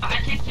apologies, but I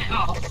took it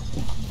off.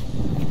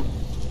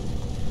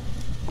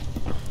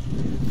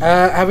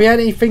 Have we had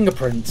any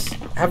fingerprints?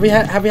 Have we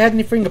had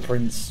any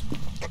fingerprints?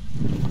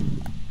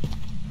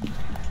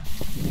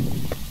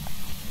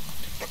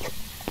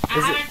 I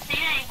Is it- haven't seen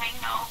anything,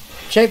 no.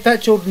 Check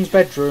that children's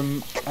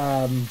bedroom.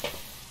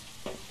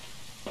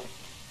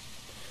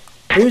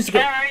 Who's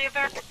Where got are you,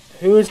 Bert?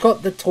 who's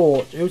got the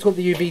torch? Who's got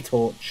the UV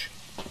torch?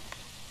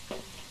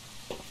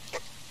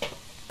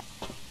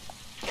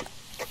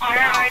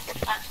 Alright,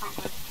 that's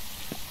something.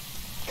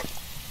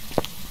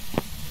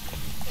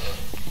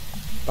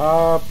 I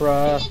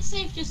Barbara. think it's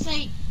safe to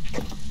say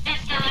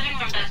it's the living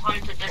room that's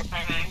haunted this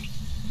time around.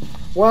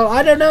 Well,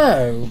 I don't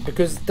know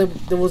because there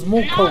was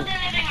more Not cold. the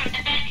living room,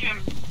 the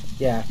bedroom.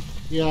 Yeah,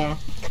 Yeah.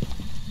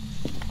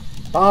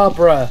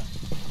 Barbara.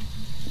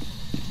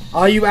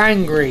 Are you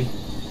angry?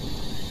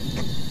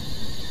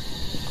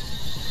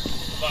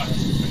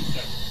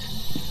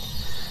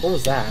 What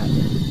was that?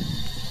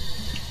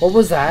 What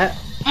was that?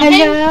 I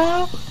think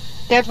Hello?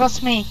 That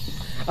was me.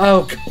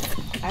 Oh,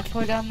 I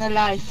put on the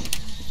light.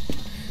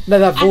 no,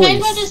 that I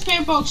think with the voice.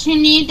 spirit box you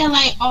need the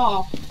light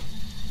off.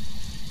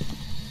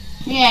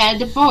 Yeah,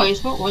 the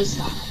voice, what was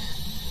that?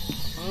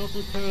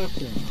 Barbara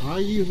Carter,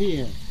 are you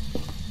here?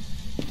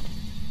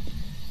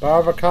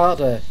 Barbara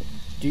Carter,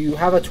 do you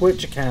have a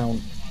Twitch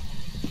account?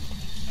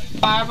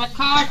 Barbara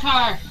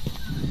Carter.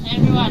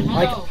 Everyone,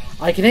 hello.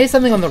 I can hear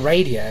something on the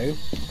radio.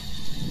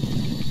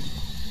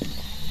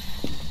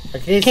 I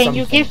can hear Can something.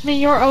 you give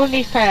me your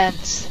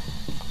OnlyFans?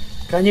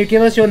 Can you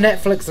give us your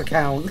Netflix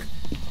account?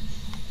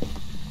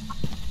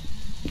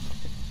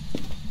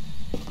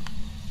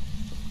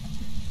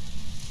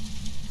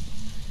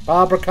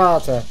 Barbara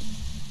Carter.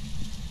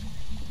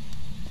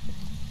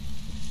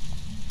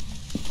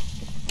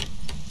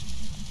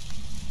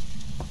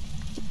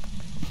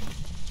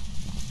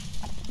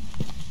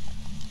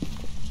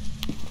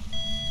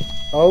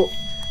 Oh,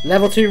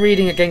 level 2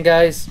 reading again,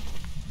 guys.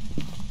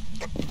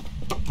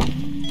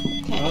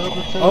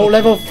 Barbara Carter, Oh,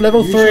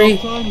 level you 3,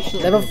 shall find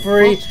something. level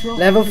 3, Foxtrot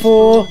level Mr.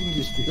 4, Logging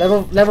District.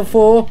 level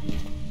 4,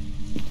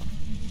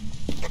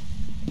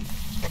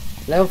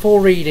 level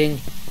 4 reading.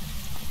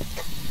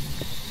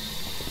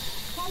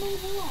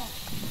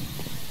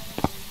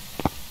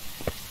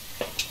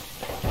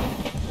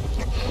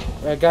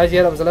 Guys,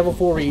 yeah, that was a level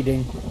 4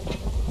 reading.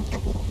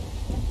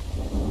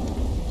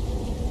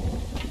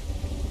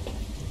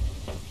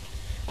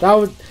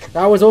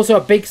 That was also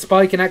a big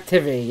spike in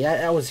activity. Yeah,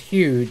 that was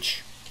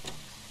huge.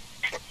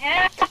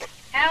 Help,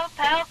 help,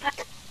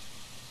 help.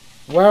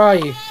 Where are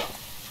you?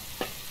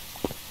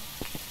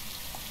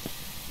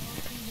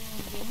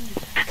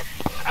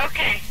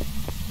 Okay.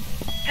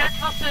 That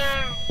was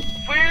a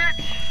weird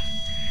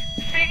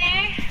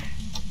thingy.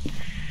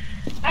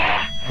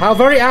 How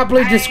very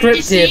aptly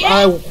descriptive. see it?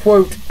 I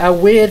quote a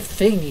weird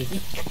thingy.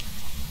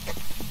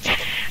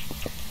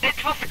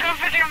 It was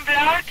covered in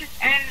blood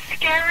and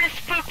scary,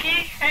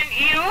 spooky, and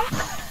ew.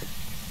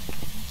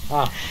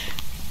 Ah,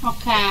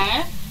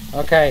 Okay.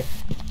 okay.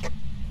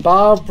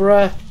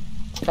 Barbara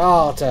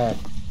Carter.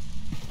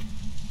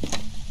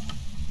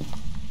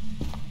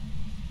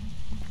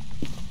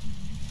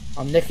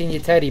 I'm nicking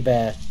your teddy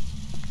bear.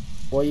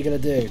 What are you gonna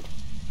do?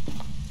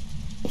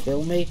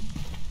 Kill me?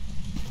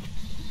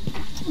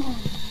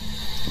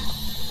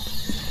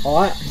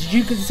 Alright,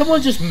 did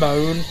someone just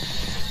moan?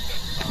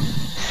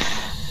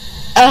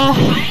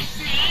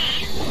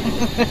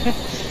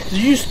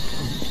 Did you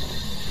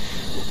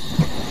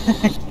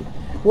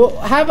Well,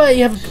 how about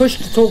you have a push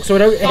to talk so I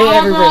don't hit Barbara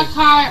everybody?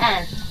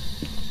 Carter.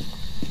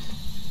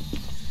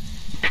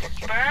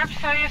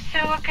 Burbs, are you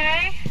still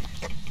okay?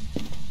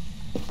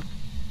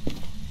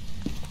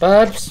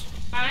 Burbs?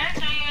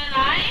 Burbs, are you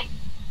alive?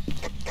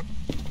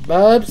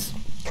 Burbs?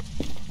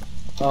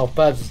 Oh,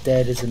 Burbs is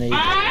dead, isn't he?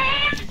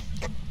 Burbs?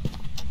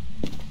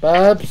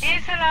 Burbs?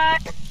 He's alive.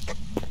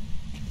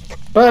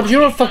 Burbs,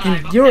 you're a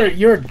fucking...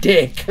 You're a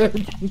dick. No.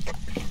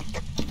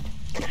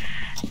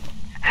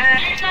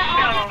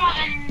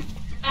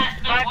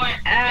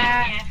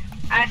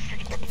 I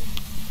see.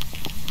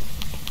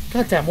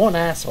 Goddamn, what an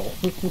asshole.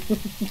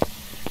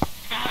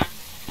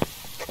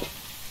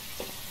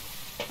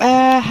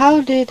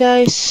 How did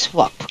I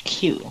swap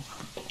Q?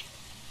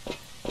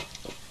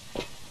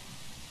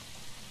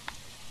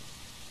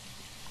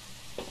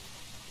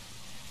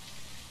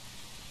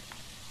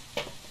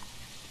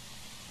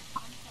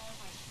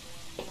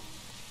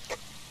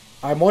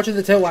 I'm watching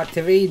the tilt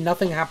activity,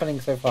 nothing happening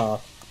so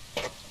far.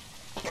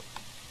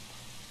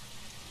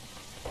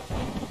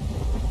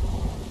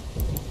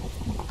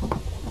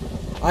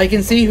 I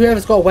can see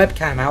whoever's got a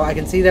webcam out, I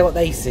can see what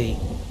they see.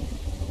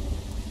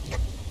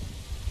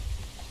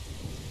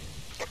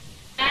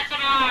 That's what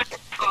I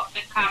got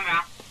the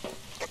camera.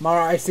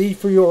 Mara, I see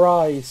through your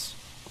eyes.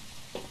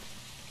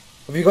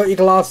 Have you got your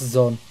glasses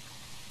on?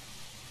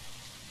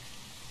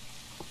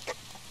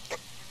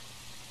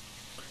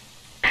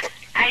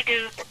 I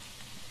do.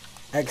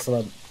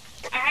 Excellent.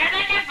 I heard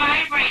like a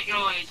vibrate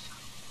noise.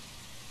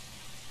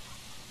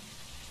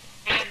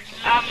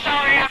 I'm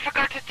sorry, I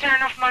forgot to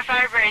turn off my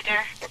vibrator.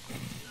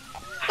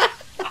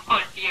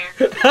 Oh dear.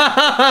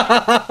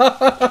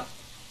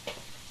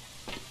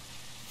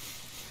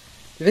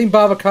 Do you think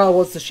Barbara Carter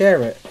wants to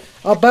share it?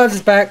 Oh, Burbs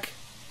is back.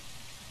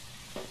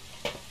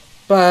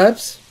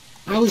 Burbs?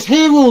 I was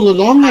here all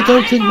along. I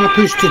don't think my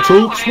push to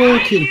talk's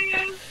working.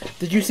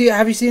 Did you see?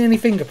 Have you seen any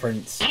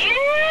fingerprints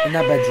in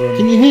that bedroom?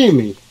 Can you hear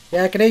me?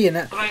 Yeah, I can hear you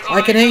now.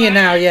 I can hear you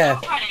now. Yeah.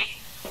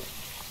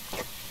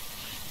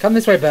 Come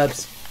this way,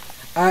 Burbs.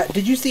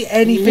 Did you see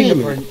any Can you hear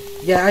me?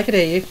 fingerprint? Yeah, I can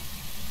hear you.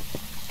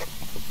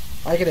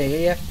 I can hear you.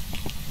 Yeah.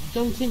 I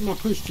don't think my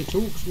push to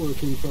talk's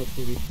working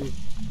properly. Chris.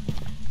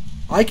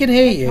 I can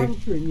hear I'm you.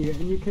 answering you,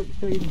 and you kept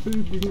saying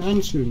Boo didn't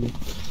answer me.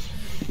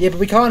 Yeah, but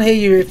we can't hear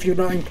you if you're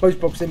not in close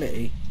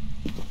proximity.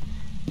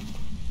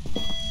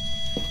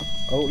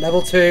 Oh,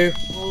 level 2.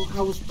 Well,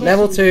 I was pressing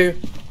Level 2.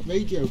 the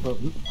radio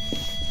button.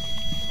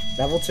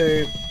 Level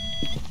 2.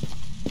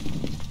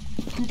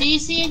 Do you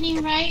see any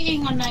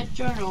writing on that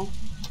journal?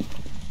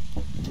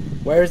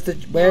 Where's the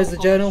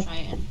journal?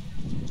 Writing.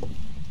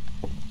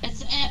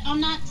 It's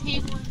on that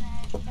table in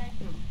the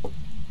bedroom.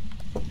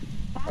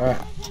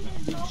 Alright.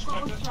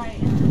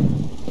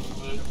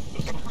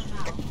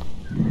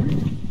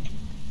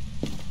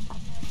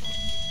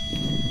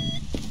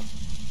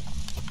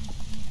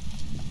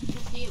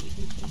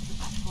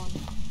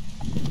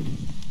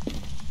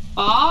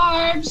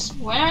 Barbs,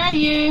 where are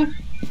you?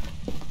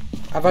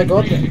 Have I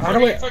got it? How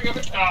do I...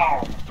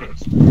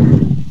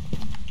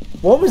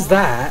 What was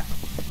that?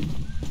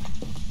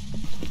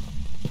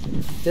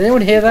 Did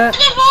anyone hear that? The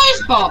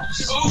voice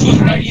box.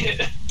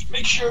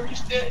 Make sure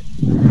he's dead.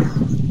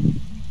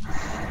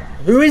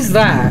 Who is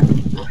that?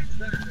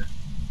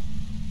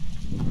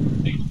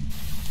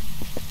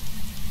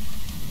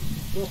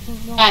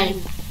 Hey,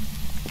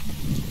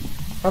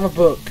 Have a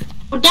book.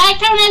 would that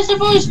count as the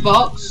voice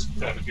box?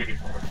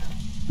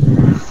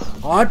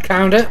 I'd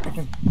count it.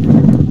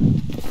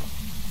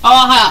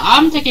 Oh,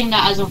 I'm taking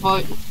that as a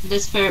voice, the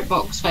spirit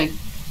box thing.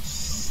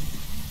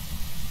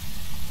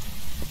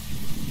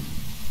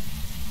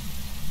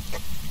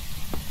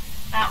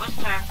 That was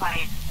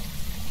terrifying.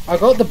 I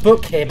got the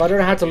book here, but I don't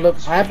know how to look.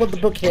 I have got the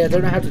book here, I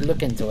don't know how to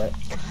look into it.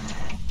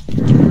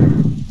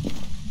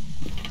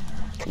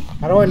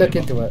 How do I look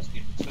into it?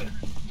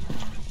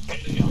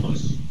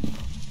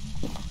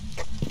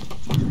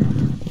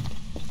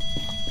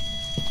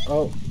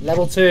 Oh,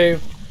 level 2.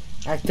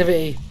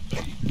 Activity.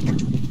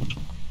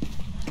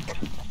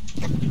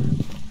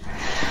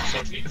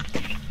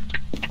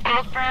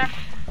 Cold breath.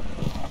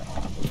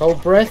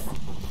 Cold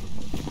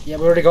breath. Yeah,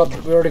 we already got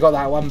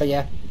that one, but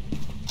yeah.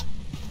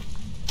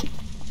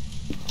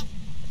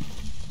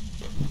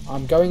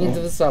 I'm going into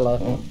the cellar.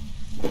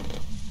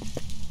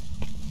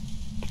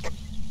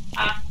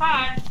 Have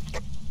fun.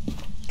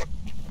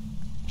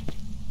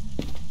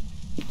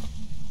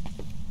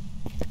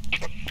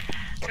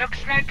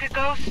 Looks like a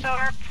ghost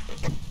orb.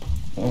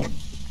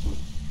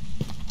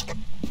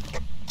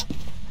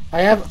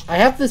 I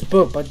have this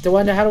book, but how do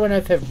I know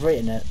if I've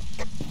written it?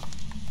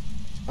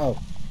 Oh.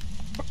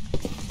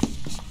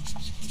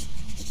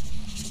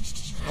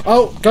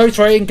 Oh, ghost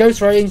writing.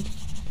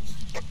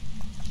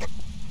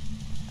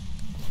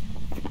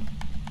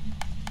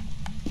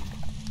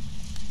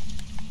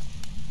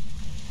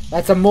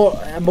 That's a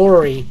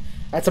Mori.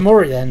 That's a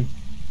Mori then,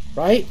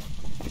 right?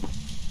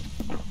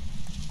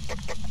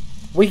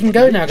 We can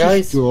go now,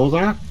 guys. Just draw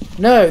that.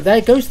 No,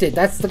 they ghosted.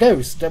 That's the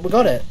ghost. We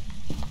got it.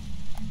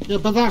 Yeah,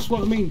 but that's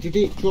what I mean. Did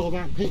it draw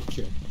that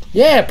picture?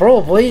 Yeah,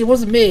 probably. It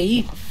wasn't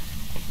me.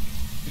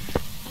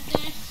 Is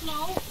there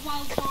slow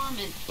while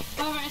dormant.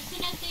 However, as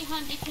soon as they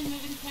hunt, they can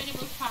move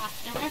incredibly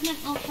fast. The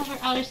Revenant will cover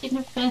other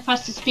significantly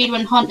faster speed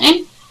when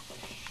hunting.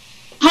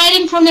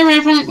 Hiding from the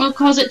Revenant will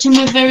cause it to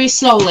move very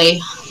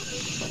slowly.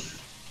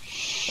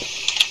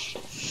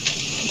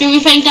 Do we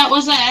think that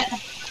was it?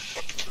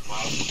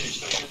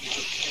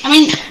 I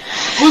mean,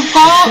 we've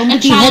got a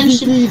Somebody challenge.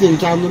 heavy breathing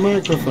down the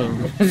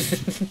microphone.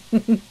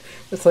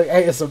 It's like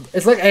ASMR.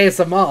 It's like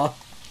ASMR.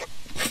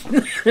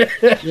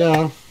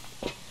 Yeah.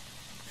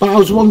 But I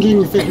was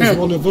wondering if it was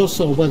one of us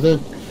or whether...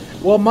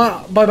 Well,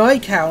 by my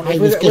count, I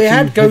was we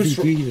had getting ghost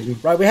heavy breathing.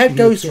 right. We had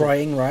ghost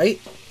writing,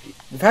 right?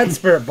 We've had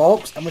spirit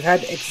box, and we've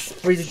had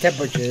freezing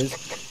temperatures.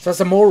 So that's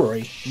a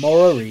Moroi.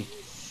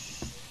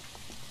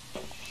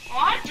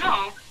 What?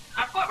 No.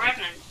 I've got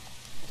Revenant.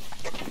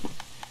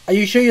 Are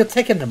you sure you're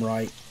taking them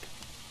right?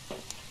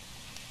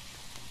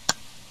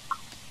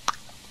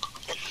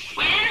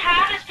 We didn't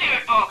have a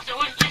spirit box. It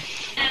was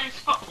just them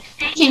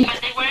stating, but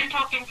they weren't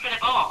talking for the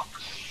box.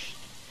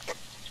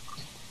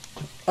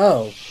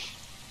 Oh.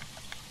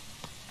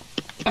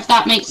 If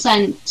that makes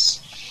sense.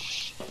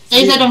 At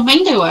least I don't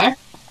think they were.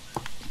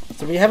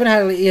 So we haven't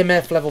had an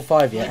EMF level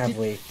 5 yet, have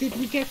we? Did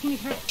we definitely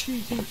have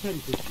freezing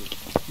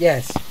temperatures?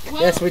 Yes.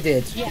 Well, Yes, we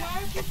did. There were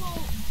people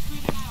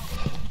freaking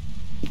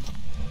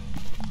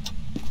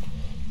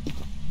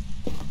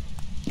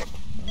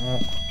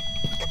out.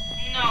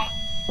 No.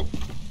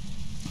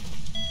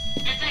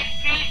 It's like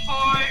 3, 4,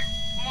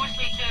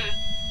 mostly 2.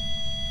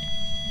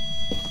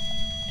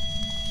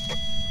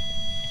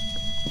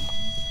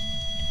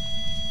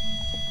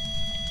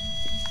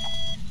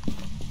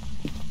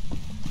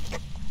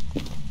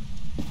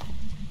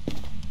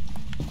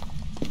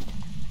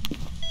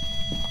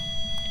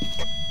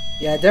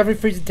 Yeah, definitely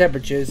freezing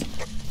temperatures.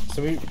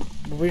 So we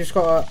just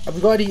got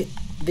the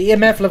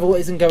EMF level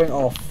isn't going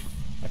off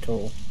at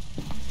all.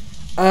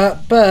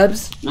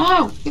 Burbs,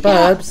 No.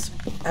 Burbs,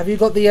 have you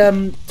got the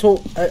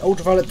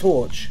ultraviolet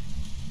torch?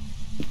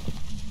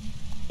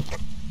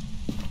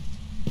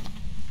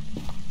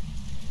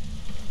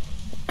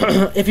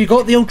 If you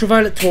got the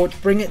ultraviolet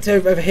torch, bring it to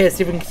over here.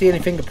 See if we can see any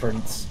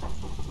fingerprints.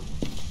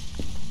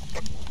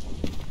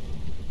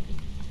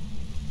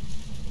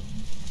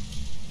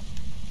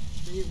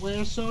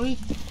 Where, sorry?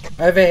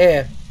 Over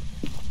here.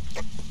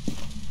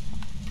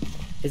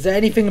 Is there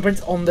any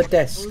fingerprints on the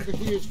desk? Over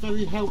here is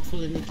very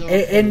helpful in the dark.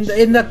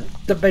 In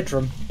the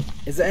bedroom.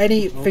 Is there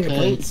any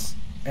fingerprints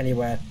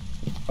anywhere?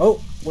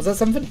 Oh, was that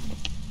something?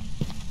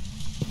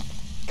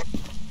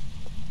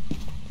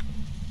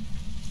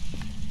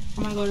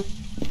 Oh my god.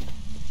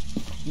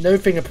 No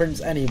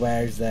fingerprints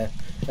anywhere, is there?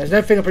 There's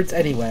no fingerprints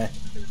anywhere.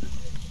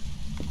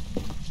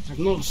 I've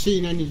not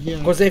seen any here.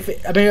 Because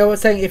I was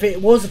saying if it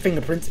was a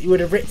fingerprint, you would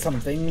have written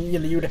something. You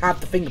know, you would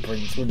have the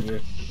fingerprints, wouldn't you?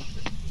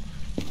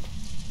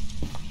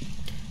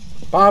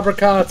 Barbara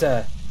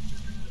Carter,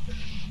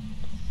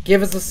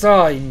 give us a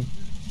sign.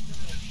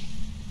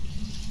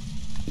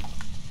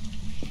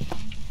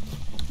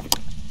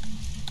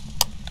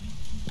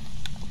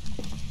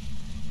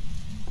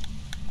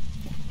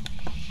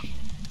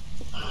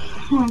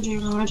 Oh dear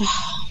lord.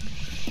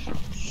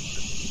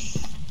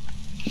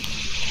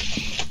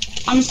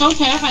 I'm so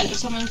terrified that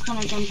someone's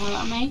gonna jump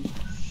out at me.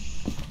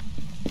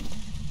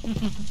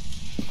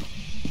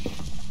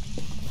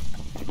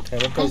 Okay,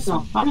 what That's ghost?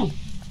 not funny.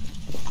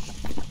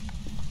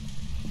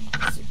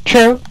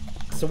 True.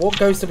 So what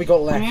ghost have we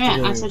got left Yeah,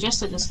 to do? I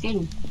suggested this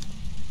game.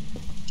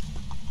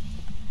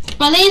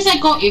 But at least I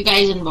got you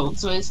guys involved,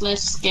 so it's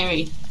less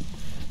scary.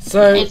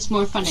 So It's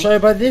more funny. So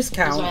by this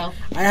count, well.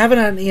 I haven't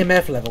had an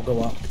EMF level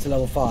go up to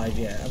level 5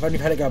 yet. I've only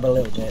had it go up a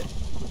little bit.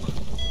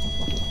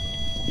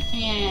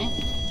 Yeah.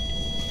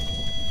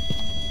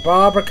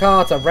 Barbara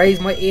Carter, raise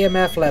my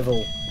EMF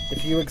level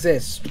if you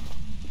exist.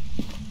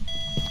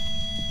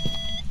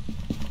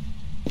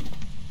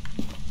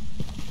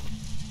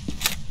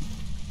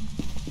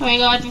 Oh my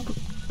god,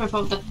 rip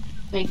off the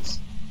things.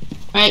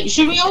 Right,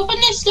 should we open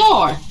this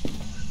door?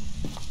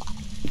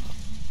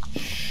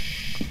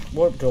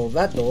 What door?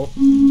 That door.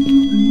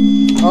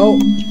 Oh,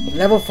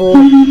 level 4.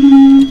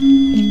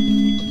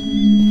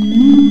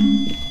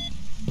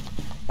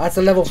 That's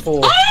a level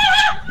 4.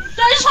 Ah!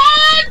 There's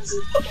hands!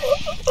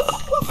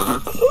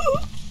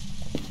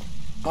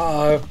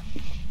 Uh-oh.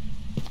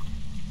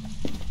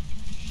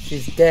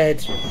 She's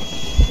dead.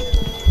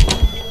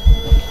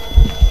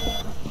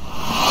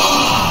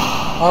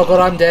 Oh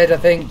god, I'm dead, I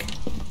think.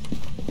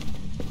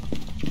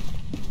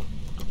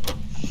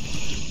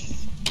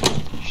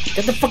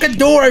 Get the fucking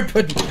door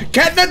open!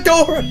 Get the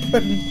door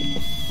open!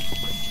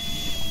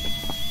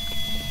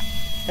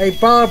 Hey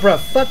Barbara,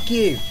 fuck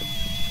you!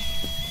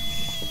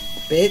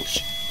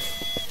 Bitch.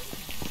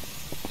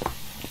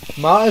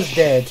 Marta's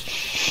dead.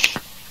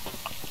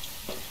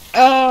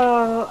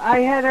 Oh, I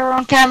had her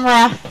on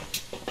camera.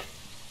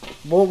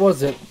 What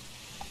was it?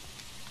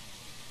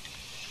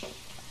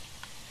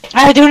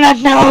 I do not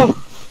know.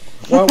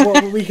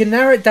 Well, we can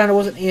narrow it down. It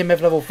wasn't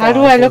EMF level 5. How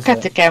do I look was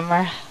at the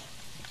camera?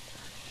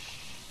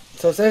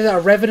 So it says a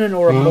Revenant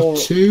or a Mor...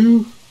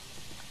 R2?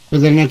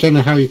 But then I don't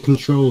know how you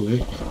control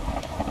it.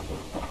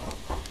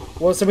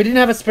 Well, so we didn't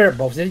have a spirit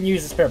box. We didn't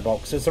use a spirit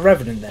box. So it's a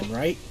revenant then,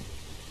 right?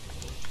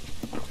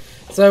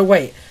 So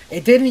wait,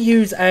 it didn't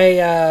use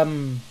a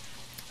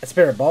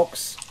spirit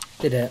box,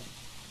 did it?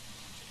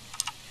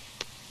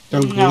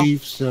 Don't No.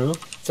 believe so.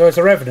 So it's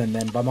a revenant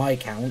then, by my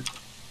count.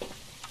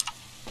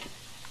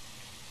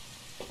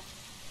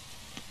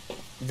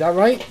 Is that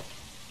right?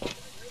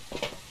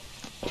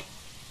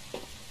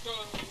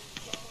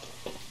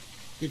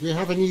 Did we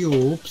have any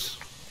orbs?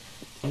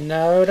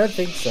 No, I don't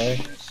think so.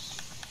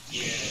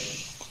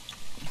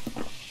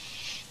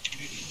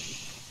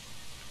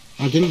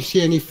 I didn't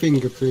see any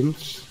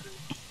fingerprints.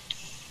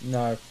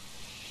 No.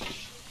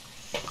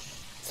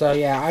 So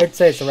yeah, I'd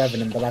say it's a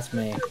revenant, but that's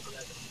me.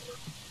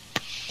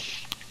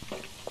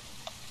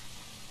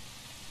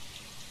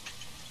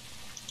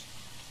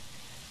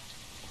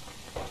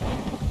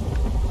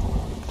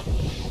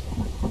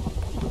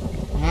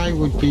 I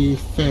would be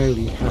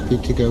fairly happy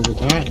to go with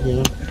that,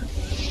 yeah.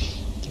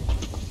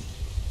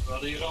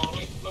 Wat hier aan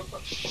het lopen?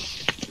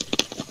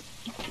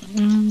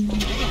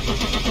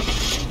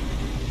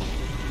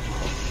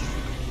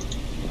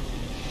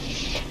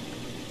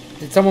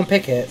 Did someone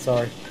pick it?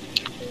 Sorry.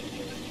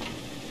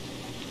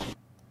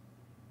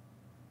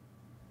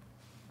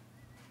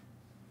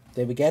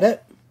 Did we get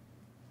it?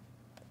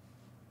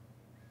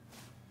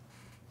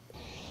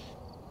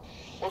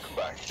 Welcome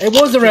back. It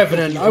was a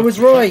revenant. I was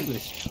right.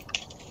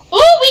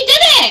 Oh, we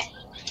did it!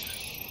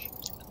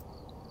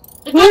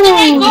 We got the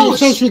right Oh, it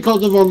says ghost. we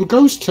got the wrong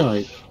ghost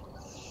type.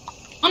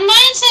 On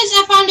mine says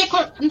I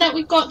found that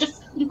we got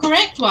the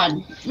correct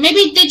one.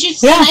 Maybe did you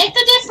select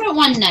a different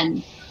one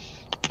then?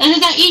 Is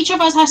it that each of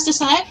us has to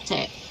select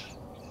it?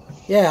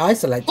 Yeah, I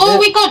selected Oh, it.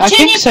 we got I two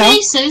think new so.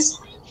 places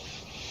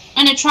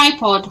and a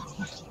tripod.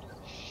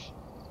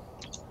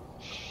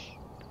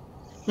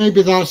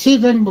 Maybe that's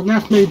it then, but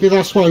maybe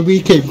that's why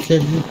we came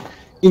to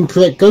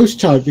incorrect ghost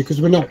type,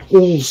 because we're not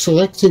all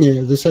selecting it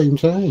at the same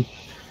time.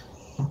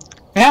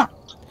 Yeah.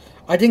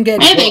 I didn't get.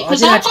 Maybe, well, because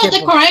didn't I actually got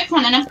the get- correct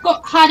one and I've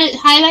had it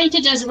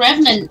highlighted as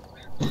Revenant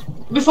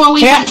before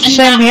we Yeah, went in same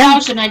that here.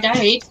 house and I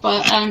died,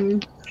 but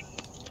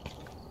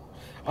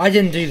I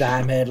didn't do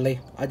that, admittedly.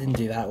 I didn't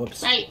do that.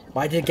 Whoops. right, But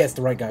I did guess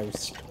the right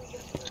ghost.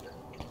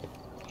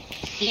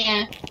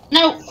 yeah.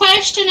 Now,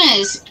 question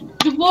is,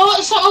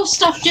 what sort of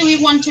stuff do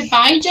we want to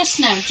buy just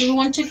now? Do we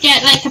want to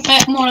get like a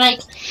bit more like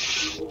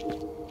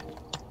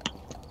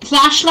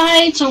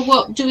flashlights, or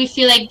what do we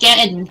feel like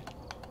getting?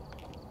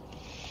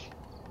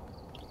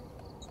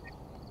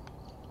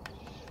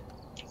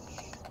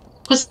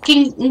 Because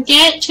we can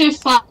get two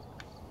flash.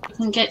 We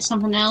can get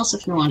something else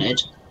if you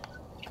wanted.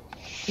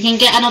 You can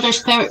get another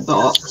spirit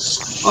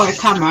box or a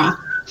camera.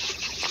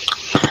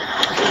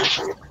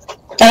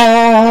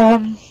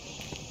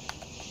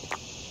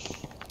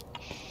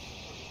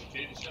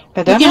 I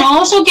You don't can know.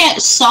 also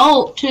get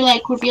salt to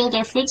like reveal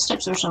their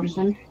footsteps or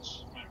something.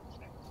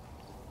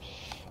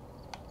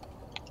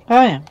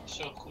 Oh yeah.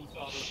 Zo goed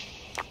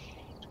hadden.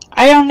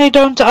 I only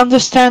don't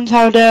understand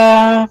how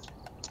the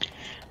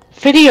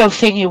video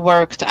thingy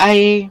worked.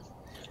 I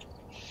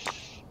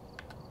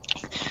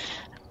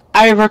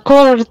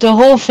recorded the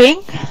whole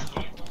thing,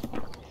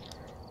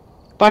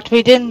 but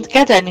we didn't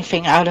get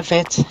anything out of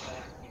it.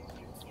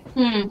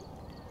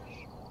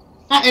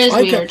 That is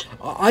weird.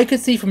 I could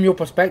see from your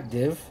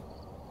perspective.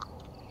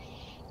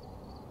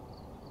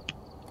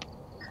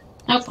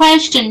 Now,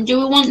 question: do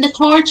we want the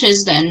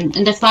torches then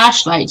and the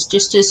flashlights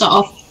just to sort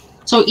of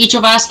so each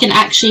of us can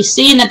actually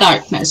see in the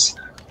darkness,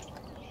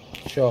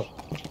 Sure.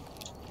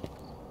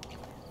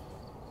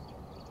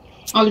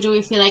 or do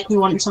we feel like we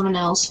want someone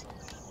else?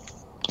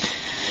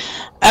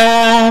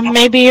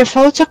 Maybe a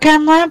photo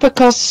camera,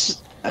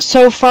 because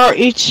so far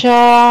each.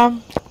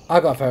 I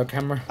got a photo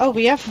camera. Oh,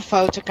 we have a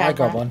photo camera. I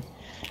got one.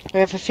 We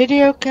have a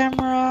video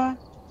camera.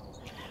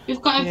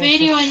 We've got a Yeah,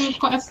 video and we've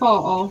got a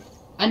photo,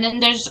 and then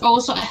there's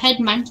also a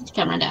head-mounted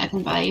camera that I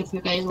can buy if you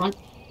guys want.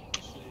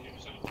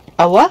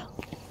 A what?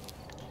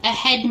 A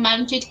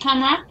head-mounted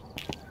camera.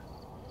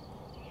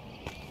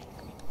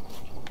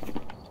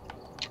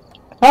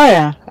 Oh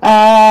yeah.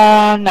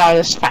 No,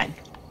 that's fine.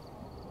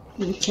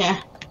 Okay.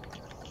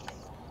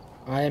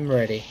 I am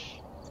ready.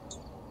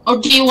 Or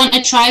do you want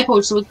a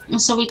tripod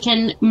so we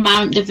can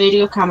mount the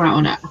video camera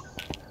on it?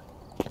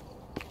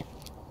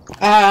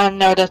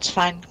 No, that's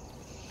fine.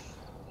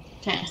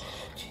 Okay.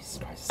 Jesus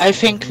Christ. I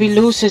think we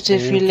lose it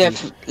if we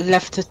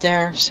left it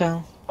there.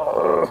 So.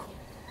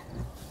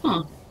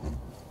 Huh.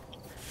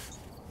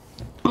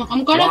 Well,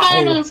 I'm gonna buy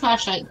another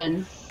flashlight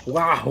then.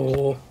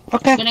 Wow.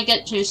 Okay. I'm gonna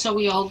get two so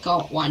we all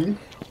got one.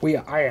 We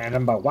are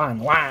number one.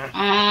 Wow.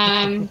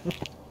 And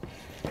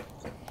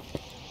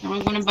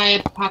we're gonna buy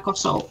a pack of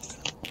salt.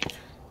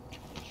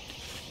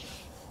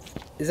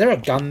 Is there a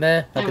gun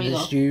there I There could we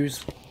just go.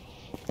 use?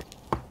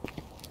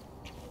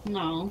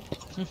 No.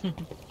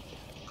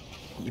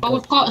 You But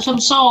we've got some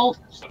salt.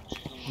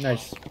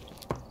 Nice.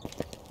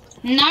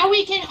 Now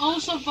we can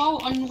also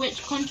vote on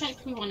which contract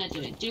we want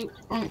to do.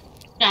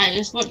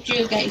 Guys, what do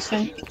you guys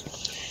think?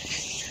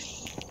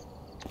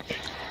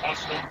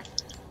 Laatste.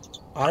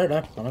 I don't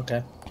know. I don't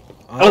care.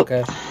 I Oh. don't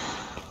care.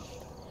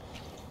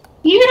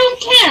 You don't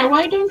care.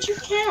 Why don't you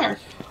care?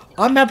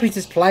 I'm happy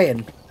just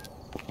playing.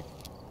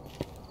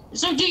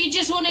 So do you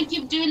just want to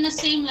keep doing the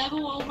same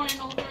level over and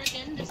over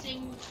again? The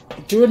same...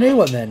 Do a new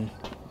one then.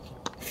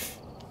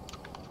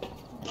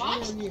 I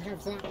What? only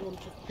have that one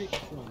to pick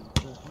from,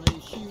 but I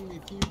assume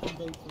if you can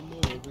vote for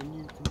more, then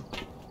you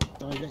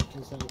can direct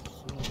us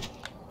elsewhere.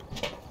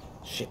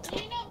 Shit. Do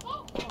you not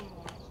vote for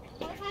more?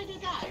 What if I do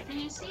that? Can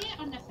you see it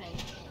on the thing?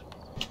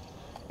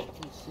 I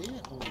can see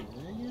it on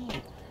there,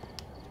 yeah.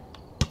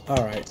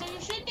 Alright. So you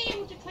should be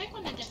able to click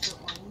on the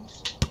different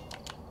ones.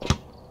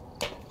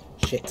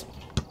 Shit.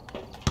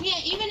 Yeah,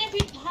 even if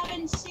you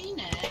haven't seen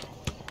it.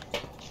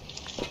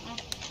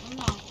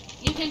 No.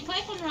 You can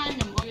click on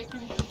random or you can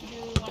do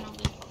one of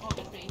the top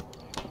three.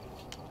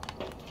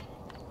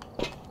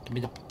 Give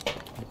me the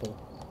ball.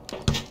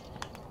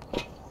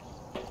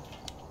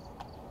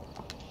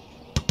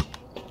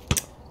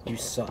 You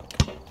suck.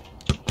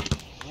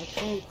 I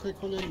can't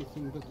click on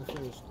anything but the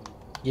first one.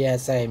 Yeah,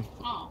 same.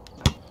 Oh.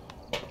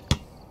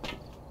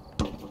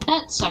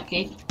 That's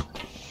sucky.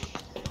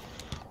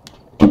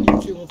 You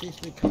two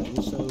obviously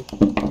can, so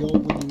you're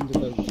winning the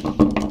voting.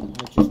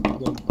 I just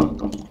won't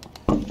vote.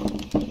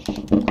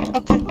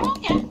 Okay.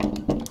 Okay.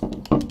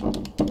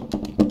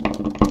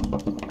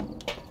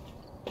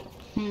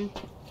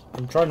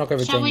 I'm trying to knock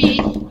over Shall Jamie.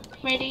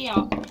 we ready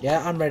up?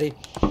 Yeah, I'm ready.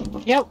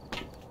 Yep.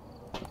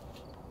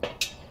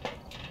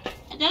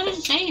 It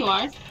doesn't say you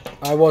are.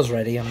 I was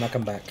ready. I'm not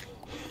coming back.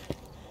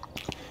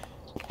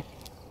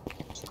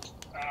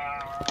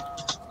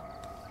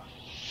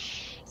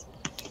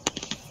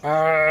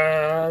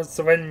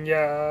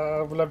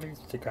 Svenja, lovely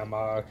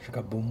chikama,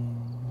 shikaboom.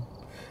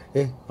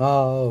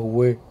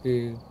 Away.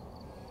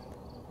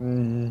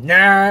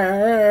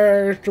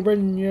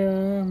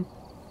 Svenja.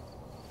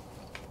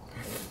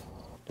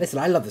 Listen,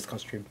 I love this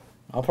costume.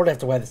 I'll probably have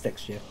to wear this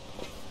next year.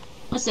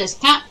 What's this?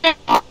 Capture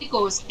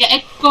echoes. Get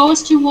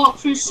echoes to walk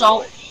through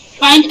salt.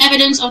 Find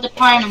evidence of the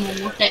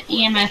paranormal with the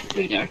EMF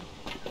reader.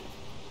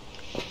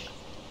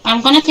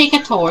 I'm gonna take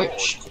a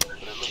torch.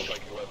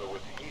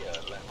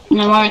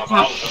 No,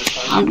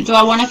 do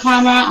I want a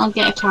camera? I'll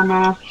get a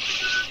camera.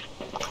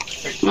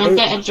 I'll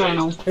get a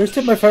journal. Who's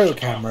took my photo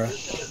camera?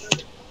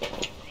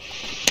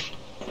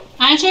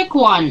 I took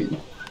one.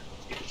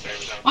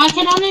 I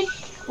can only...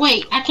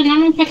 Wait, I can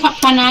only pick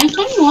up one item?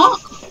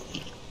 What?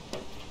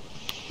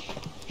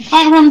 If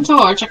I run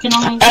torch, I can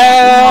only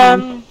get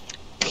one.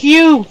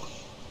 Q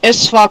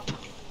is swap.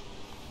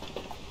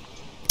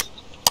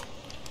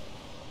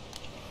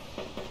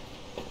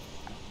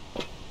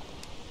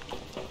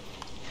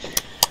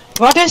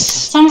 What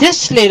is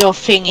this little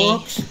thingy?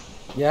 Fox,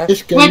 Yeah?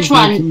 this game's Which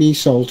one? making me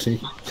salty.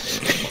 The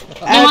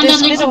one that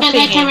this looks a little bit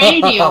like a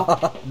thingy.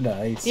 radio.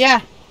 Nice. Yeah.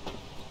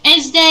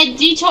 It's the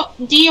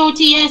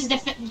DOTS,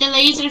 the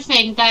laser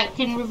thing that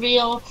can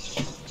reveal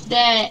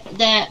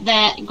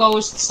the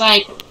ghost's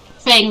like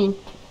thing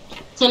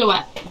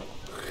silhouette.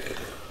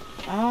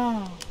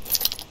 Oh.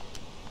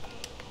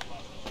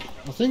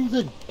 I think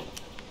the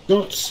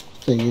dots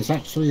thing is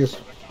actually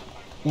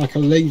like a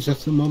laser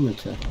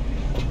thermometer.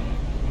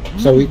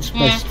 So it's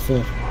best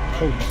for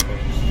cold spots.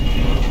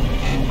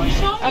 For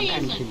some Okay.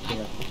 reason, Thinking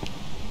correct.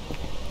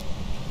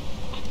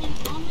 I can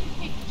only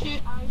pick 2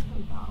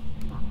 items up.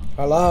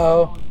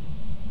 Hello?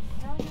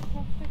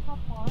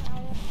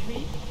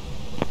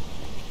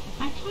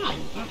 I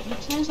can't.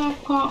 It says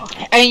I've got.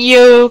 And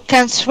you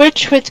can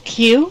switch with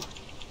Q.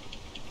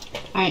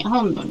 Alright,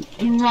 hold on.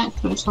 In that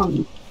case, hold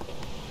on.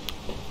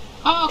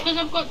 Oh, because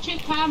I've got 2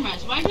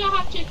 cameras. Why do I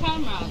have 2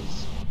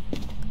 cameras?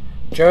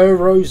 Joe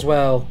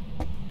Rosewell.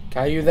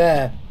 Are you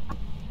there?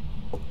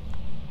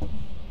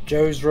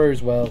 Joe's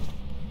Rosewell.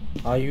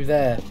 Are you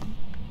there?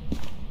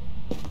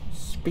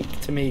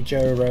 Speak to me,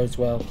 Joe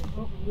Rosewell.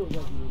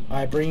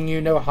 I bring you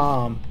no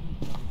harm.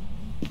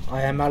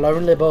 I am a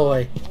lonely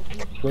boy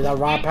with a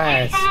right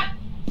ass.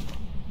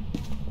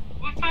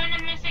 We found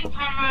a missing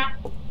camera.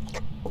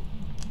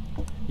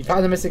 You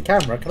found the missing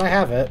camera? Can I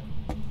have it?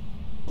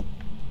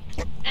 If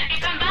you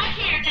come back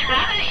here, you can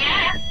have it,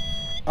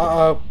 yeah.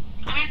 Uh-oh.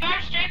 I mean,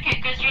 first take it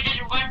because you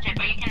didn't want it,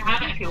 but you can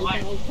have it if you Okay,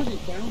 want. I'll put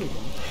it down again.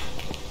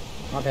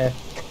 Okay.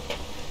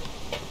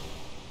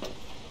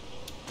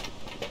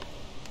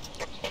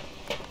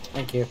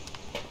 Thank you.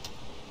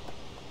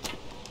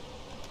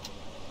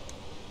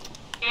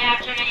 Do you have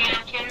too many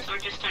items or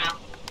just enough?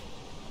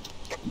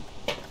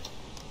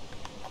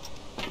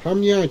 How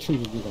many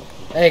items have you got?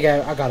 There you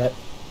go. I got it.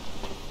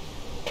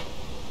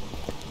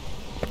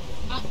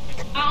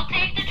 I'll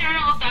take the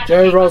journal if that's Joe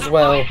okay, 'cause I've got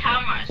Roswell. a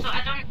camera, so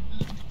I don't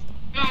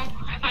know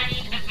if I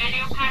need a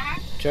video camera.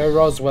 Joe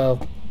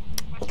Roswell.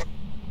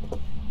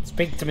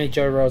 Speak to me,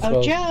 Joe Roswell.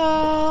 Oh,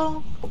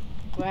 Joe.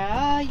 Where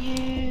are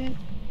you?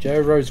 Joe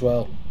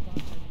Roswell.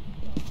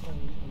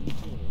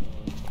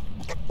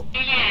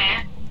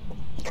 Yeah.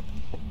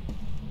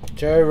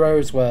 Joe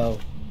Roswell.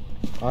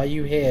 Are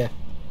you here?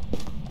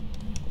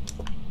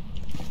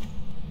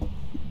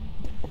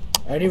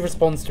 Only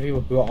responds to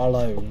people who are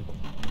alone.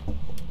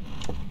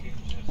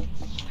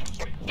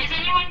 Is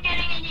anyone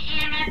getting any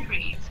EMF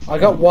reads? I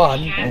got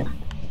one. Yeah.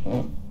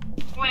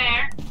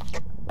 Where?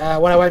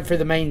 When I went through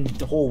the main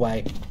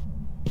hallway.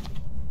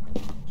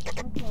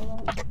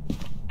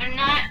 In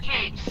that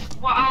case,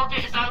 what I'll do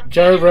is I'll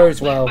Joe get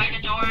Rosewell. by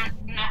the door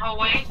in the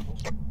hallway.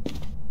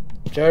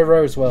 Joe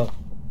Rosewell.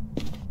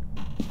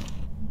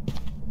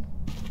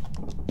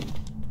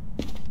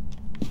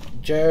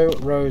 Joe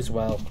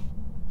Rosewell.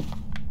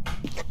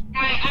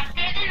 Right, I've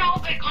put a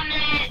notebook on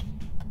the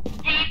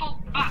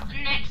table back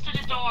next to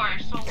the door,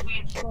 so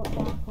we've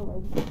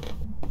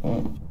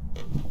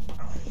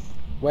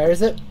Where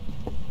is it?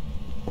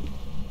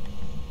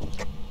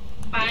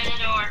 by the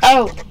door.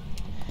 Oh!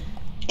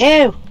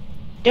 Ew!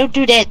 Don't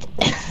do that!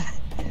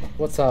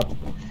 What's up?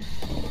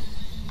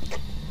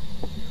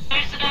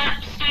 There's an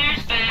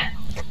upstairs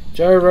bit.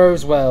 Joe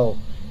Rosewell.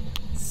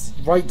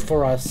 Write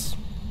for us.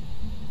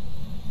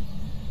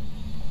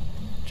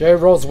 Joe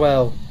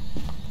Roswell.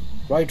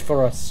 Write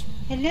for us.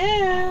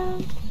 Hello?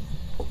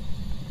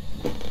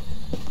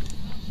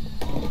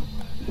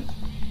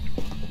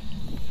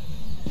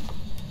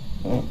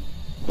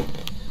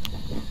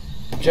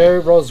 Joe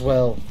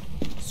Roswell.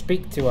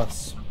 Speak to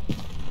us.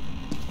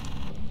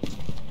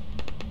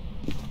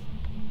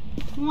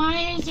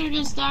 Why is there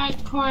this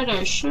dark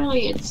corridor?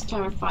 Surely it's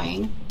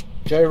terrifying.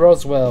 Joe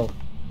Roswell.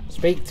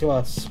 Speak to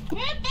us. Who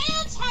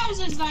builds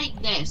houses like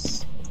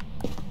this?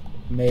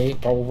 Me,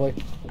 probably.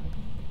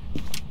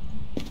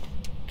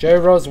 Joe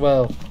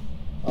Roswell.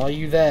 Are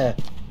you there?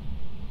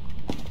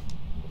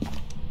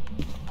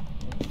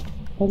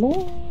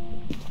 Hello?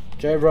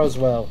 Joe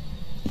Roswell.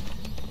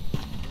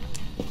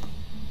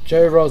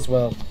 Joe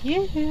Roswell.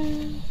 Yeah.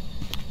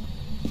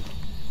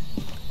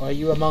 Are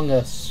you among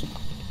us?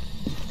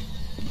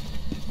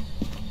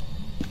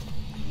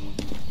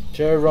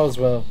 Joe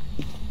Roswell.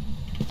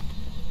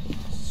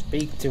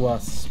 Speak to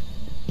us.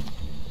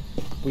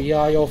 We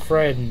are your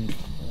friend.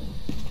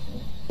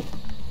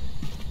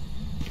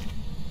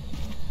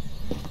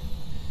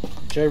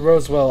 Joe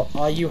Roswell,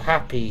 are you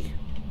happy?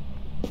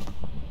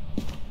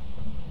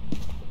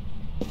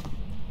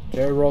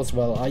 Joe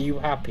Roswell, are you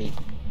happy?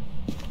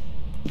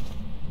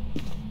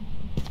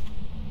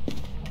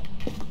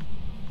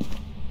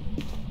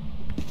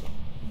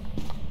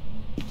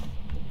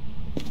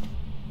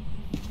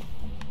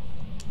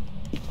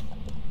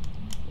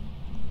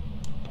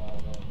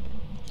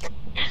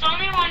 There's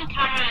only one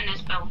camera in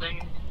this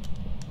building.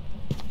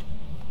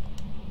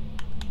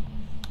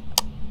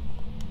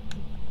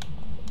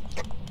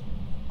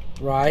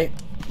 Right,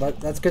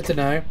 that's good to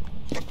know.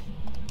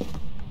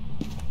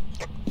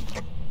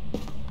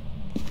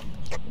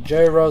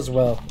 Joe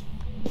Roswell,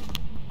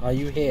 are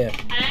you here?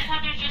 I like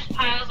how there's just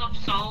piles of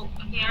salt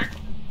here.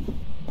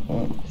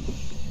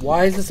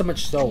 Why is there so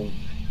much salt?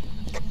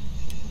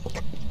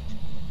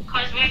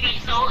 Because we're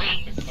being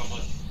salty.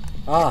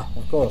 Ah,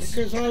 of course.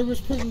 Because I was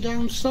putting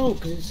down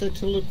salt because it said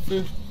to look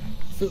for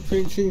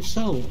footprints in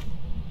salt.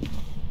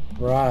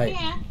 Right.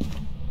 Yeah.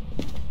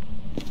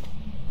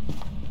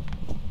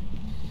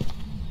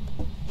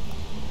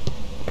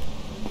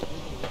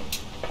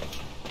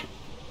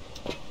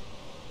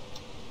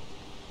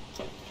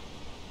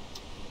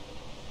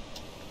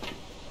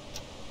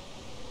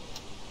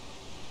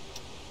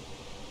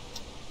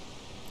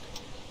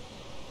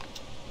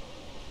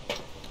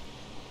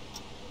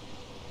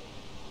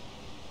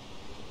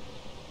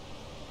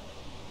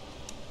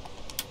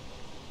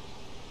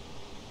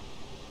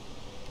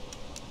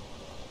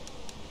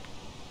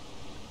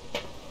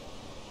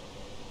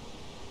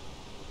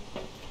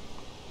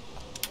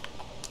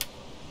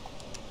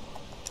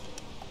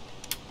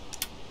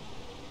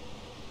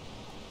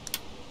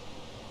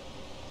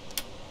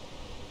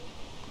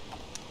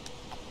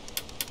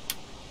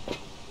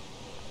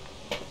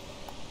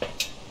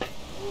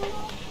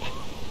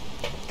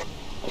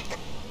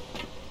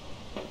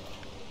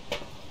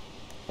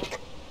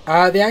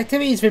 The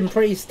activity's been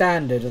pretty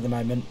standard at the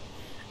moment.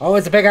 Oh,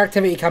 there's a big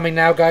activity coming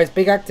now, guys.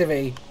 Big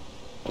activity.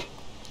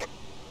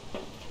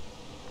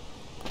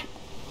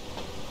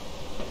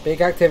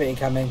 Big activity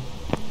coming.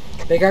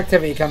 Big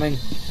activity coming.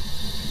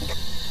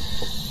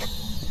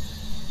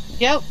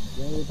 Yep.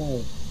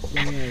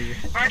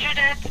 Roger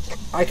that.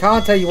 I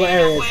can't tell you what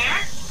area it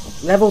Where?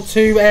 is. Level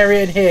 2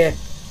 area in here.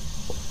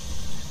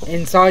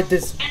 Inside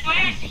this. And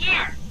where is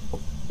here?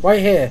 Right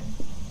here.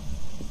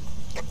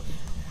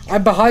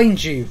 I'm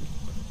behind you.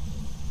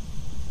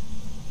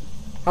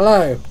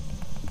 Hello.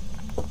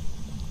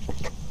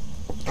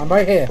 I'm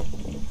right here. Oh,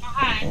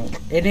 hi.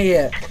 In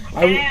here.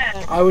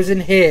 I was in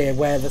here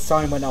where the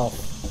sign went off.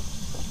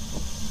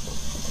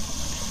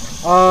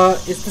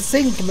 Is the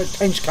sink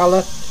changed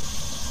colour?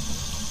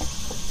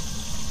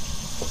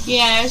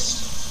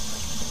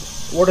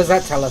 Yes. What does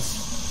that tell us?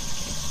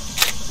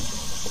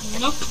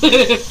 Nope.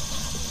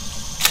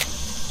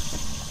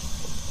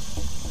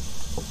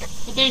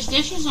 But there's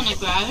dishes on the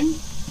ground.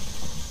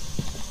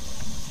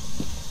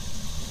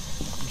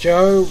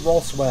 Joe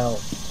Roswell.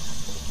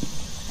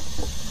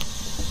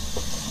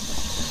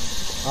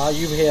 Are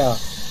you here?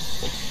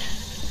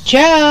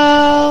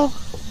 Joe!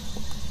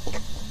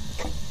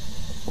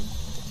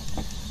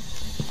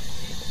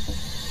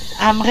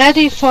 I'm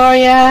ready for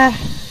ya.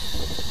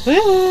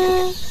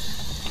 Woo!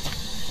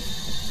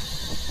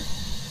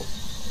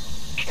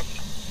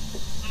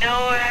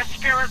 No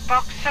spirit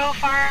box so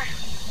far.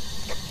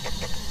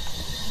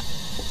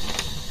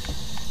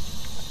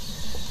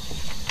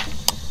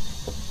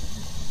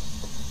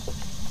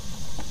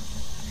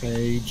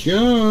 Hey,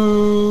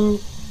 Joe.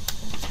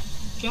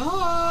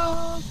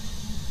 Joe.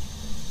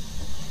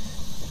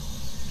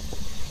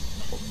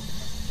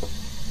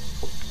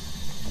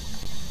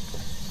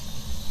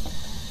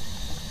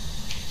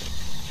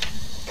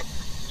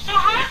 So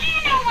how do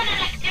you know when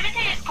an activity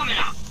is coming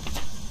up?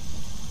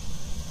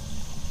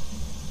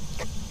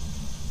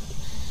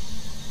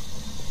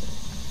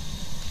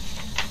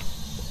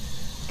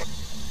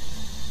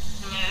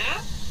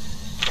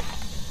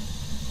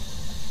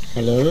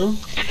 Hello? Hello?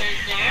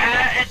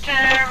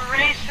 It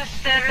raises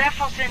the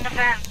levels in the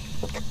van.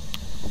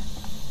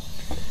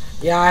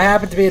 Yeah, I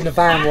happen to be in the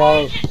van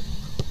while... Okay.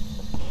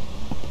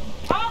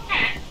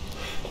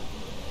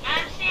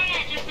 I'm seeing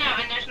it just now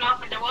and there's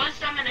nothing. There was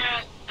some in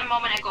a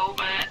moment ago,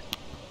 but...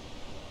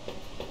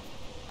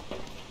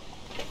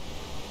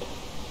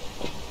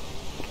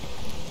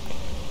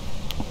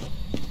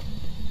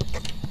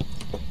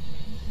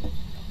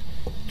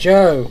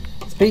 Joe,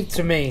 speak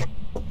to me.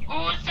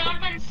 Oh,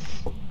 something's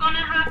gonna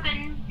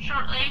happen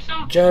shortly,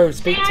 so... Joe,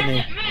 speak see to how me.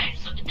 it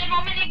moves. The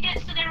moment it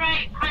gets to the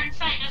right hand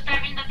side, does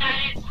that mean that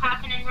it's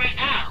happening right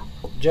now?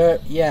 Joe,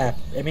 yeah,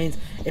 it means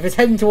if it's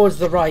heading towards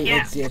the right,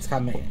 Yeah. it's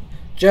coming.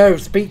 Joe,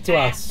 speak to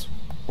us.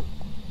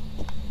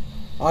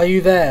 Are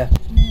you there?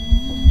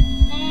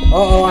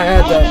 Uh-oh, I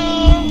heard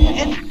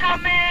that. It's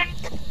coming!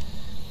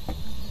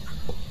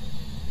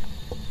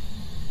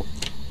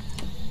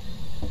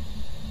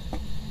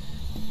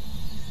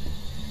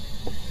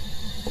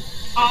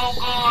 Oh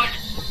god,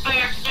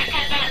 Birds, look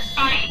at that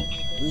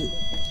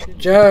spike.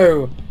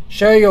 Joe,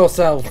 show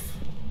yourself.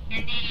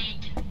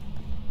 Indeed.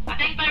 I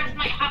think Birds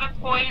might have a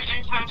point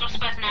in terms of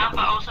spizzing out,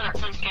 but also that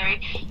sounds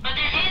scary. But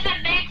there is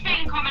a big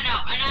thing coming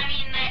up, and I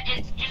mean that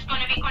it's just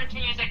going to be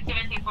continuous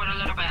activity for a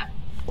little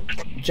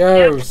bit.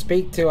 Joe,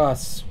 speak to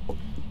us.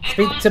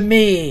 Speak to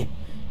me.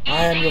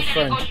 I am your Easy,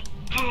 and friend. it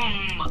goes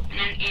boom, and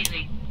then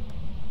easy.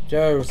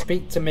 Joe,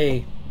 speak to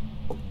me.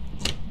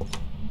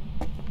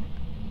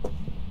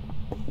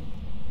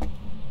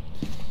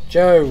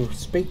 Joe,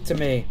 speak to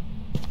me.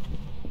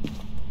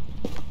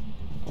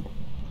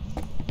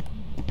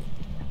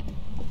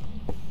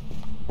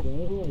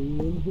 Joe, are you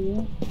in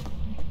here?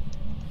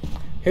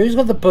 Who's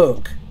got the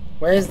book?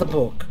 Where's the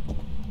book?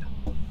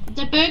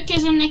 The book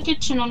is in the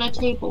kitchen on a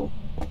table.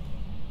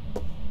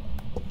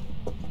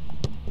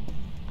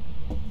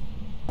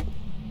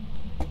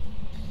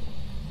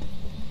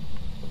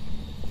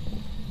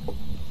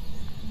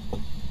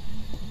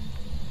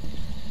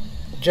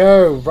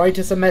 Joe, write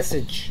us a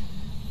message.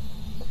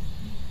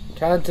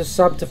 Tell him to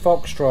sub to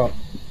Foxtrot.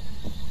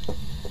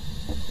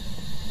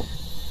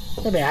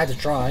 I mean, I had to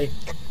try.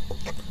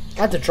 I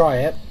had to try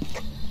it.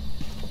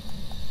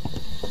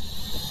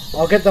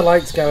 I'll get the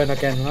lights going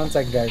again. 1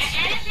 second, guys.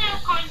 It is now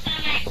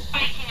constantly like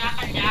spiking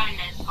up and down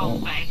this whole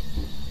thing.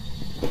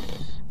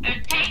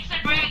 It takes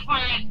a break for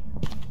like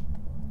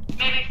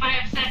maybe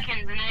 5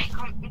 seconds and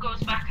then it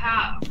goes back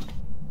up.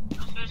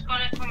 So it's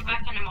gonna come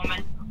back in a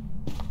moment.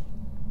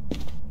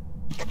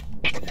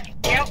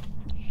 Yep.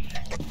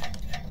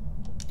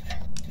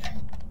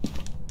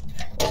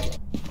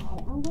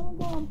 I'm gonna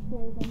go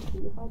upstairs and see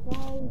if I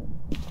die.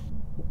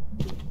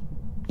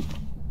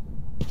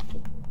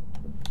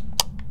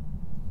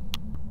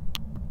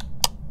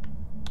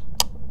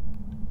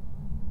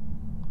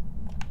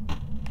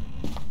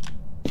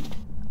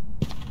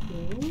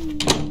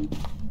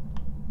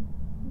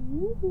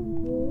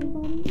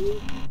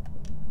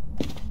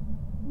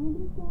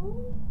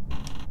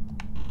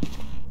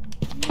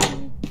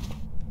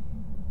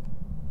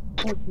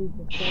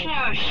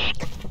 Shush.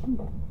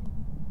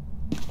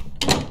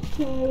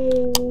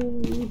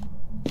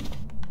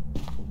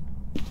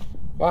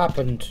 What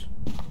happened?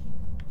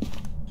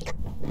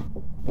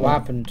 What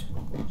happened?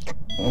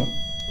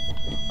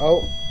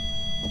 Oh.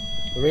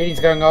 The reading's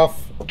going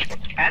off.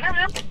 I don't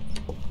know.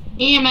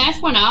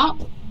 EMF went up.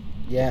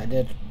 Yeah, it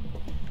did.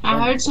 I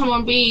heard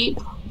someone beep.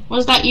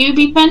 Was that you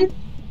beeping?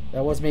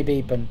 That was me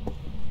beeping.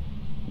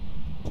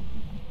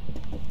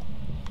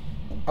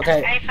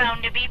 Okay, I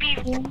found a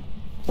BB.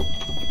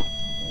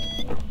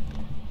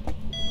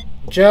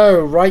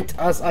 Joe, write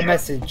us a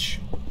message.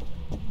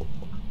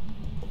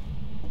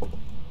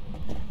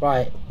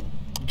 Right.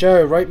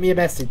 Joe, write me a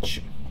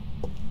message.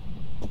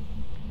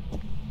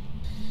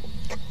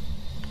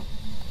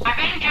 I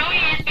think Joey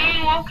is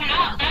being woken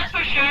up, that's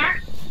for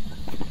sure.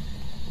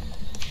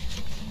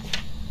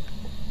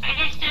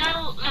 I is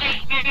still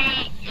like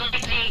very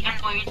lightly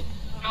annoyed,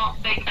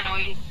 not big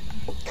annoyed.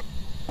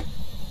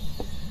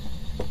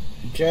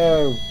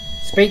 Joe,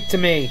 speak to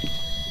me.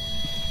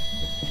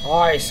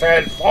 I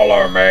said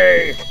follow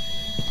me.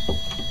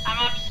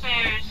 I'm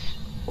upstairs.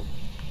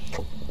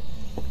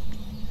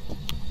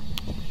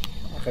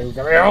 Okay,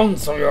 get on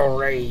to your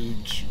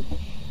rage.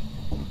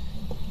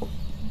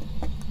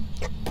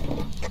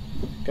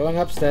 Going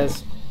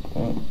upstairs.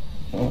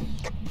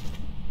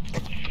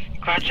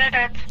 Roger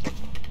that.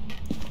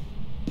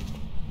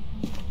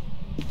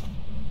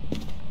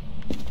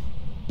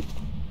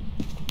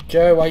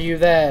 Joe, are you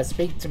there?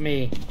 Speak to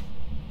me.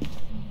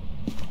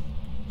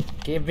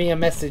 Give me a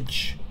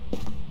message.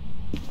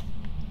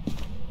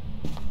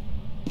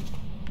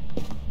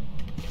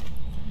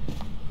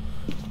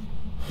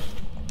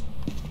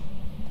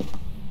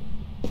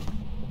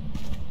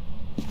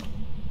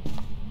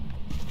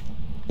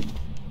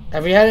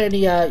 Have you had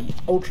any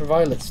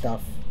ultraviolet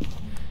stuff?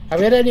 Have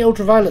you had any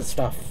ultraviolet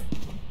stuff?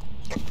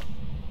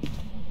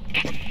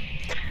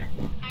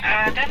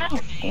 I don't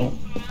know.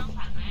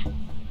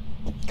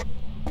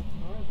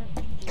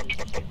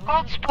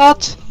 Cold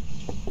spot.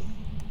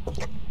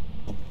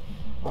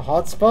 A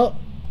hotspot?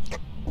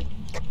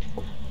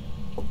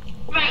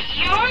 Right,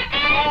 your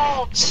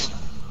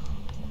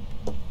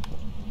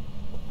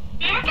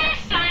guy's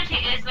sanity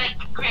is like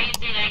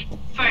crazy, like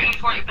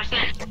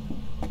 30-40%.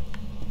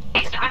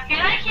 So I feel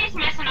like he's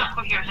messing up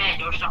with your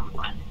head or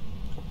something.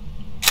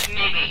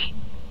 Maybe.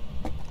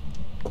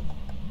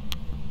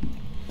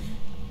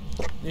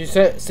 You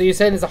said, so you're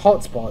saying it's a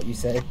hotspot, you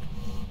said?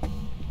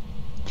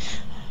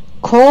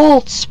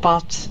 Cold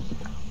spot.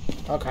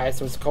 Okay,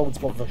 so it's a cold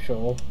spot for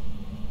sure.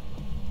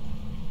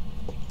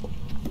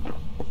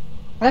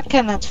 I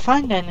cannot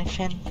find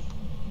anything.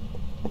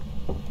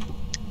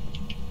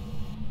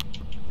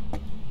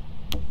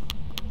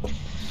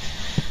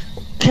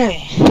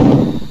 Okay.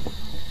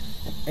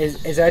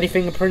 Is there any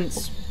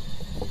fingerprints?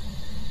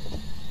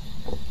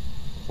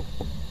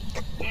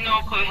 No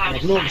clue how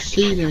I've to not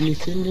sanity. seen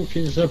anything. If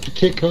there's a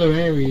particular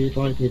area you'd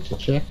like me to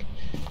check,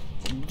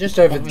 Just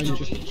over but I'm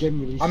just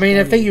generally. I mean,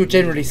 I think scanning you would the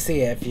generally see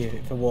it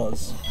if it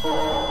was.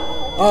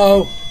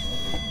 Oh,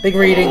 big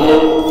reading.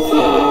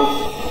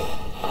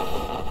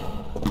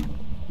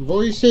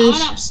 voices. I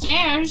went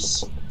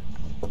upstairs.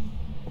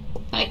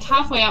 Like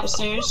halfway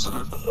upstairs.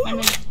 And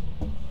then...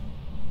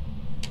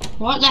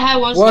 What the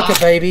hell was Work that?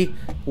 it, baby.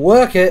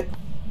 Work it.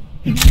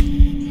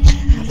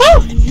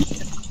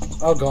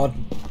 Oh God.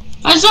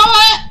 I saw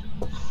it!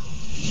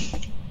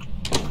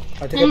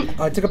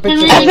 I took a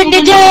picture. Open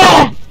the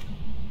door!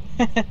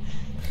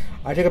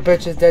 I took a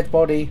picture of his dead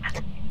body.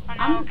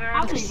 I don't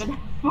even.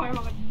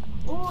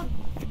 Oh,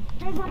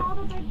 there's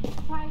another big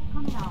spike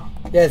coming out.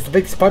 Yeah, it's the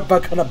big spike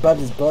bug coming up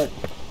his butt.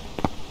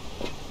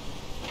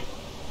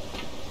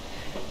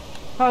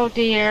 Oh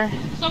dear.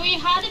 So we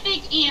had a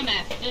big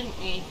EMF, didn't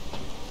we?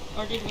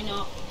 Or did we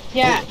not?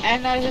 Yeah,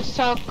 and I just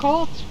saw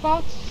cold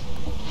spots.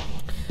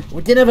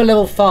 We didn't have a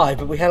level 5,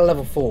 but we had a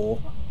level 4.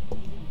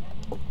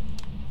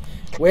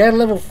 We had a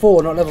level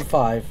 4, not level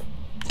 5.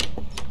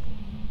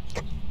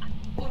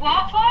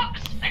 What,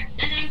 Fox? I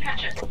didn't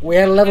catch it. We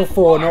had a level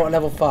 4, not a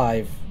level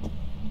 5.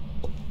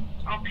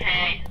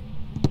 Okay.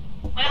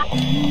 Well,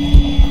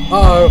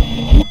 Uh-oh.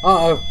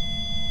 Uh-oh.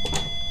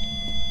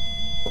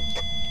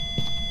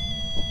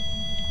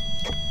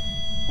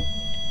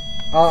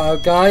 Uh-oh,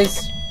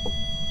 guys.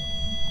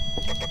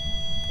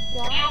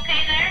 you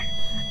okay there?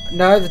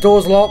 No, the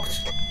door's locked.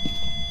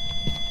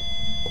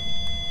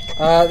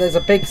 There's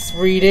a big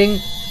reading.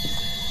 Is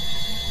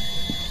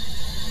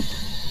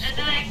it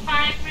like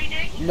 5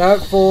 reading? No,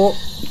 4.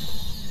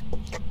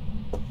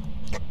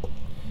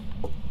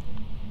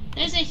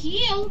 There's a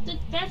heal. The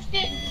bird's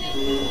getting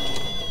killed.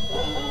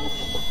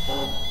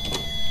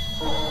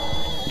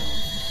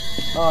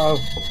 Uh-oh.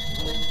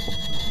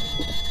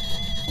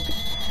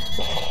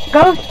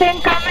 Ghost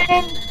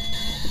incoming!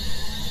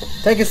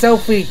 Take a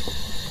selfie.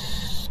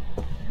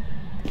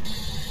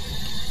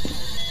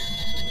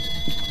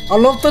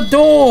 Unlock the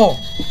door!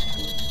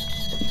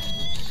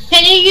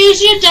 Can you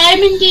use your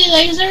diamondy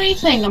lasery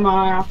thing,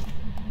 Amara?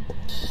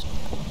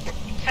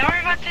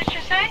 Sorry, what did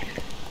you say?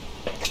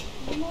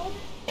 You know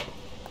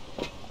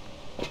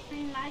the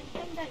light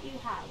thing that you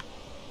have?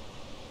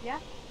 Yeah?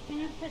 Can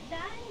you put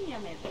that in here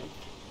maybe?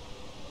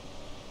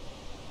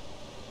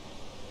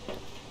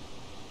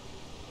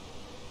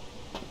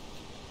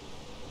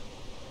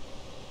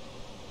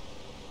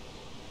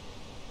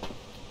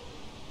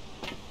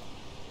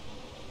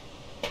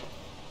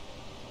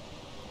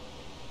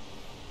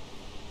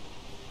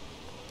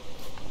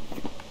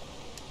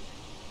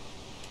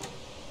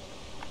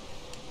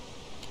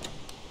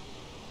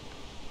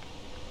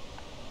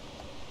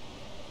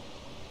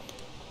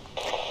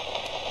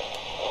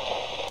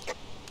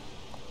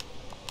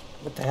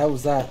 What the hell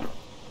was that?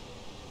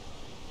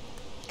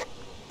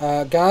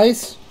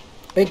 Guys?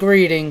 Big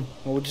reading.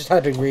 Well, we just had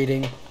a big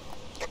reading.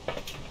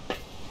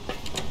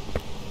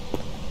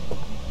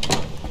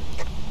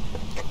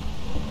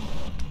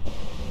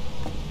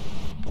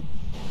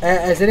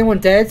 Is anyone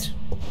dead?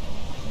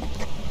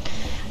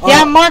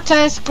 Yeah, Oh,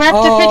 Martez, grab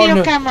the Oh, video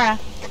no. camera.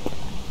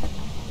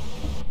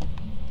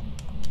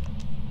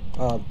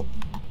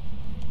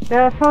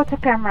 The photo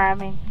camera, I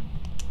mean.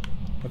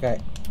 Okay.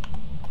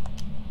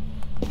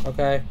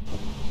 Okay.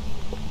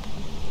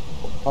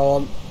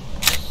 Hold on.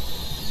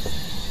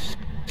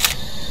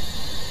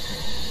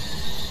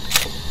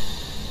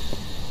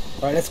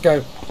 Right, let's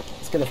go.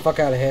 Let's get the fuck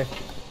out of here.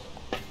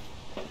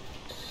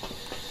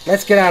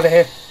 Let's get out of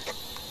here.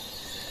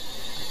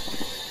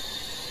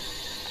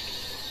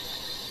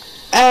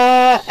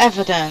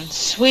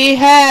 Evidence. We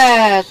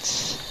had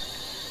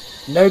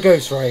No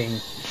ghost rain.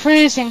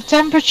 freezing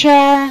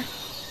temperature.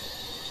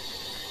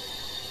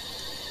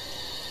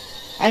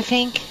 I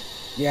think.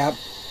 Yeah.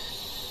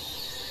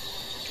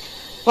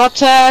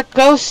 What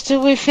ghost do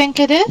we think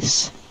it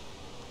is?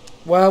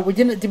 Well, we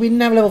didn't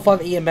have level 5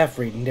 EMF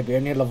reading, did we?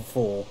 Only had level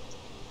 4.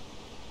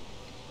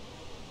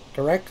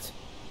 Correct?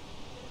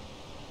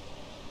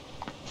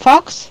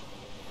 Fox?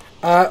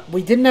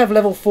 We didn't have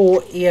level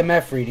 4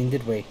 EMF reading,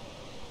 did we?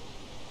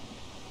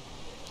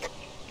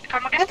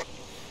 Come again?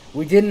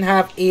 We didn't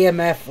have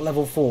EMF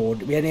level 4.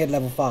 We only had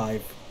level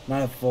 5. Not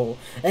level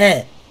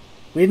 4.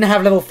 We didn't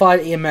have level 5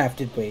 EMF,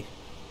 did we?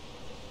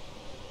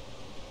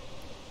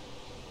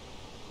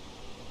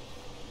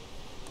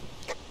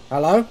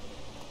 Hello?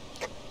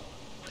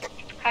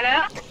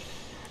 Hello?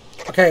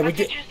 Okay, What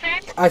did you say?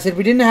 I said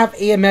we didn't have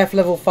EMF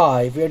level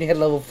 5. We only had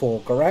level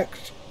 4,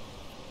 correct?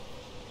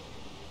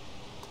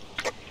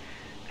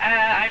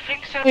 I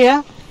think so.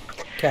 Yeah.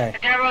 Okay.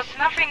 There was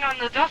nothing on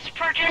the dust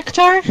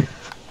projector Victor?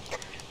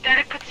 that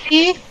I could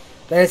see.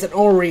 There's an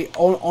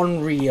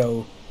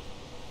Onryo.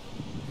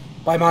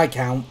 By my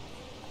count.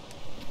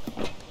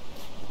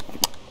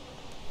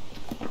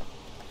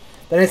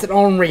 There's an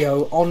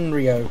Onryo.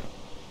 ONRYO.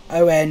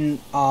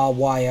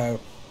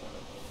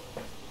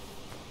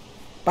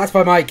 That's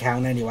by my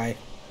count, anyway.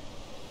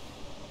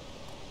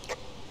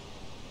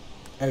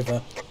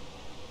 Over.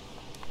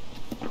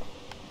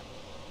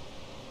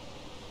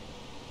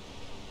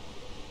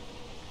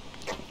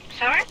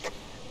 Sorry?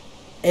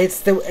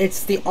 It's the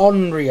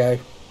Onryo.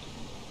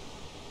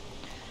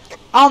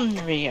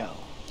 Unreal.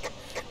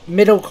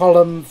 Middle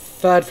column,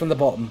 third from the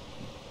bottom.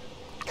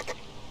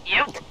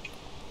 Yep.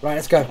 Right,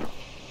 let's go.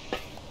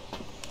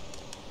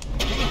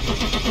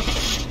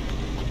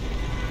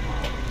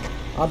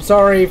 I'm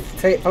sorry,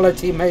 fellow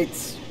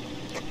teammates.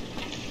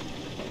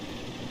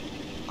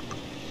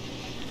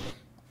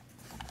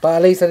 But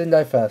at least I didn't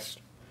die first.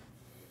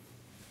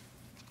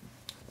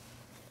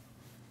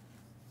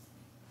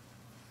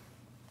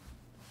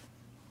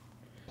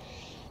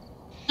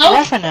 Oh,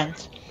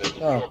 Revenant.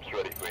 Oh.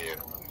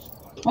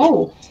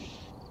 oh.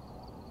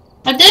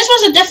 But this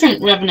was a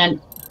different Revenant.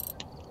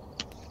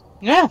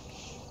 Yeah.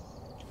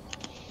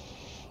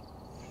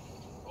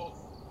 Yeah,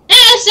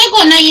 I still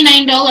got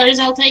 $99.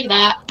 I'll take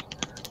that.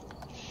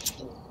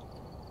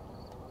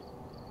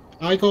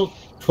 I got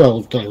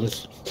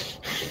 $12.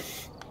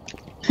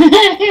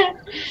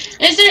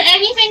 Is there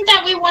anything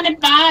that we want to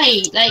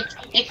buy, like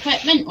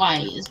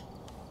equipment-wise?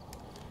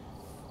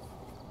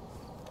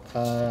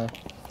 I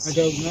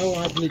don't know.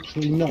 I've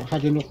literally not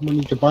had enough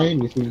money to buy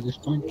anything at this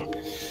point.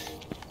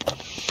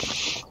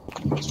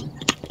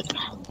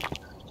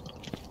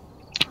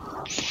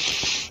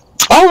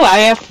 Oh, I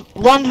have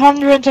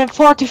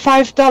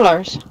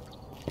 $145.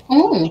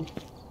 Oh.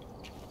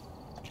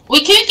 We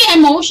could get a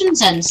motion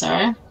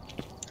sensor.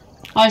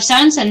 Or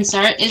sound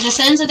sensor is a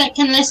sensor that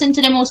can listen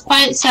to the most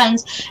quiet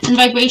sounds and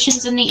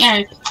vibrations in the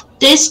air.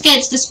 This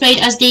gets displayed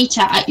as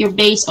data at your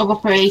base of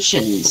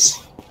operations.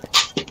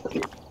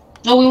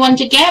 So we want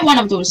to get one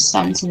of those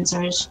sound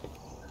sensors.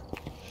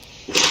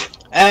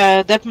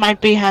 That might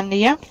be handy,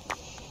 yeah?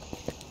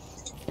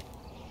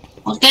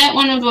 I'll get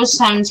one of those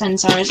sound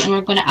sensors and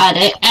we're going to add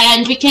it.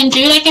 And we can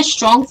do like a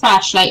strong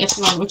flashlight if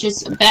you want, which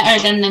is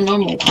better than the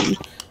normal one.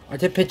 I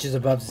took pictures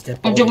of Bubs' dead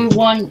Or body. do we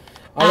want...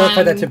 I love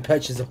how I took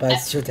pictures of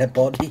Bubs' dead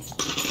body.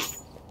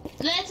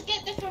 Let's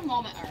get the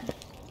thermometer.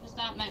 Because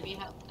that might be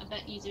a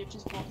bit easier to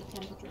spot the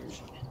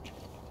temperatures.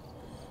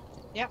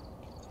 Yep.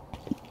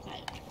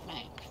 Okay,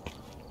 right.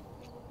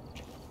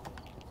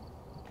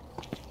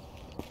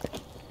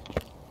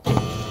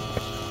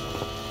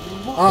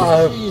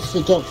 Uh-oh. What is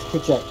the dot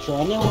projector?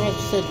 I know I've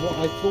said what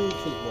I thought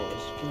it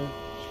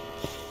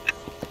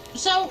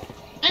was, So,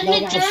 but in now the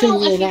that I've seen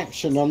journal, it if in you,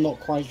 action, I'm not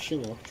quite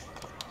sure.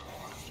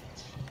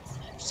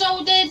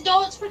 so the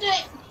dots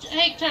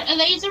projector, a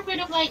laser ray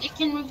of light, it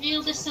can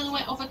reveal the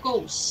silhouette of a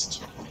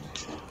ghost.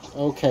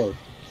 Okay.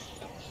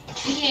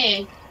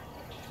 Yeah.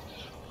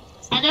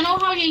 I don't know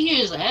how you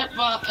use it,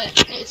 but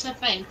it's a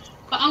thing.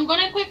 But I'm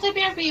gonna quickly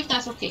be if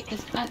that's okay,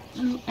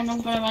 and I'm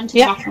gonna run to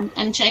the bathroom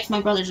and check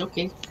my brother's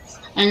okay,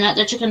 and that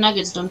the chicken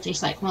nuggets don't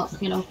taste like milk,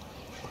 you know,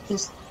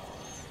 because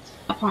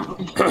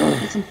apparently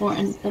it's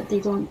important that they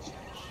don't.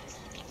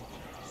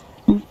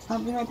 I'll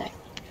be right back.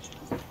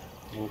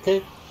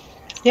 Okay.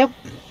 Yep.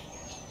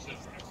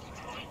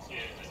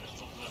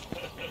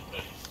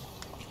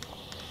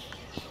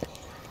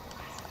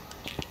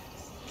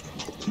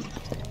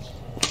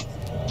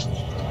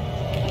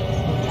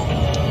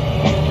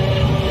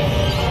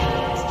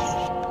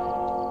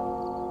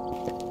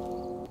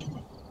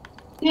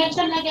 You have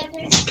some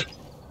nuggets?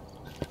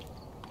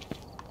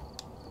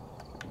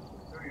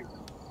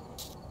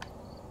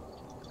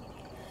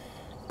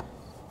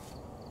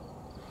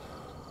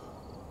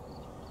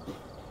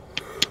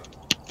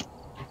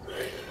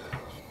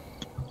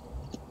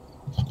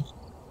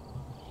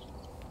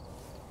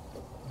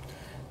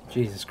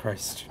 Jesus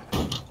Christ.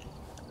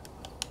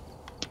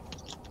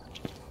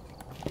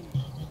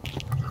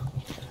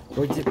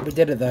 We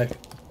did it though.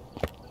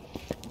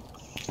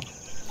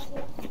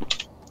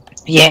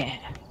 Yeah.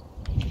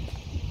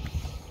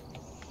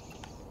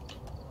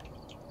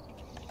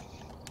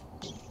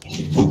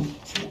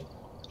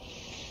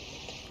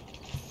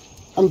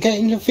 I'm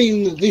getting the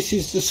feeling that this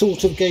is the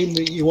sort of game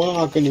that you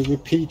are going to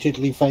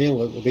repeatedly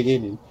fail at the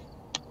beginning.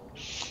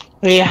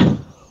 Yeah.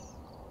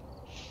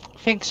 I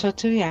think so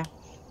too, yeah.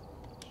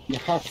 You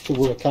have to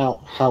work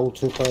out how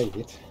to play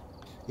it.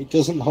 It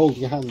doesn't hold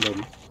your hand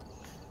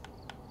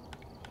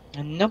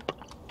in. Nope.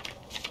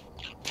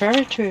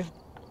 Very true.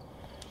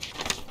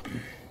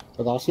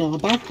 But that's not a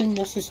bad thing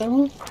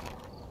necessarily.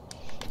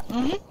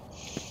 Mm-hmm.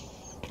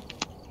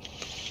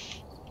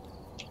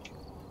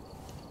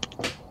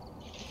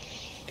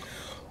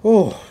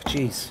 Oh,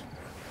 jeez.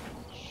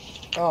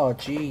 Oh,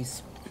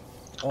 jeez.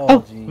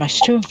 Oh, jeez. my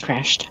stream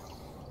crashed.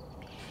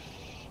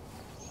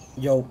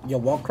 Your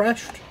what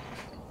crashed?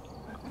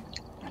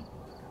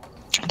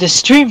 The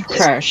stream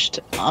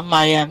crashed on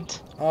my end.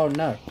 Oh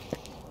no.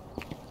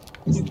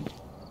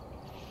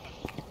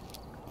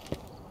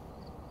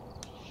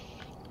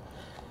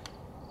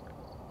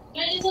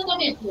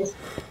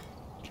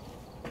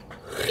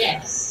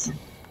 Yes.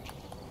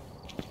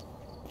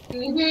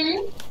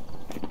 Mm-hmm.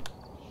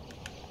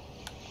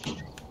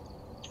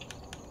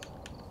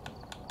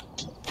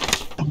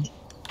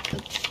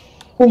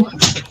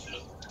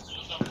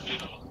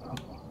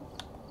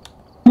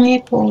 My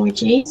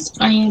apologies.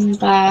 I am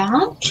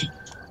back.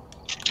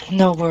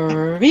 No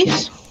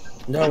worries.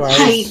 No How you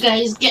worries.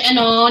 guys getting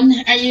on?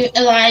 Are you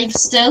alive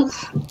still?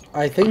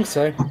 I think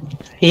so.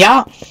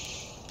 Yeah.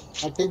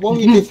 I'd be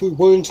worried if we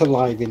weren't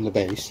alive in the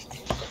base.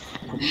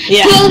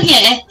 Yeah. Well,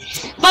 yeah.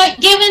 But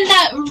given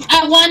that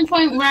at one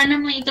point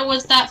randomly there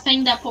was that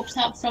thing that pops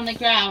up from the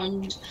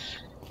ground,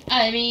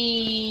 I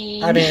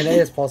mean... it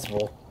is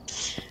possible.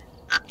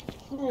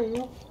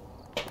 Yeah.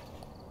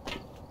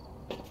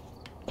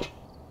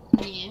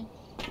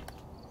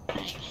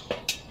 Right.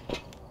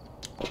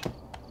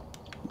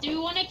 Do we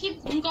want to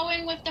keep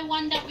going with the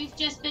one that we've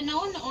just been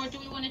on, or do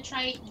we want to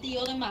try the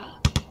other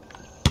map?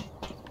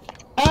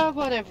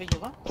 Whatever you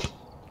want.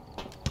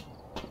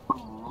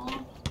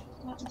 Aww,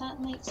 that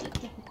makes it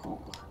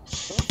difficult.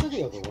 Go for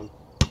the other one.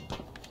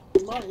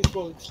 You might as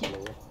well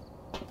explore it.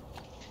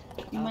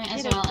 You might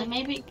as well, and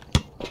maybe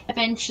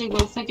eventually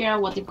we'll figure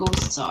out what the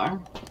ghosts are.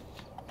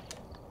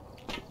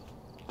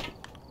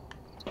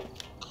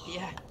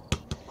 Yeah.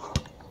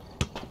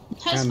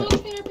 Has Damn it.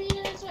 Phasmophobia been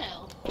in as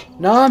well?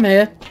 No, I'm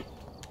here.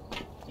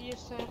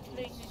 Yes,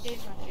 playing the game,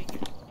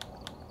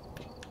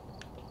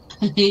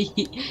 I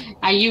think.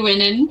 Are you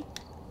winning?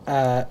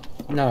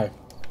 No.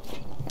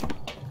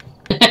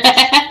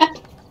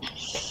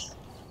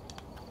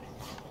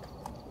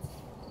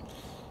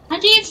 How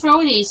do you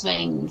throw these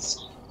things?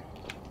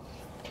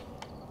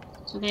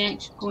 So they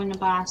actually go in the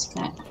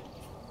basket.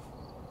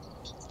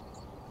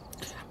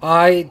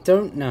 I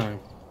don't know.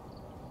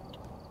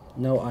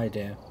 No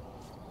idea.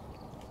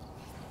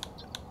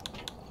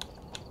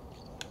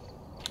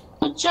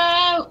 Watch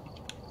out!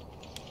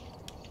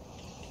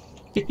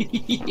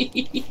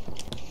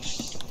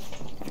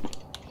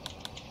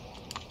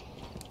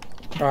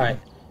 Right.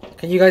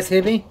 Can you guys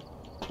hear me?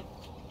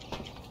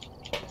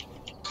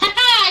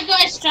 Haha! I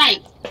got a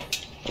strike!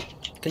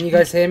 Can you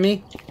guys hear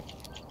me?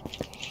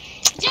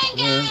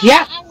 Jenga!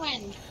 Yeah. I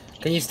win!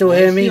 Can you still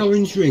hear There's me? the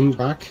orange ring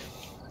back.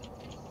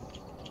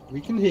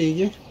 We can hear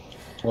you.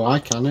 Well, I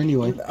can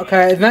anyway.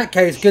 Okay, in that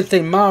case, good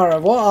thing. Mara,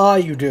 what are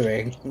you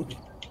doing?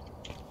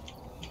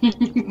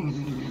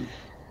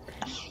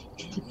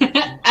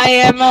 I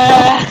am,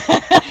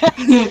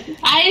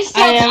 I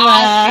stopped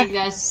asking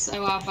this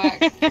a while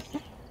back.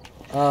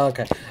 Oh,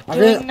 okay. I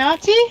doing really...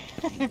 naughty?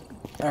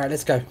 Alright,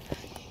 let's go.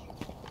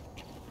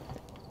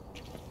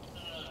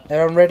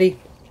 Everyone ready?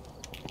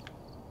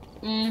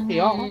 Mm-hmm.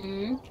 Yeah.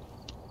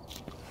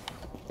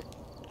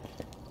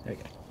 There we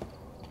go.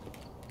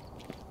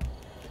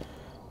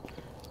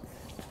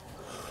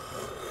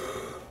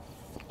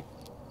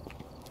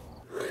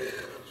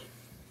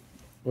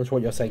 Watch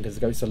what you're saying because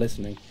the ghosts are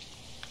listening.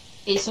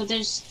 Okay, so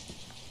there's...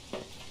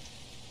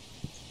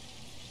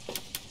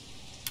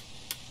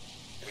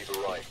 We've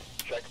arrived.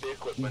 Check the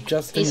equipment.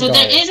 Just Okay, in so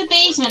there guide. is a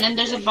basement and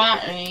there's a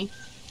battery.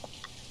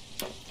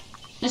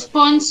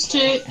 Response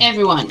to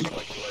everyone. Like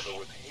whoever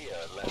was here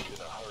left in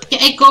a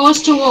hurry. It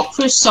goes to walk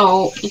through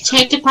salt.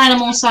 Detect the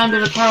paranormal sound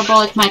with a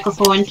parabolic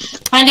microphone.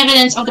 Find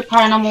evidence of the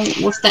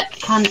paranormal with the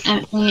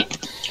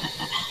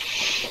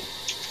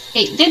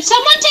Hey, did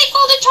someone take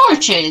all the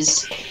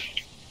torches?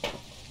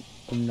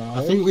 No.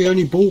 I think we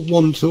only brought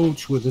one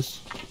torch with us.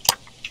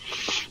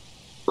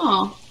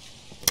 Oh.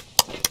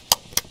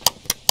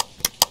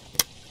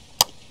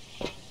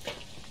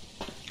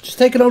 Just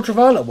take an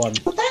ultraviolet one.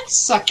 Well, that's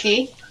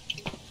sucky.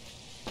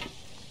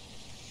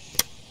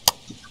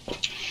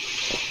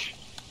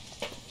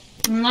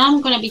 Now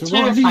I'm gonna be So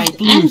what are terrified. these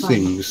blue And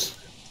things?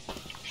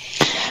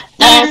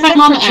 they're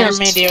Temperature thermometers.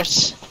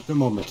 meters.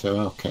 Thermometer,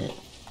 okay.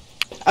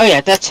 Oh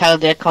yeah, that's how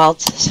they're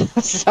called.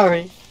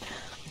 Sorry.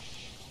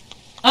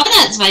 Oh,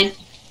 that's fine.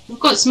 We've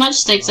got smudge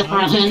sticks I'm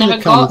apparently. I taking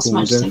never a got camcorder.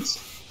 smudge sticks.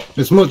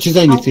 As much as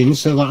anything,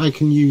 so that I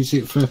can use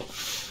it for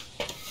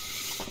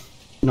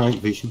night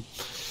vision.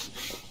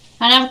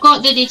 And I've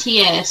got the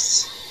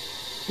DTS.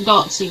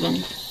 Dots even.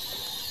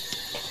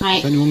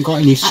 Right. Has anyone got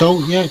any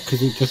salt yet?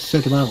 Because it just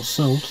said about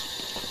salt.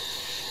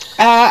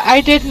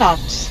 I did not.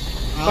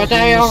 I'll But do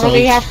I the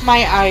already same. have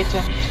my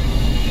item.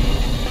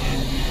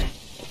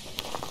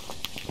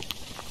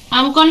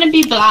 I'm gonna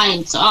be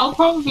blind, so I'll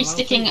probably be I'll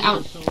sticking take the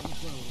out. assault as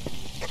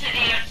well. To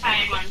the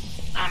outside ones.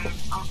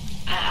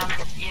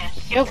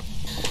 Yes. Yep.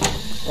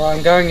 Right,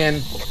 I'm going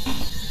in.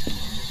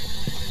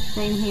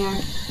 Same here.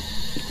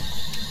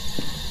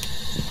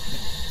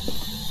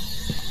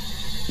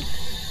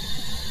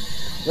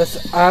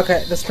 This,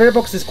 okay, the spirit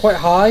box is quite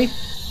high.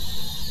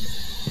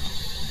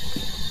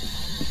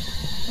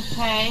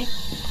 Okay.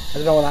 I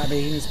don't know what that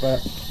means,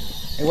 but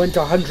it went to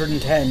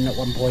 110 at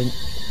one point.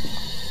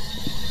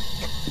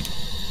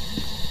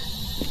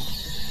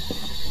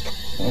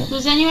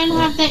 Does anyone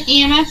have the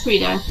EMF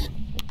reader?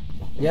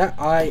 Yeah,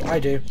 I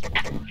do.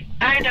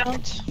 I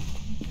don't.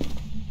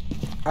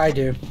 I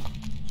do.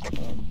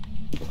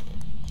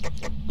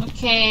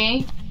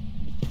 Okay.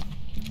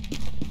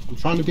 I'm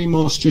trying to be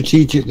more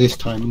strategic this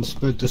time and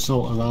spread the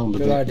salt around a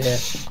Good bit. idea.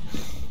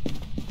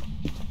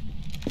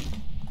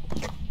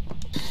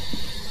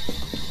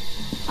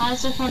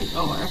 That's the front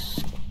door.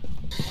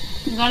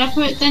 I'm gonna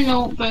put the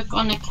notebook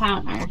on the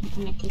counter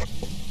in the kitchen.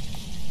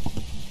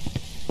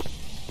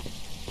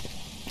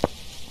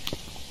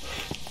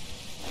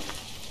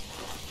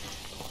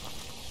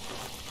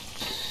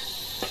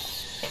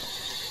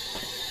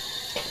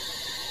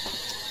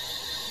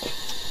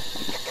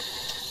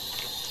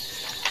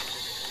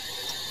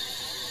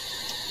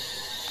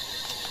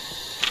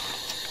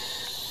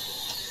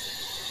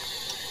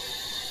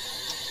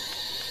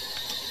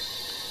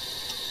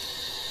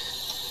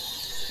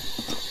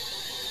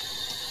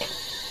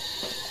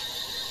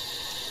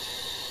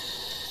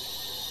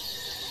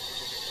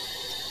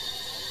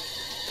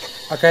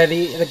 Okay,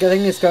 the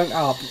thing is going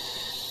up.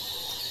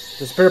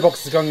 The spirit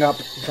box is going up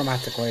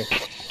dramatically.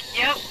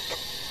 Yep.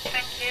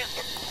 Thank you.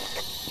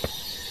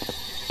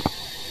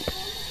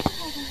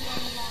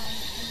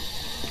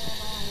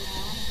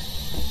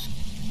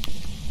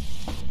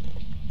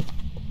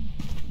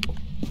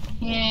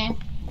 Yeah.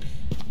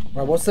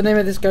 Right, what's the name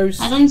of this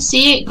ghost? I don't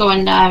see it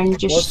going down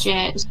just What's-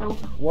 yet, so.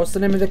 What's the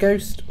name of the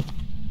ghost?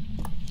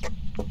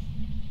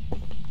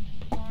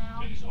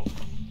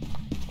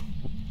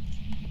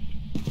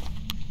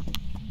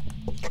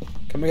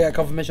 Can we get a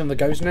confirmation of the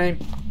ghost name?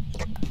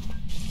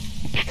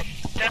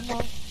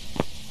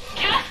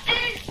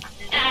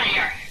 Justin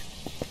Dyer.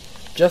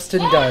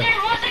 Justin Oh, Doe.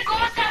 there was a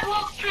ghost that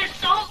walked through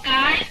salt,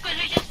 guys, because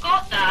we just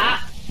got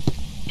that.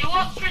 He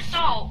walked through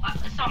salt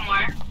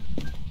somewhere.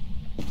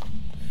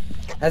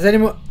 Has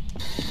anyone...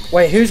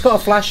 Wait, who's got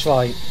a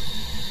flashlight?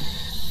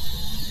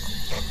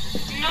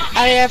 Not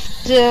I have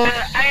the.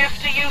 I have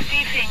the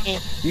UV thing.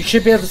 You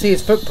should be able to see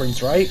his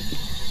footprints, right?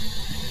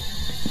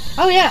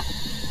 Oh yeah.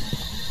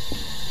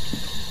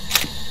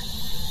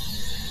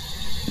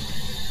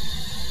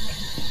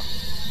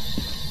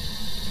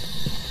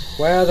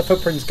 Where are the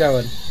footprints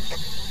going?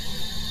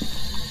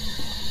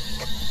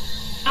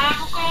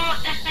 I've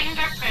got the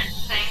fingerprint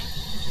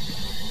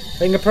thing.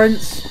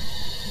 Fingerprints?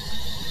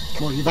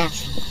 What, you've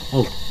actually...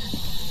 Oh.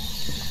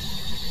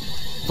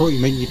 Thought you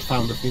meant you'd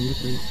found a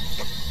fingerprint.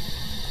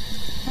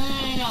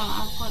 No,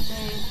 I've got the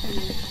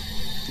thing.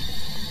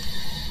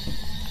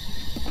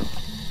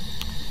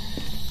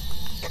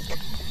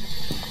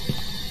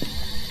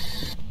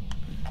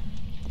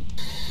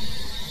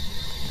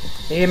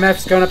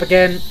 EMF's going up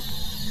again.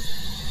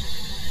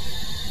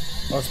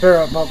 Oh,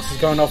 spirit box is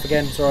going off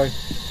again, sorry.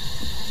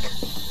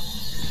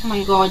 Oh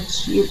my god,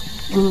 you.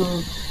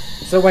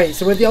 So wait,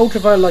 so with the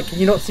ultraviolet light, can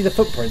you not see the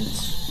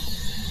footprints?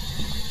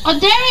 Oh,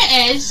 there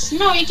it is!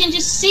 No, you can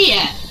just see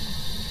it.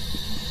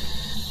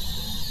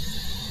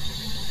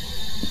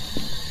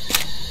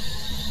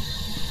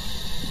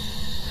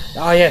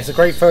 Ah yes, a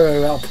great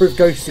photo, that'll prove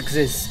ghosts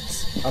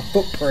exists. A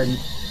footprint.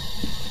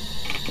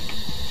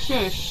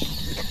 Shush.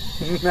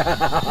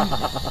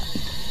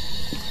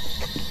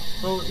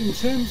 Well, in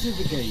terms of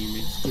the game,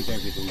 it's good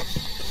evidence.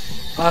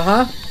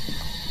 Uh-huh.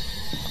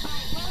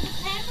 Right, well, the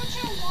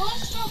temperature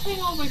was dropping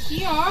over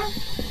here.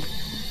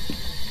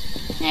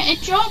 Yeah,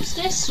 it drops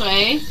this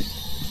way.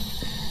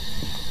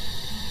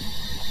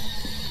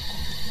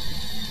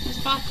 It's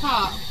back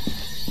up.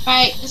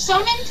 Right,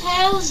 someone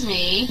tells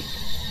me.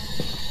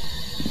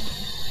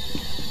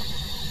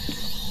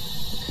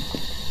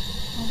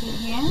 Over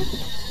here.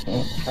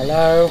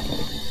 Hello?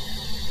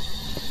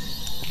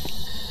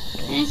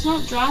 And it's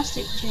not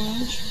drastic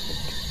change.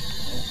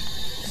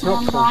 It's not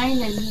I'm cool.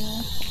 blind in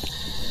here.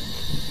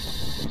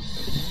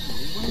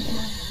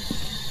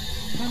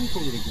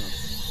 Chemical to go.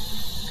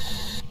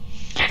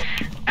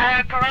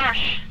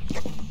 Garage.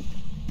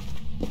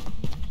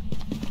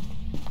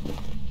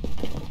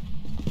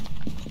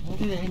 How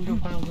did it end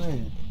up out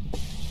there?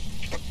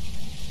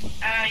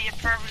 You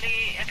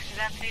probably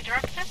accidentally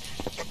dropped it.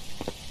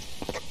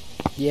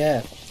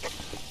 Yeah.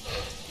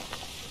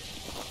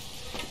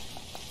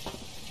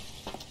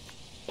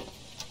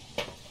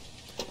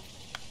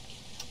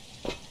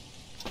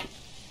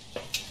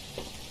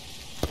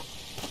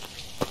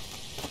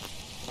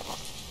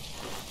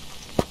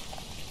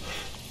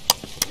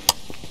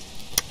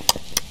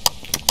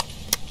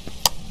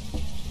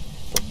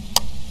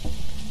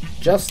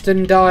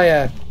 Justin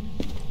Dyer.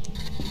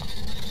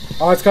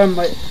 Oh, it's going.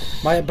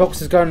 My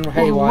box is going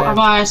haywire.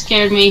 Oh,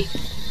 scared me.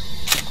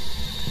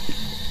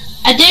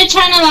 I did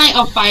turn the light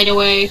off, by the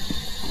way.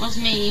 It was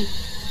me.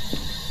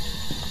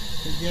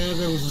 Yeah,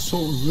 there was a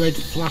sort of red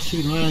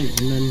flashing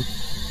light and then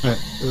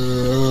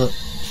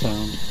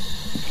sound.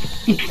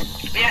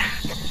 Yeah.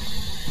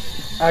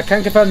 I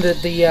can confirm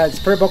that the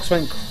spirit box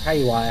went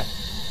haywire.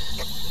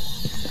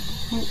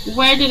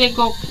 Where did it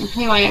go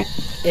haywire?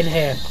 In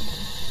here.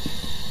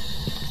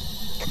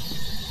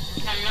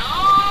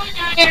 Hello,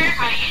 Dyer.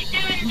 How you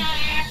doing,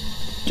 Dyer?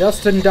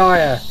 Justin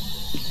Dyer.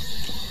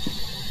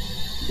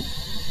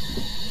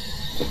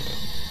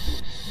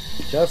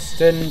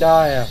 Justin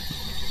Dyer.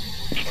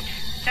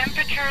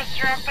 Temperature's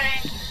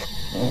dropping.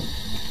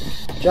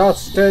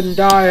 Justin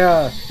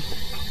Dyer.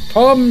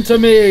 Come to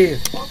me.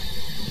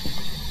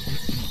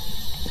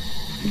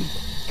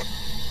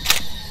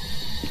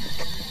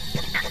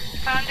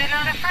 Found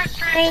another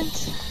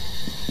footprint.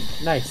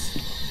 Nice.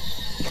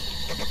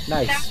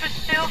 Nice. Temp is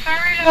still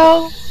very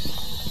low.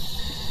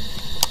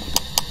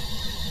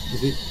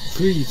 Is it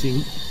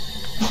freezing?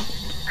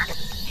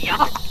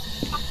 Yeah.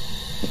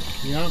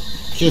 Yeah.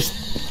 Just.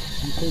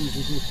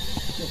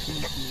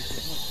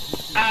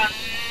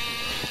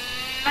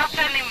 Not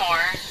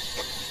anymore.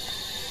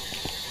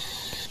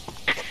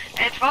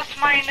 It was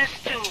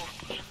 -2.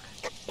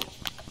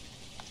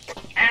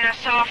 And I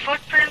saw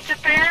footprints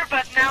appear,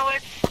 but now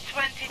it's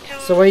 22.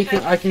 So I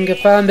can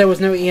confirm there was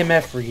no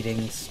EMF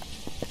readings.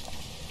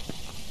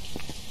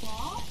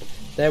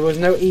 There was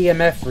no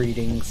EMF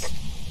readings.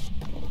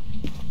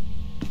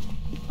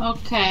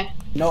 Okay.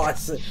 No,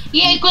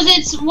 Yeah, because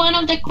it's one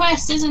of the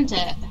quests, isn't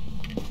it?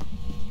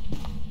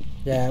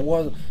 yeah, it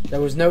was.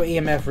 There was no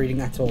EMF reading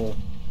at all.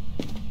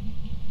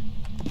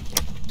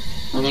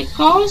 Well, the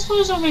ghost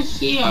was over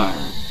here.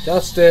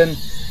 Justin,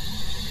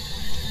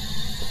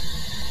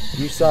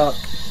 you suck.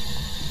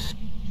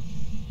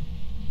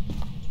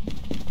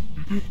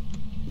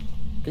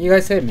 Can you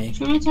guys hear me?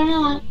 Should we turn the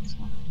lights?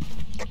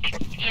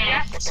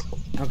 Yes.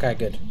 Okay,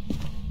 good.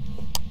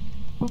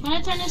 I'm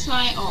gonna turn this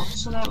light off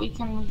so that we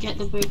can get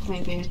the book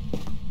maybe.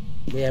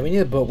 Yeah, we need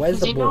a book. Where's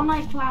the They don't book?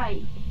 like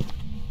light.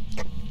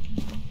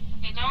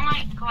 They don't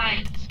like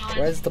light, so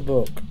Where's the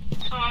book?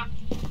 it's on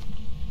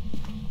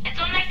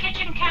the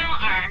kitchen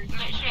counter.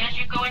 Literally, as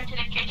you go into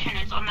the kitchen,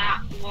 it's on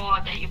that wall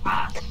that you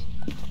pass.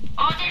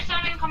 Oh, there's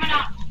something coming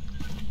up.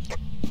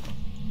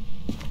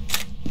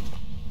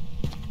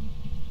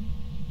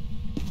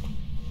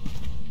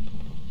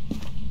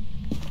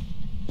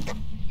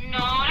 No,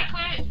 I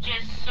could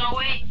just sew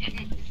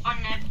it on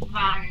the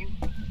van.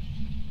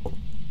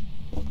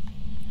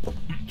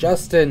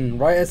 Justin,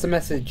 write us a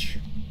message.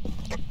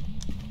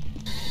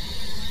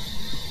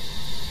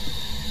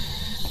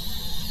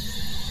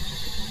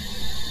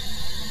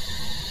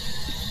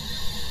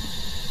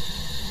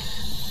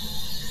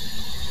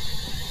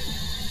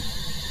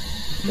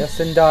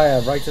 Justin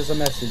Dyer, write us a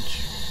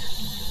message.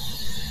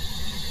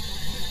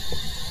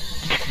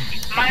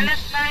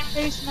 -9.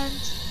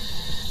 Basement.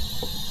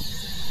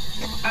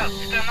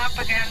 Oh, it's gone up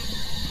again.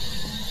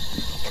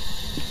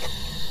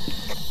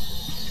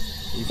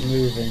 He's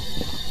moving.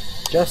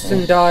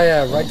 Justin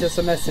Dyer, write us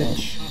a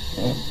message.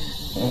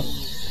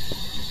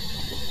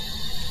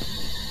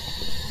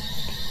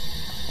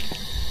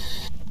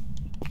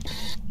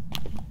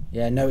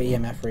 Yeah, no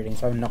EMF reading,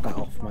 so I'll knock that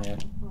off my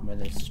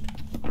list.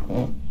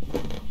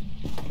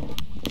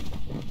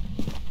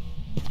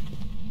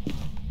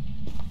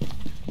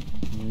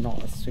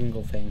 Not a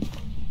single thing.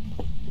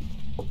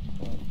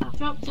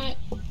 Dropped it.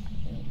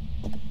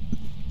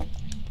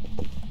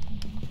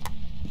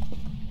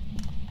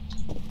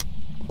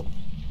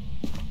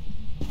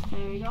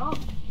 There we go.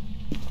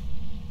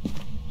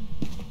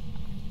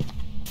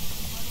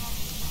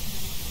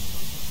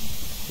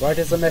 Write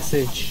us a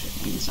message.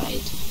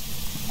 Inside.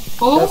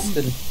 Oh,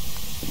 Justin.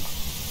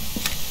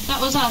 that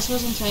was us,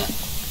 wasn't it?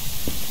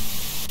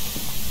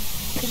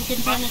 You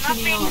can turn the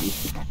TV on.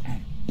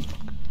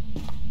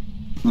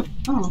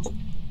 Oh.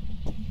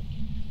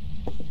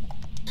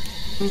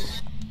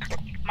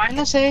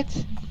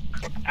 -8.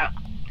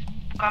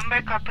 Come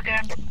back up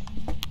again.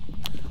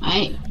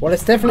 Right. Well,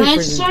 it's definitely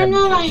Let's freezing turn the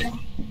temperatures. light.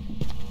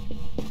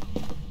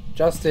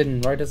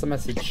 Justin, write us a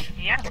message.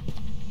 Yeah.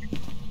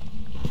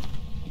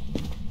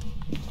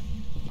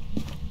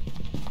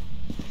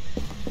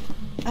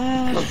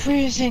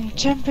 Freezing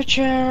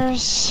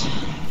temperatures.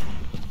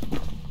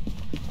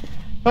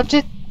 What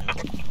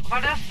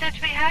What else did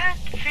we have?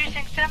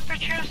 Freezing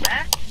temperatures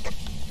and?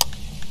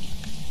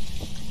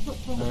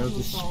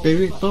 The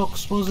spirit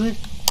box, was it?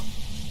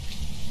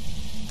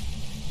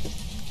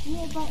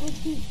 Yeah, but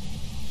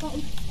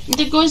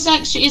The ghost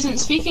actually isn't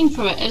speaking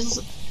through it,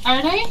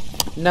 are they?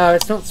 No,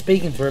 it's not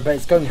speaking through it, but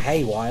it's going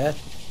haywire.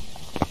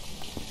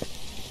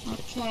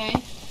 Okay.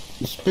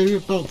 The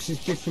spirit box is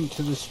different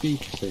to the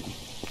speaker thing.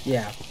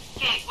 Yeah.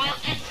 Okay, well,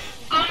 it's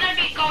gonna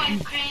be going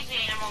crazy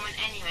in a moment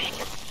anyway.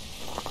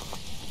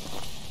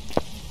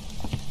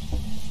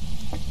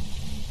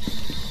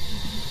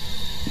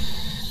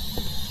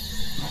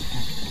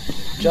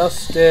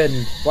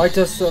 Justin, write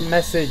us a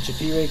message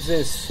if you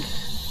exist.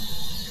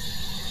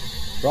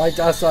 Write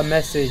us a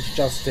message,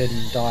 Justin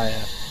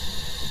Dyer.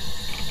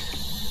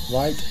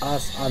 Write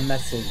us a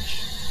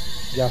message,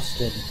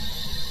 Justin.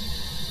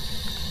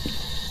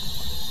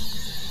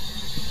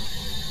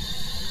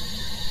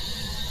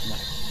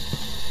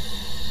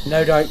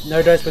 No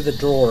dice with the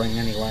drawing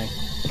anyway.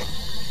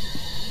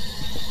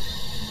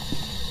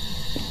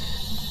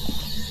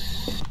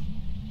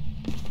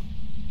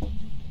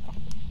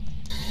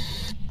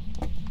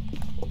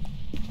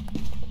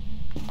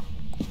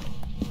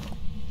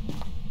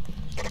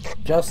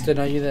 Justin,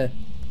 are you there?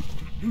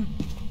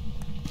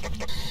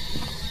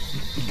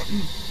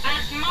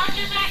 As much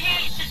as I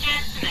hate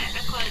suggesting it,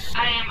 because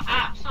I am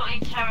absolutely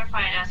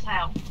terrified as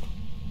hell,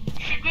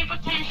 should we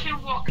potentially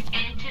walk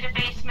into the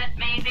basement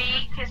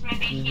maybe? Because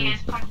maybe he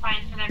is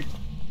confined to the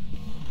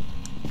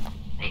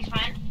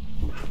basement.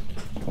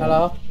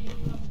 Hello?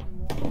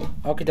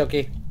 Okie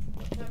dokie.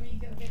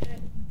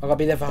 I gotta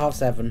be there for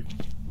 7:30.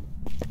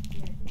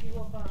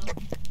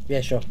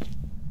 Yeah, sure.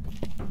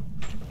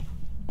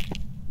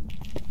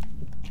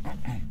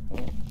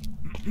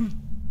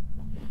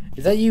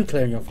 Is that you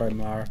clearing your throat,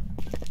 Mara?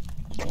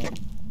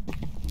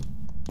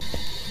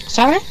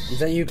 Sorry? Is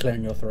that you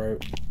clearing your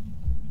throat?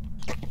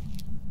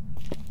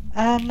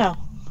 No.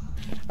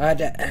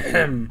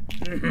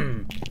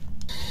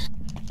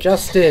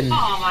 Justin!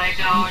 Oh my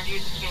god, you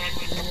scared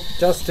me.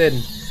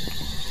 Justin!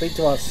 Speak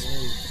to us.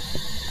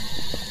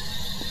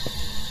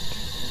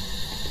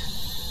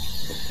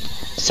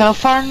 So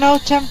far, no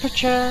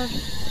temperature.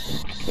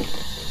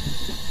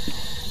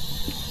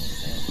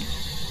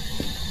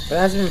 But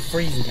it hasn't been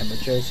freezing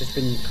temperature, it's just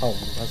been cold,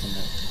 hasn't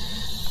it?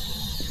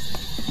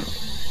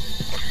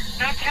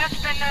 No, it has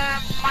been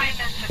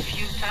minus a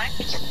few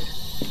times.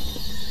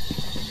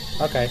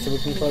 Okay, so we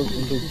can include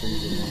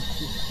freezing then.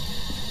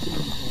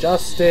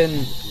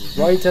 Justin!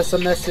 Write us a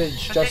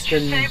message, What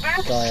Justin did you say,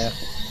 Bert? Dyer.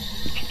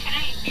 Can I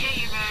hear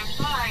you,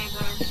 sorry,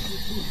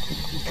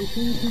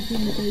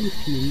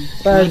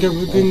 Babs,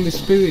 Within the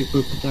spirit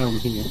book down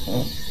here.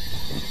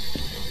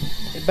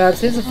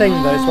 Babs, here's the thing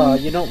though as well,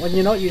 when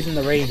you're not using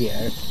the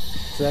radio,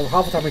 so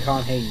half the time we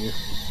can't hear you.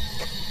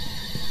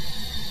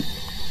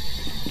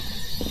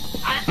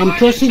 I'm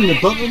pressing the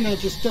button, I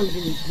just don't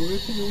think it's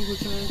working all the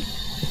time.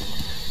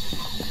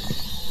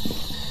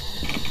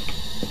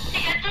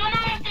 See, I don't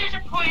know if there's a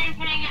point in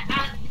putting it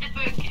at the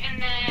book in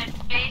the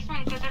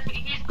basement, because if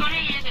he's gonna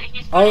use it,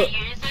 he's gonna use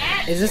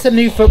it. Is this a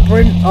new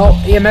footprint? Oh,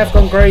 EMF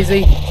gone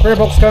crazy. Spirit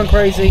box gone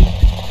crazy.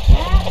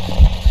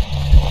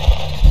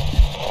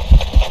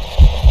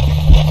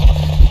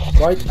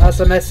 Write us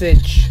a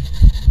message.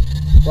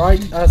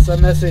 Write us a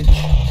message.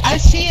 I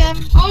see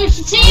him. Oh, you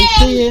should see I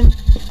him! see him.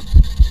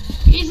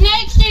 He's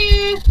next to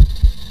you!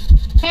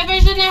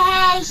 Whoever's in the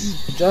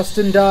house!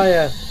 Justin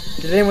Dyer.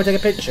 Did anyone take a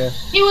picture?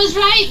 He was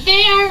right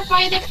there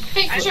by the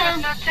picture!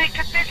 Not take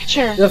a picture.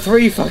 Sure. The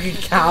 3 fucking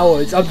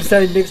cowards. I'm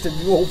standing next to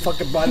them, all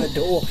fucking by the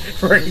door,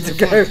 ready to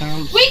go.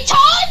 Counts. We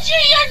told you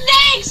you're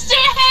next to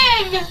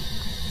him!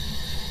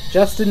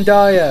 Justin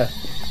Dyer.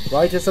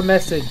 Write us a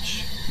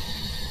message.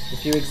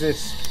 If you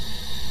exist.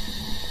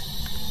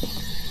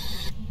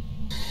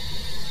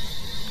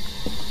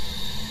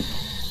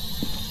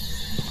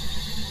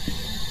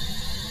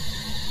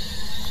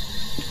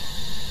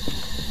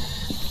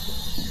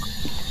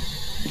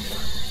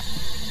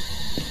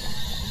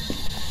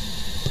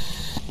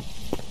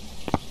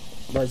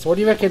 Right, so what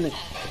do you reckon?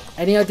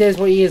 Any ideas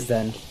what he is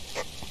then?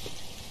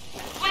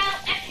 Well,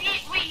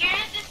 if we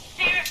use the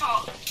spirit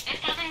box,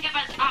 it doesn't give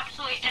us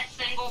absolutely a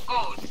single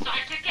ghost. So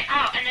I took it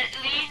out, and it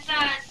leaves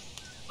us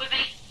with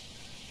a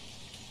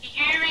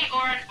Yuri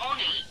or an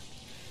Oni.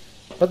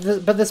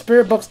 But the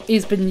spirit box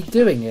has been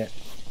doing it.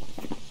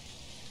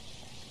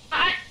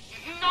 But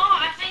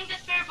I think the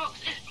spirit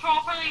box is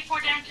properly for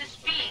them to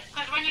speak.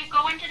 Because when you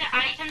go into the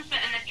items bit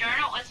in the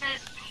journal, it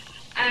says,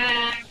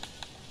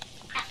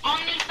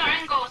 only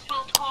certain ghosts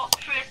will talk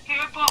through a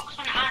spirit box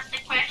when asked the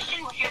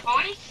question with your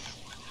voice.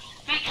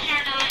 Make sure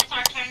the lights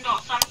are turned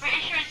off. So I'm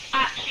pretty sure it's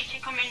actually to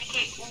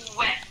communicate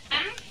with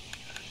them,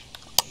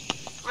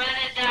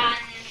 rather than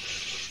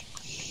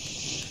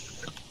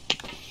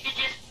you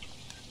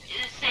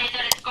just say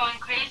that it's going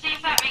crazy,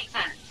 if that makes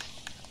sense.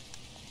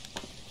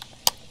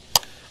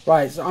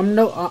 Right, so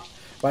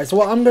right, so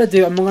what I'm gonna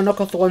do, I'm gonna knock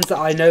off the ones that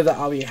I know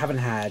that we haven't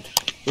had.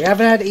 We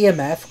haven't had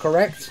EMF,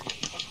 correct?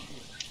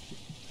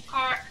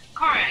 Correct.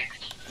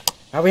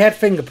 Have we had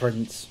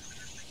fingerprints?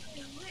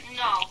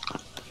 No.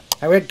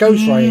 Have we had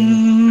ghost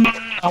writing? No.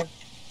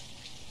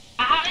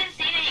 I haven't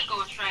seen any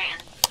ghost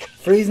writing.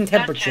 Freezing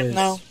temperatures?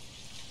 No.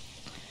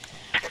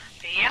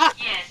 Yep.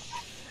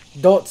 Yes.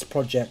 Dots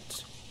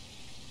project?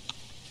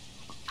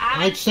 I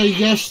haven't I'd say seen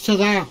yes to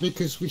that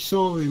because we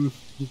saw him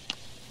in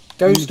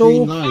Ghost the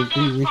green orb? any. light,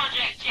 didn't we?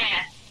 Project,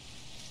 yeah.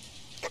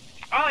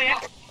 Oh yeah.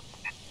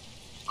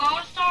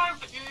 Ghost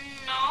orb,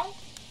 no.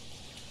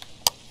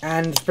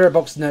 And spirit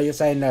box, no, you're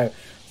saying no.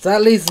 So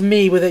that leaves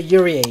me with a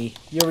Yuri.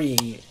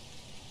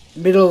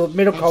 Middle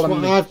That's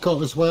column. what I've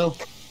got as well.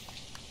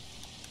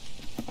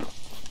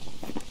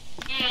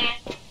 Yeah.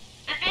 The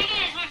thing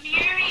is,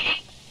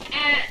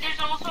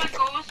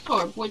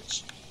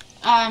 which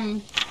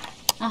I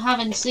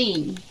haven't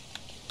seen.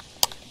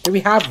 Do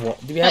we have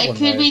what? Do we have But it one?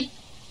 could Though? be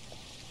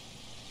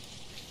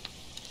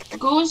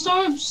ghost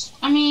orbs.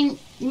 I mean,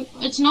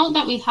 it's not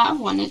that we have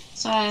one.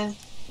 It's a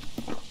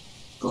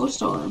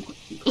ghost orb.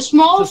 A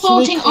small Just to be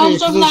floating clear,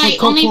 orbs of 'cause there's a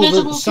light, only couple that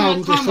visible through a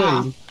sound the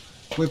camera. same.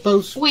 We're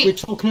Wait.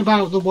 talking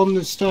about the one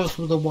that starts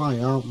with a Y,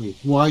 aren't we?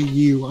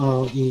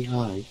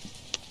 Y-U-R-E-I.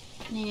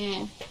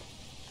 Yeah.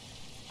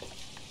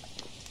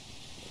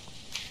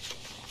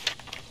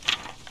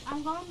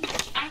 I'm going.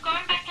 I'm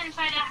going back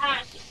inside the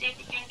house to see if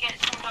we can get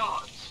some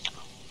dogs.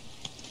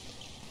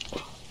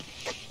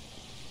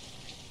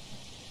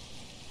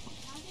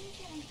 How do you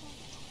get inside?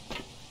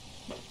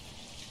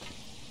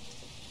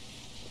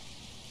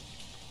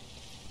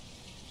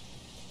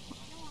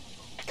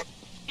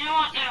 You know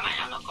what? Never mind,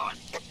 I'm not going.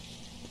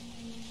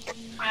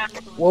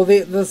 Well,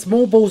 the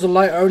small balls of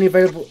light are only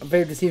available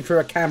to see through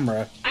a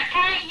camera. I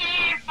can't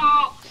hear you,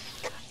 folks.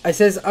 It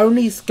says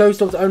only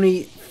ghost orbs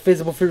only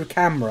visible through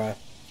camera.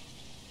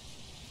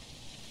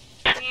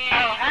 Yeah.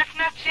 Oh, I've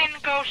not seen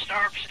ghost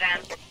orbs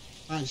then.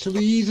 Right, so we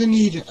either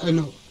need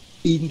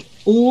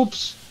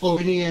orbs or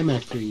an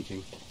EMF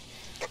reading.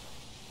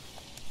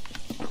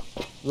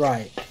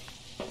 Right.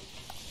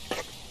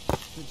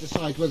 To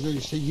decide whether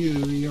it's a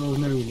Yuri or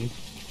an Oni.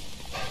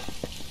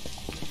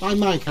 By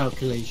my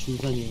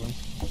calculations, anyway.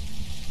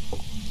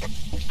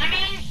 I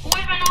mean, with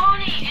an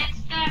Oni,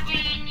 it's that we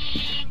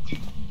need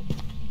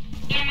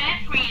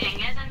EMF reading,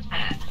 isn't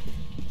it?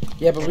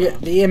 Yeah, but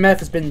the EMF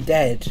has been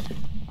dead.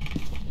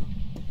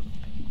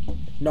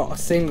 Not a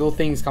single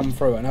thing's come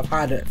through, and I've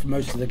had it for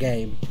most of the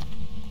game.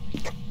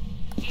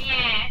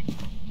 Yeah.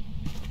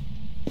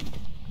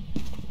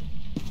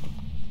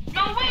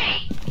 No,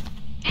 wait!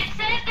 It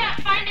says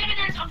that find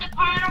evidence of the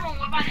paranormal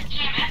with an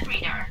EMF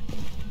reader.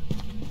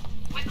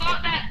 We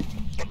got that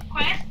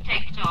quest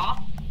ticked off.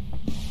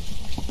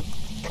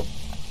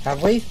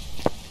 Have we?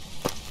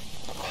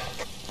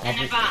 In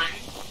the van.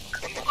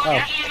 We've got Oh. the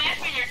EMF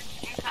reader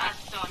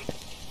task done.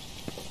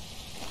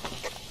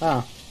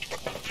 Ah.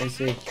 I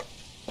see.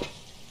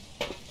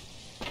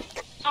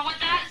 So would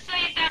that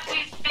say that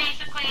we've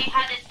basically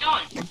had it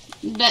done?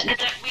 That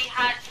That we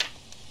had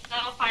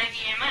level 5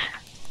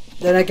 EMF?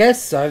 Then I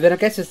guess so. Then I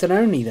guess it's an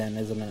Oni then,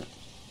 isn't it?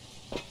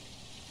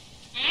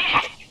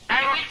 Yeah.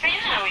 I would say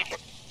so.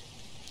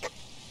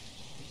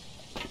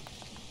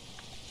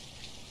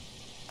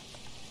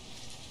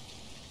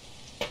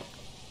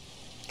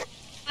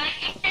 Like,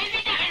 it could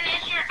be that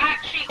unless you're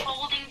actually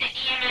holding the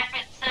EMF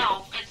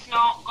itself, it's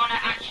not gonna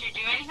actually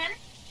do anything.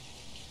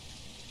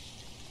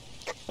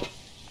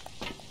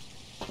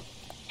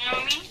 You know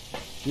what I mean?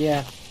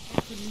 Yeah.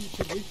 You can leave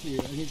it with you,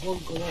 and it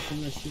won't go off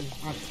unless you're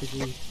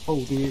actively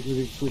holding it with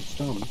it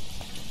switched on.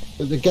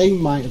 But the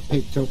game might have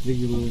picked up that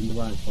you were in the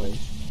right place.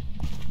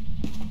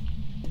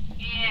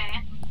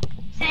 Yeah.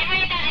 Same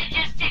way that it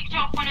just ticked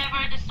off whenever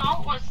the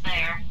salt was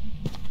there.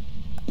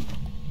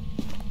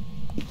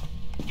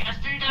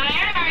 Justin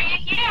Dyer, are you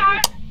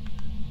here?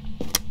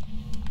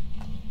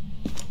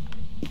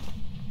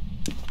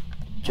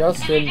 And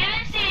Justin. you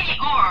didn't see any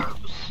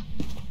orbs.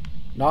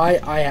 No,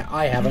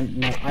 I haven't.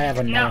 No, I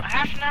haven't. No, No.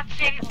 I've not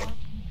seen.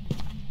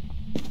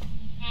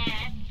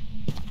 Yeah.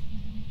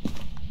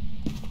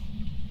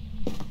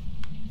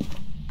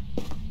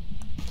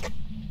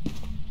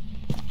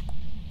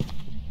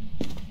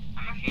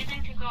 I'm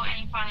refusing to go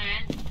any farther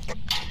in.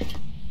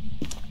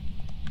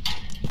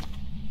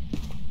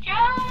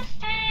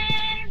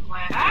 Justin,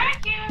 where are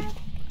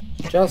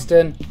you?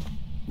 Justin.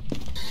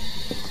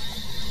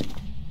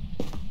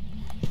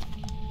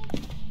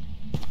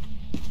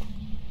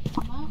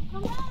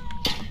 come on.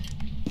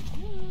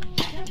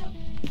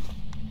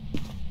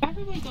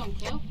 Everybody don't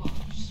kill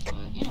folks, but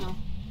you know,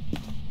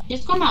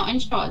 just come out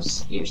and show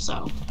us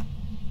yourself.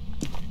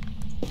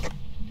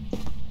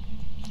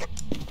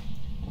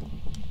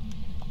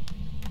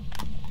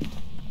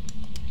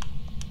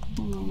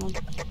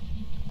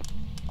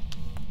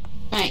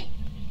 Right.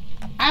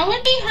 I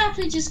would be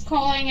happy just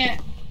calling it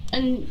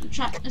and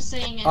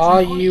saying it's Are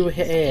an Oni. you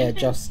here,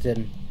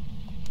 Justin?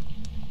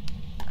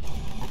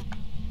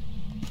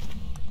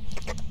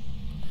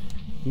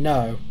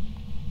 No.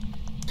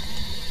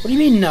 What do you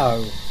mean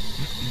no?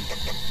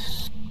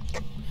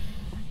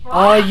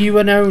 Are you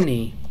an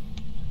Oni?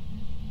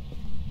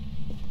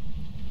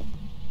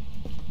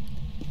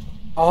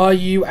 Are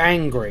you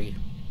angry?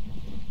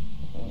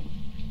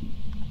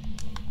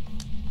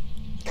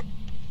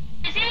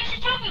 Is he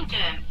actually talking to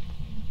him?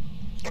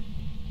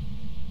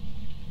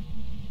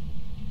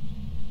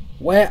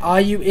 Where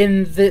are you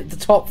in the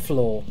top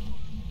floor?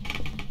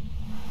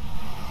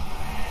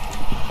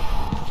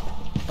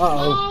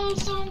 Uh-oh. Oh,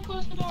 someone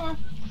closed the door.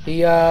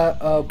 He,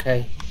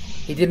 okay.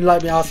 He didn't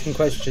like me asking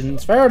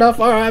questions. Fair enough,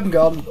 alright, I'm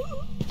gone.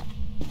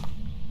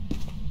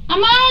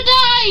 Amara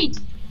died!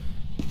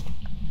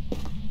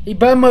 He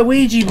burned my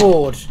Ouija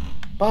board.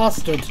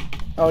 Bastard.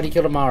 Oh, and he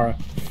killed Amara.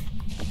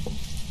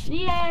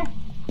 Yeah.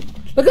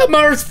 Look at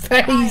Amara's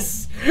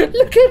face!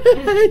 Look at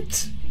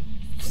it!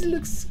 She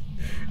looks...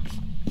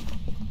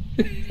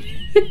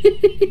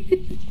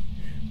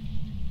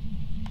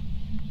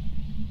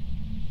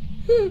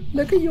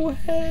 Look at your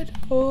head.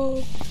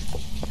 Oh.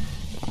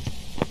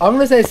 I'm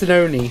gonna say it's an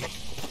Oni.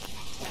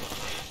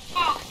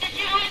 Fox, did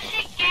you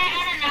actually get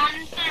an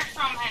answer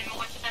from him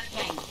with the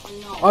thing? Or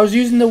no? I was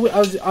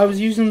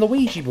using the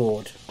Ouija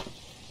board.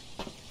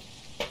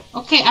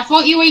 Okay, I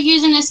thought you were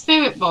using a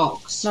spirit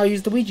box. No, I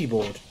used the Ouija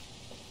board.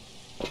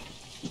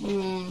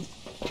 Hmm.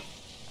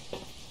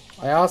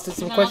 I asked it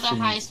some Another questions.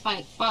 high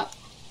spike, but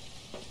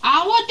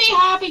I would be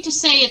happy to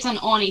say it's an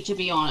Oni, to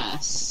be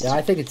honest. Yeah,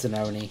 I think it's an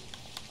Oni.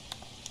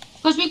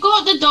 Because we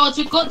got the dots,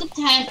 we got the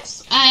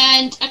text,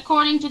 and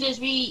according to this,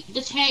 we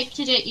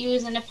detected it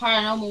using a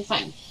paranormal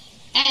thing.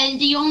 And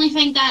the only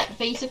thing that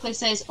basically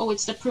says, oh,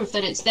 it's the proof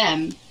that it's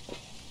them,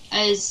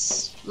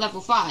 is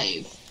level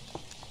 5.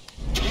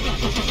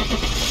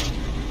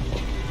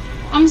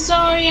 I'm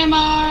sorry,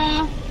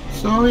 Amara.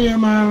 Sorry,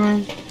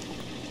 Amara.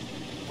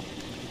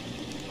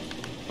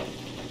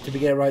 Did we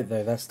get it right,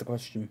 though? That's the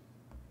question.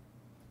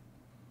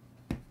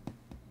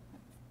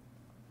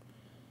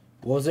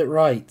 Was it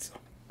right?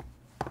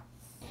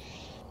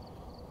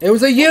 It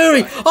was a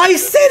Yuri! I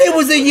said it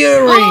was a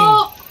Yuri!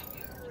 Oh!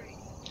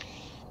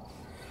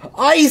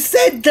 I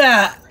said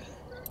that!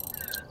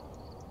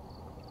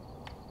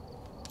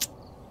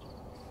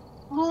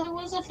 Well, it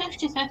was a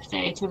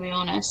 50-50, to be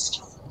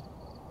honest.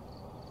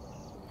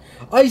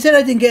 I said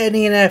I didn't get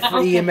an Okay.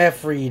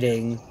 EMF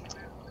reading.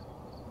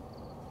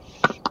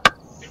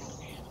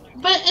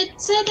 But it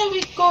said that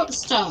we got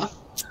stuff.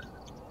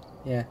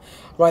 Yeah.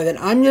 Right, then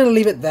I'm going to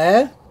leave it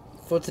there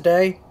for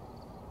today.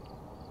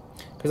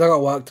 Because I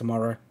got work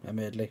tomorrow,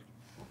 admittedly.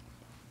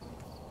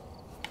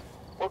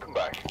 Welcome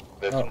back.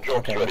 There's Oh, some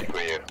jobs okay. ready for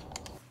you.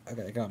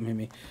 Okay, you can't hear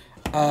me.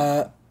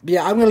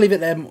 Yeah, I'm going to leave it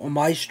there on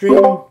my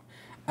stream.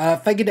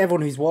 Thank you to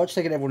everyone who's watched.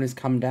 Thank you to everyone who's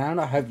come down.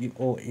 I hope you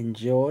all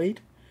enjoyed.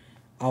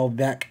 I'll be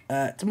back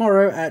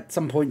tomorrow at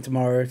some point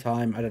tomorrow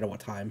time. I don't know what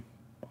time.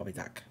 I'll be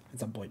back at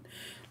some point.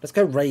 Let's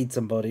go raid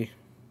somebody.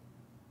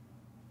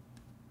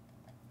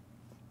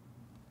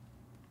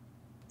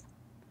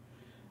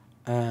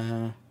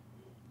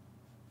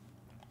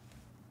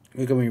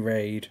 Who can we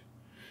raid?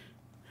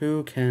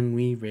 Who can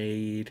we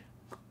raid?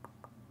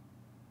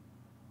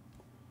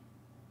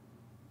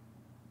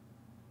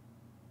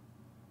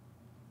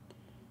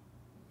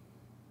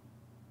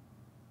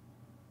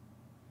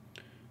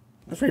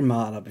 Let's raid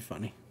Martin, that'd be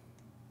funny.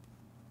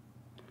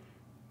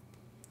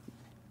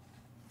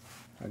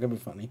 That could be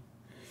funny.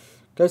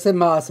 Go send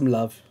Martin some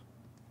love.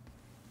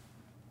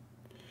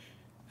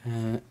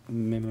 Hello.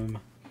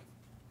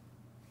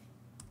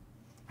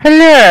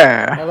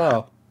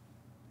 Hello.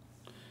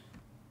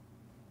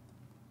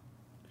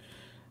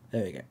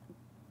 There we go.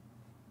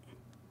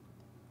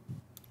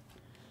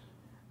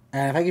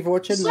 Thank you for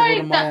watching. Sorry,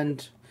 Everyone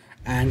mind,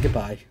 and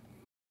goodbye.